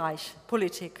dem Bereich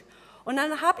Politik. Und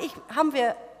dann haben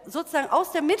wir sozusagen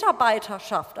aus der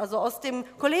Mitarbeiterschaft, also aus dem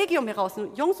Kollegium heraus,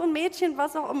 Jungs und Mädchen,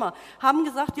 was auch immer, haben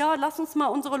gesagt, ja, lass uns mal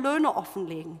unsere Löhne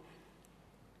offenlegen.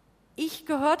 Ich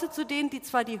gehörte zu denen, die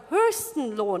zwar die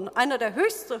höchsten einer der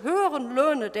höheren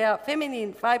Löhne der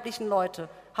femininen, weiblichen Leute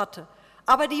hatte,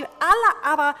 aber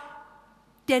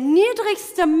der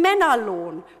niedrigste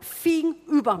Männerlohn fing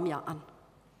über mir an.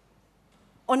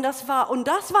 Und das war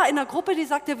in einer Gruppe, die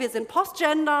sagte, wir sind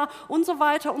Postgender und so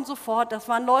weiter und so fort. Das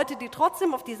waren Leute, die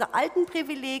trotzdem auf diese alten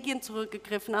Privilegien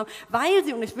zurückgegriffen haben, weil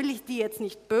sie, und ich will die jetzt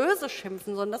nicht böse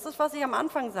schimpfen, sondern das ist, was ich am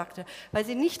Anfang sagte, weil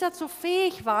sie nicht dazu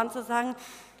fähig waren zu sagen,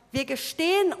 wir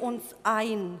gestehen uns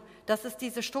ein, dass es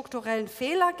diese strukturellen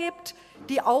Fehler gibt,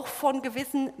 die auch von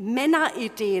gewissen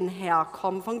Männerideen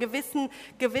herkommen, von gewissen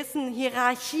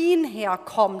Hierarchien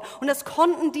herkommen. Und das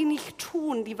konnten die nicht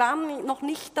tun, die waren noch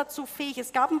nicht dazu fähig.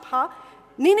 Es gab ein paar,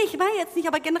 ich meine jetzt nicht,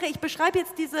 aber generell, ich beschreibe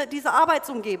jetzt diese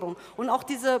Arbeitsumgebung und auch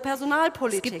diese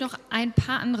Personalpolitik. Es gibt noch ein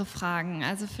paar andere Fragen,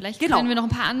 also vielleicht können wir noch ein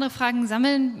paar andere Fragen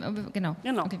sammeln. Genau.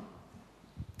 Okay.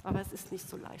 Aber es ist nicht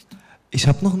so leicht. Ich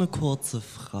habe noch eine kurze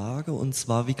Frage, und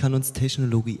zwar, wie kann uns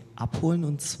Technologie abholen?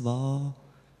 Und zwar,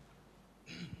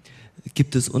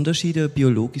 gibt es Unterschiede,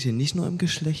 biologische, nicht nur im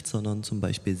Geschlecht, sondern zum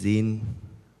Beispiel Sehen,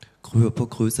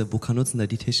 Körpergröße, wo kann uns denn da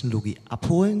die Technologie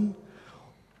abholen,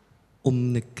 um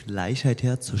eine Gleichheit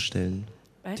herzustellen?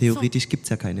 Theoretisch gibt es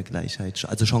ja keine Gleichheit,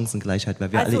 also Chancengleichheit,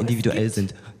 weil wir alle individuell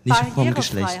sind, nicht vom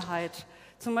Geschlecht.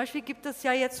 Zum Beispiel gibt es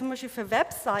ja jetzt für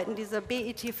Webseiten diese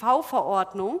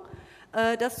BITV-Verordnung,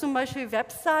 dass zum Beispiel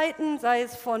Webseiten, sei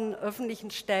es von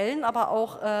öffentlichen Stellen, aber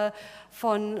auch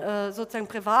von sozusagen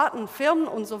privaten Firmen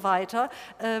und so weiter,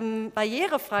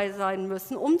 barrierefrei sein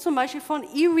müssen, um zum Beispiel von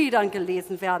E-Readern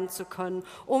gelesen werden zu können,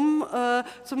 um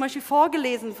zum Beispiel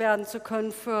vorgelesen werden zu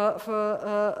können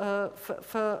für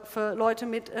Leute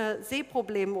mit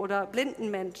Sehproblemen oder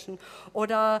blinden Menschen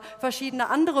oder verschiedene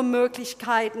andere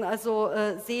Möglichkeiten, also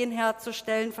Sehen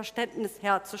herzustellen, Verständnis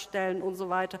herzustellen und so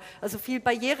weiter. Also viel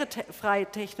barrierefreie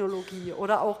Technologie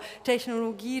oder auch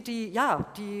Technologie,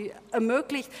 die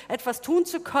ermöglicht, etwas tun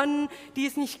zu können, die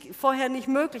es vorher nicht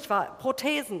möglich war.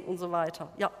 Prothesen und so weiter.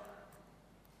 Ja.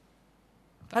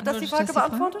 Hat das die Frage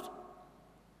beantwortet?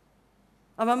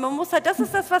 Aber man muss halt, das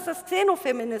ist das, was das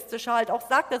Xenofeministische halt auch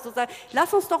sagt, also sagen,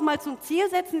 lass uns doch mal zum Ziel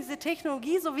setzen, diese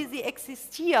Technologie, so wie sie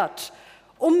existiert,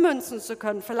 ummünzen zu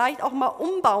können, vielleicht auch mal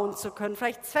umbauen zu können,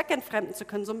 vielleicht zweckentfremden zu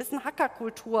können, so ein bisschen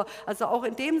Hackerkultur, also auch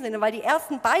in dem Sinne, weil die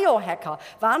ersten Biohacker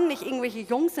waren nicht irgendwelche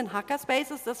Jungs in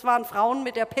Hackerspaces, das waren Frauen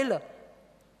mit der Pille.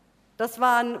 Das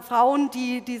waren Frauen,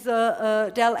 die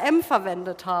diese DLM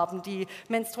verwendet haben, die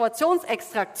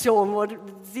Menstruationsextraktion, wo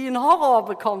sie einen Horror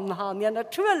bekommen haben. Ja,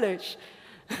 natürlich.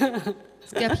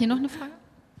 Es gab hier noch eine Frage.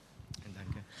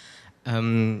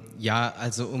 Danke. Ja,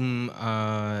 also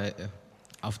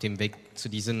auf dem Weg zu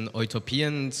diesen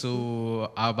Utopien zu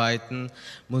arbeiten,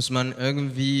 muss man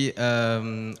irgendwie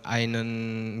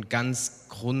einen ganz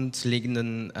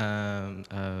grundlegenden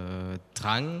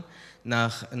Drang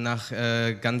nach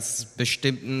ganz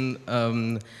bestimmten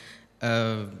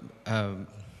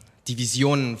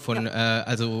Divisionen von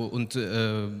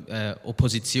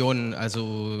Oppositionen,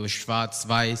 also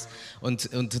Schwarz-Weiß und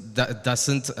das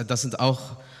sind auch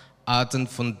Arten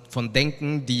von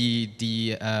Denken, die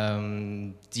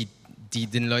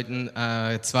den Leuten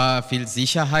zwar viel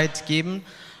Sicherheit geben,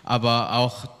 aber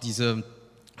auch diese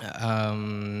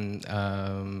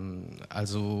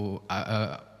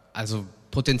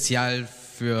Potenzial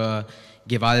für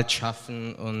Gewalt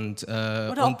schaffen und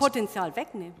oder auch Potenzial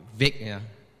wegnehmen. Ja,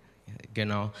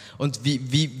 genau. Und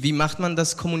wie macht man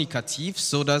das kommunikativ,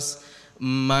 so dass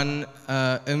man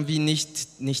irgendwie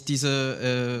nicht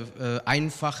diese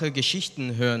einfache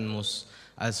Geschichten hören muss?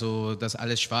 Also, dass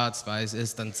alles schwarz-weiß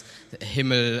ist, dann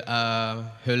Himmel,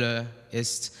 Hölle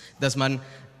ist, dass man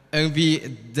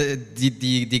irgendwie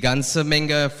die ganze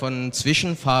Menge von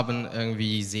Zwischenfarben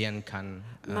irgendwie sehen kann.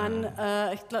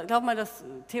 Ich glaube mal, das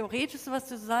Theoretischste, was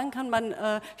du sagen kannst, man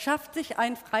schafft sich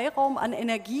einen Freiraum an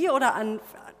Energie oder an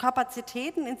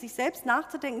Kapazitäten, in sich selbst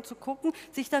nachzudenken, zu gucken,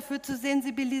 sich dafür zu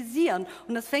sensibilisieren.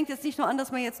 Und das fängt jetzt nicht nur an,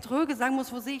 dass man jetzt dröge sagen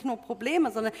muss, wo sehe ich nur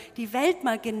Probleme, sondern die Welt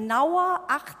mal genauer,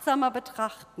 achtsamer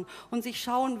betrachten und sich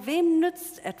schauen, wem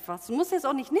nützt etwas. Es muss jetzt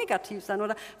auch nicht negativ sein,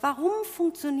 oder warum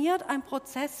funktioniert ein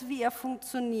Prozess, wie er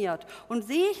funktioniert? Und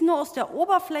sehe ich nur aus der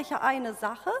Oberfläche eine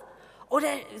Sache? Oder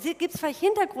gibt es vielleicht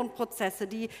Hintergrundprozesse,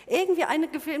 die irgendwie eine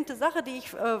gefilmte Sache, die ich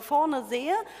vorne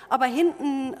sehe, aber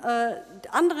hinten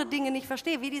andere Dinge nicht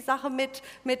verstehe, wie die Sache mit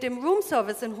dem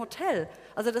Roomservice im Hotel.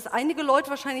 Also dass einige Leute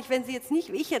wahrscheinlich, wenn sie jetzt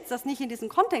nicht, wie ich jetzt das nicht in diesem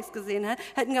Kontext gesehen hätte,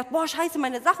 hätten gedacht, boah, scheiße,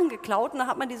 meine Sachen geklaut. Und dann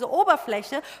hat man diese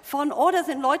Oberfläche von, oh, da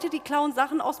sind Leute, die klauen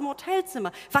Sachen aus dem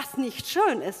Hotelzimmer. Was nicht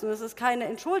schön ist, und das ist keine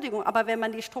Entschuldigung, aber wenn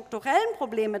man die strukturellen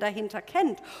Probleme dahinter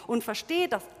kennt und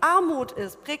versteht, dass Armut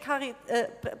ist, prekäre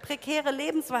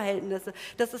Lebensverhältnisse,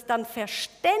 dass es dann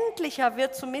verständlicher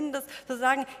wird, zumindest zu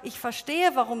sagen, ich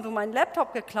verstehe, warum du meinen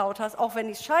Laptop geklaut hast, auch wenn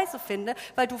ich es scheiße finde,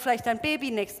 weil du vielleicht dein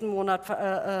Baby nächsten Monat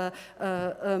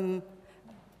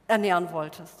ernähren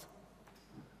wolltest.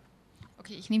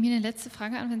 Okay, ich nehme hier eine letzte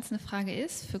Frage an, wenn es eine Frage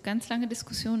ist. Für ganz lange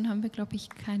Diskussionen haben wir, glaube ich,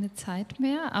 keine Zeit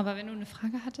mehr, aber wenn du eine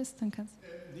Frage hattest, dann kannst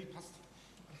du... Nee, passt.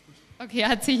 Okay,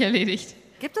 hat sich erledigt.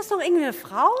 Gibt es noch irgendeine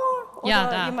Frau oder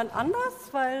ja, jemand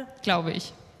anders? Glaube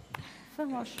ich.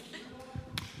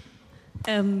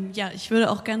 Ja, ich würde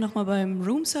auch gerne nochmal beim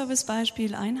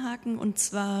Room-Service-Beispiel einhaken. Und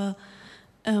zwar,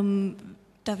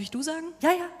 darf ich du sagen?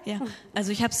 Ja.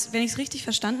 Also wenn ich es richtig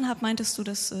verstanden habe, meintest du,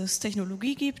 dass es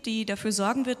Technologie gibt, die dafür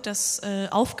sorgen wird, dass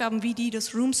Aufgaben wie die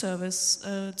des Room-Service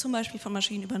zum Beispiel von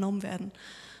Maschinen übernommen werden.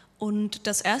 Und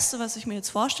das Erste, was ich mir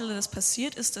jetzt vorstelle, das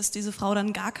passiert, ist, dass diese Frau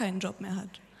dann gar keinen Job mehr hat.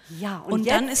 Ja, und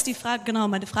dann ist die Frage, genau,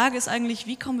 meine Frage ist eigentlich,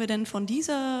 wie kommen wir denn von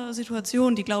dieser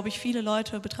Situation, die, glaube ich, viele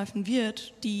Leute betreffen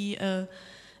wird, die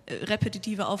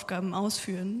repetitive Aufgaben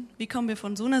ausführen, wie kommen wir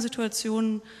von so einer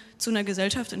Situation zu einer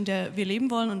Gesellschaft, in der wir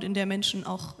leben wollen und in der Menschen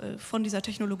auch von dieser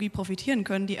Technologie profitieren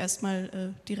können, die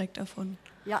erstmal direkt davon...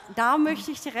 Ja, da möchte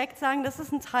ich direkt sagen, das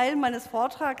ist ein Teil meines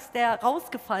Vortrags, der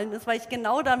rausgefallen ist, weil ich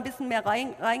genau da ein bisschen mehr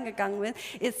reingegangen bin,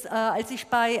 ist, als ich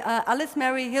bei Alice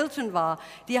Mary Hilton war.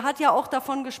 Die hat ja auch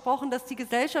davon gesprochen, dass die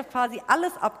Gesellschaft quasi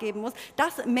alles abgeben muss,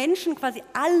 dass Menschen, quasi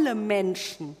alle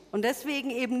Menschen, und deswegen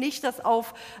eben nicht, dass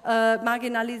auf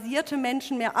marginalisierte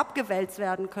Menschen mehr abgewälzt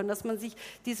werden können, dass man sich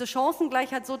diese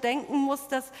Chancengleichheit so denken muss,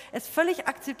 dass es völlig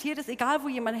akzeptiert ist, egal wo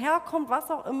jemand herkommt, was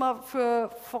auch immer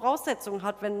für Voraussetzungen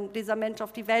hat, wenn dieser Mensch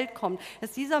auf die Welt kommt,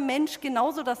 dass dieser Mensch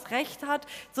genauso das Recht hat,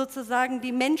 sozusagen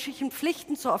die menschlichen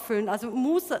Pflichten zu erfüllen,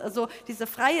 also diese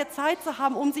freie Zeit zu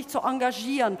haben, um sich zu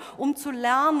engagieren, um zu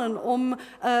lernen, um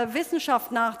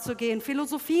Wissenschaft nachzugehen,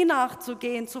 Philosophie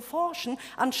nachzugehen, zu forschen,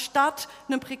 anstatt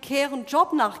einem prekären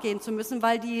Job nachgehen zu müssen,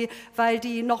 weil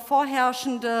die noch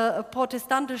vorherrschende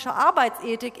protestantische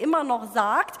Arbeitsethik immer noch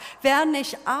sagt, wer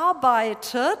nicht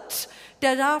arbeitet,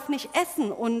 der darf nicht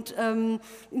essen. Und in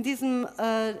diesem,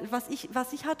 was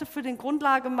ich hatte für die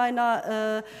Grundlage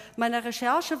meiner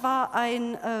Recherche, war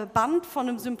ein Band von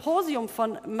einem Symposium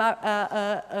von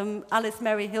Alice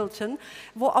Mary Hilton,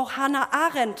 wo auch Hannah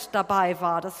Arendt dabei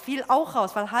war. Das fiel auch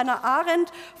raus, weil Hannah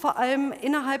Arendt vor allem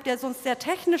innerhalb der sonst sehr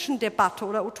technischen Debatte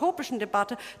oder utopischen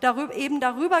Debatte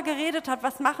darüber geredet hat,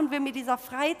 was machen wir mit dieser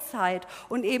Freizeit,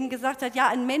 und eben gesagt hat, ja,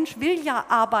 ein Mensch will ja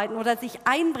arbeiten oder sich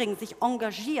einbringen, sich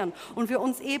engagieren, und wir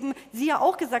uns eben, Sie ja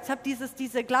auch gesagt haben,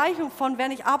 diese Gleichung von, wer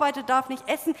nicht arbeitet, darf nicht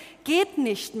essen, geht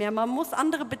nicht mehr. Man muss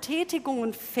andere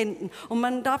Betätigungen finden und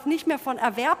man darf nicht mehr von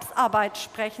Erwerbsarbeit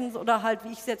sprechen oder halt,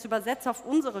 wie ich es jetzt übersetze auf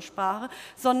unsere Sprache,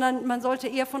 sondern man sollte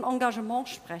eher von Engagement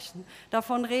sprechen.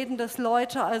 Davon reden, dass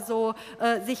Leute also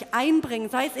sich einbringen,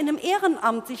 sei es in einem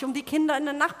Ehrenamt, sich um die Kinder in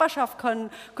der Nachbarschaft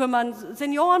kümmern,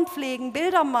 Senioren pflegen,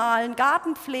 Bilder malen,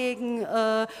 Garten pflegen,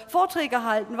 Vorträge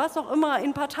halten, was auch immer,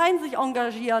 in Parteien sich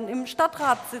engagieren, im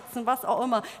Stadtrat sitzen, was auch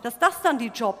immer, dass das dann die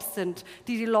Jobs sind,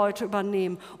 die die Leute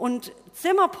übernehmen. Und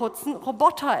Zimmerputzen,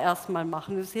 Roboter erstmal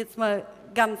machen, das ist jetzt mal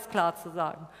ganz klar zu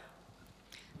sagen.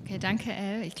 Okay, danke,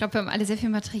 Elle. Ich glaube, wir haben alle sehr viel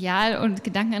Material und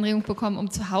Gedankenanregungen bekommen, um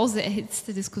zu Hause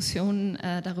erhitzte Diskussionen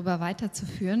darüber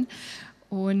weiterzuführen.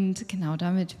 Und genau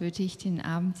damit würde ich den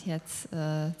Abend jetzt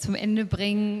zum Ende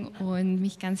bringen und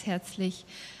mich ganz herzlich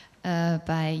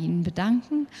bei Ihnen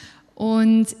bedanken.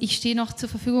 Und ich stehe noch zur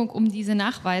Verfügung, um diese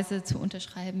Nachweise zu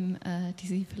unterschreiben, die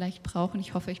Sie vielleicht brauchen.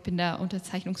 Ich hoffe, ich bin da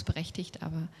unterzeichnungsberechtigt,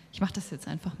 aber ich mache das jetzt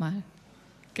einfach mal.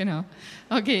 Genau.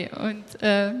 Okay, und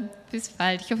bis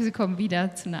bald. Ich hoffe, Sie kommen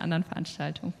wieder zu einer anderen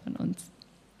Veranstaltung von uns.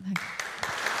 Danke.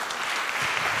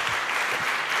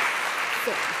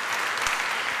 So.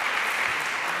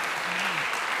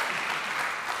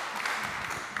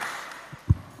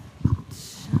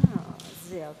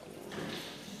 Sehr gut.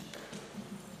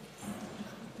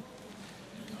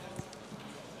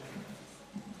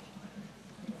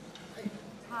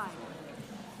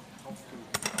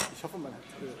 Ich hoffe, man hat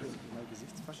mein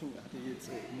Gesichtsfasching hatte jetzt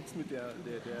nichts mit der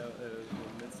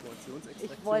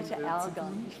Menstruationsextraktion. Ich wollte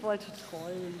ärgern, ich wollte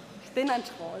trollen. Ich bin ein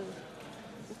Troll.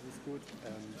 Alles gut.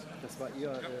 Das war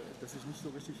eher, dass ich nicht so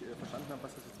richtig verstanden habe,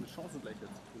 was das jetzt mit Chancengleichheit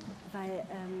zu tun hat. Weil,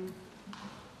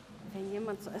 wenn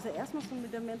jemand, also erstmal so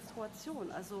mit der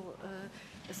Menstruation, also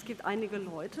es gibt einige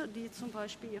Leute, die zum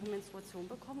Beispiel ihre Menstruation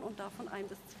bekommen und davon 1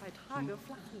 bis 2 Tage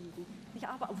flach liegen, nicht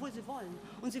arbeiten, obwohl sie wollen.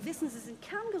 Und sie wissen, sie sind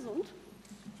kerngesund,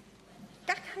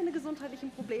 gar keine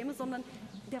gesundheitlichen Probleme, sondern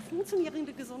der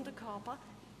funktionierende, gesunde Körper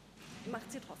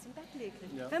macht sie trotzdem bettlägerig.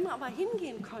 Ja. Wenn man aber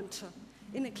hingehen könnte,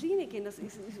 in eine Klinik gehen, das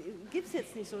gibt es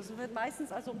jetzt nicht so, es wird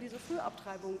meistens also um diese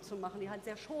Frühabtreibungen zu machen, die halt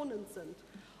sehr schonend sind,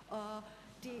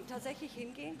 die tatsächlich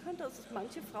hingehen könnte, dass es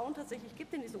manche Frauen tatsächlich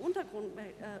gibt in diesen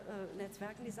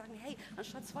Untergrundnetzwerken, die sagen, hey,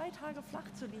 anstatt 2 Tage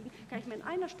flach zu liegen, kann ich mir in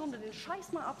 1 Stunde den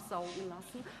Scheiß mal absaugen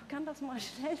lassen, kann das mal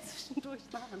schnell zwischendurch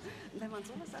machen. Und wenn man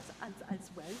sowas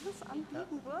als Wellness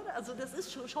anbieten würde, also das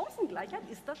ist schon, Chancengleichheit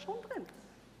ist da schon drin.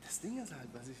 Das Ding ist halt,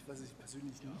 was ich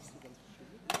persönlich nicht so ganz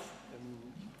verstehe,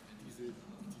 ist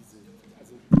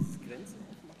dieses Grenzen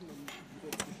aufmachen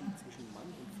wieder zwischen Mann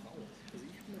und Frau. Also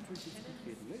ich habe natürlich jetzt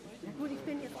getreten, ne? Gut, ich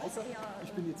bin jetzt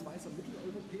weißer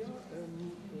Mitteleuropäer,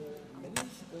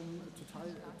 männlich, total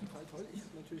toll. Ich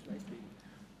habe natürlich leicht reden.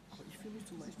 Aber ich fühle mich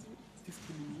zum Beispiel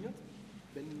diskriminiert,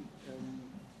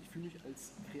 ich fühle mich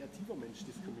als kreativer Mensch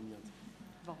diskriminiert.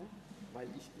 Warum? Weil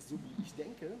ich, so wie ich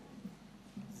denke,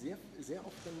 sehr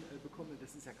oft dann bekomme,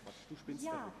 das ist ja Quatsch, du spinnst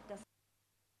ja.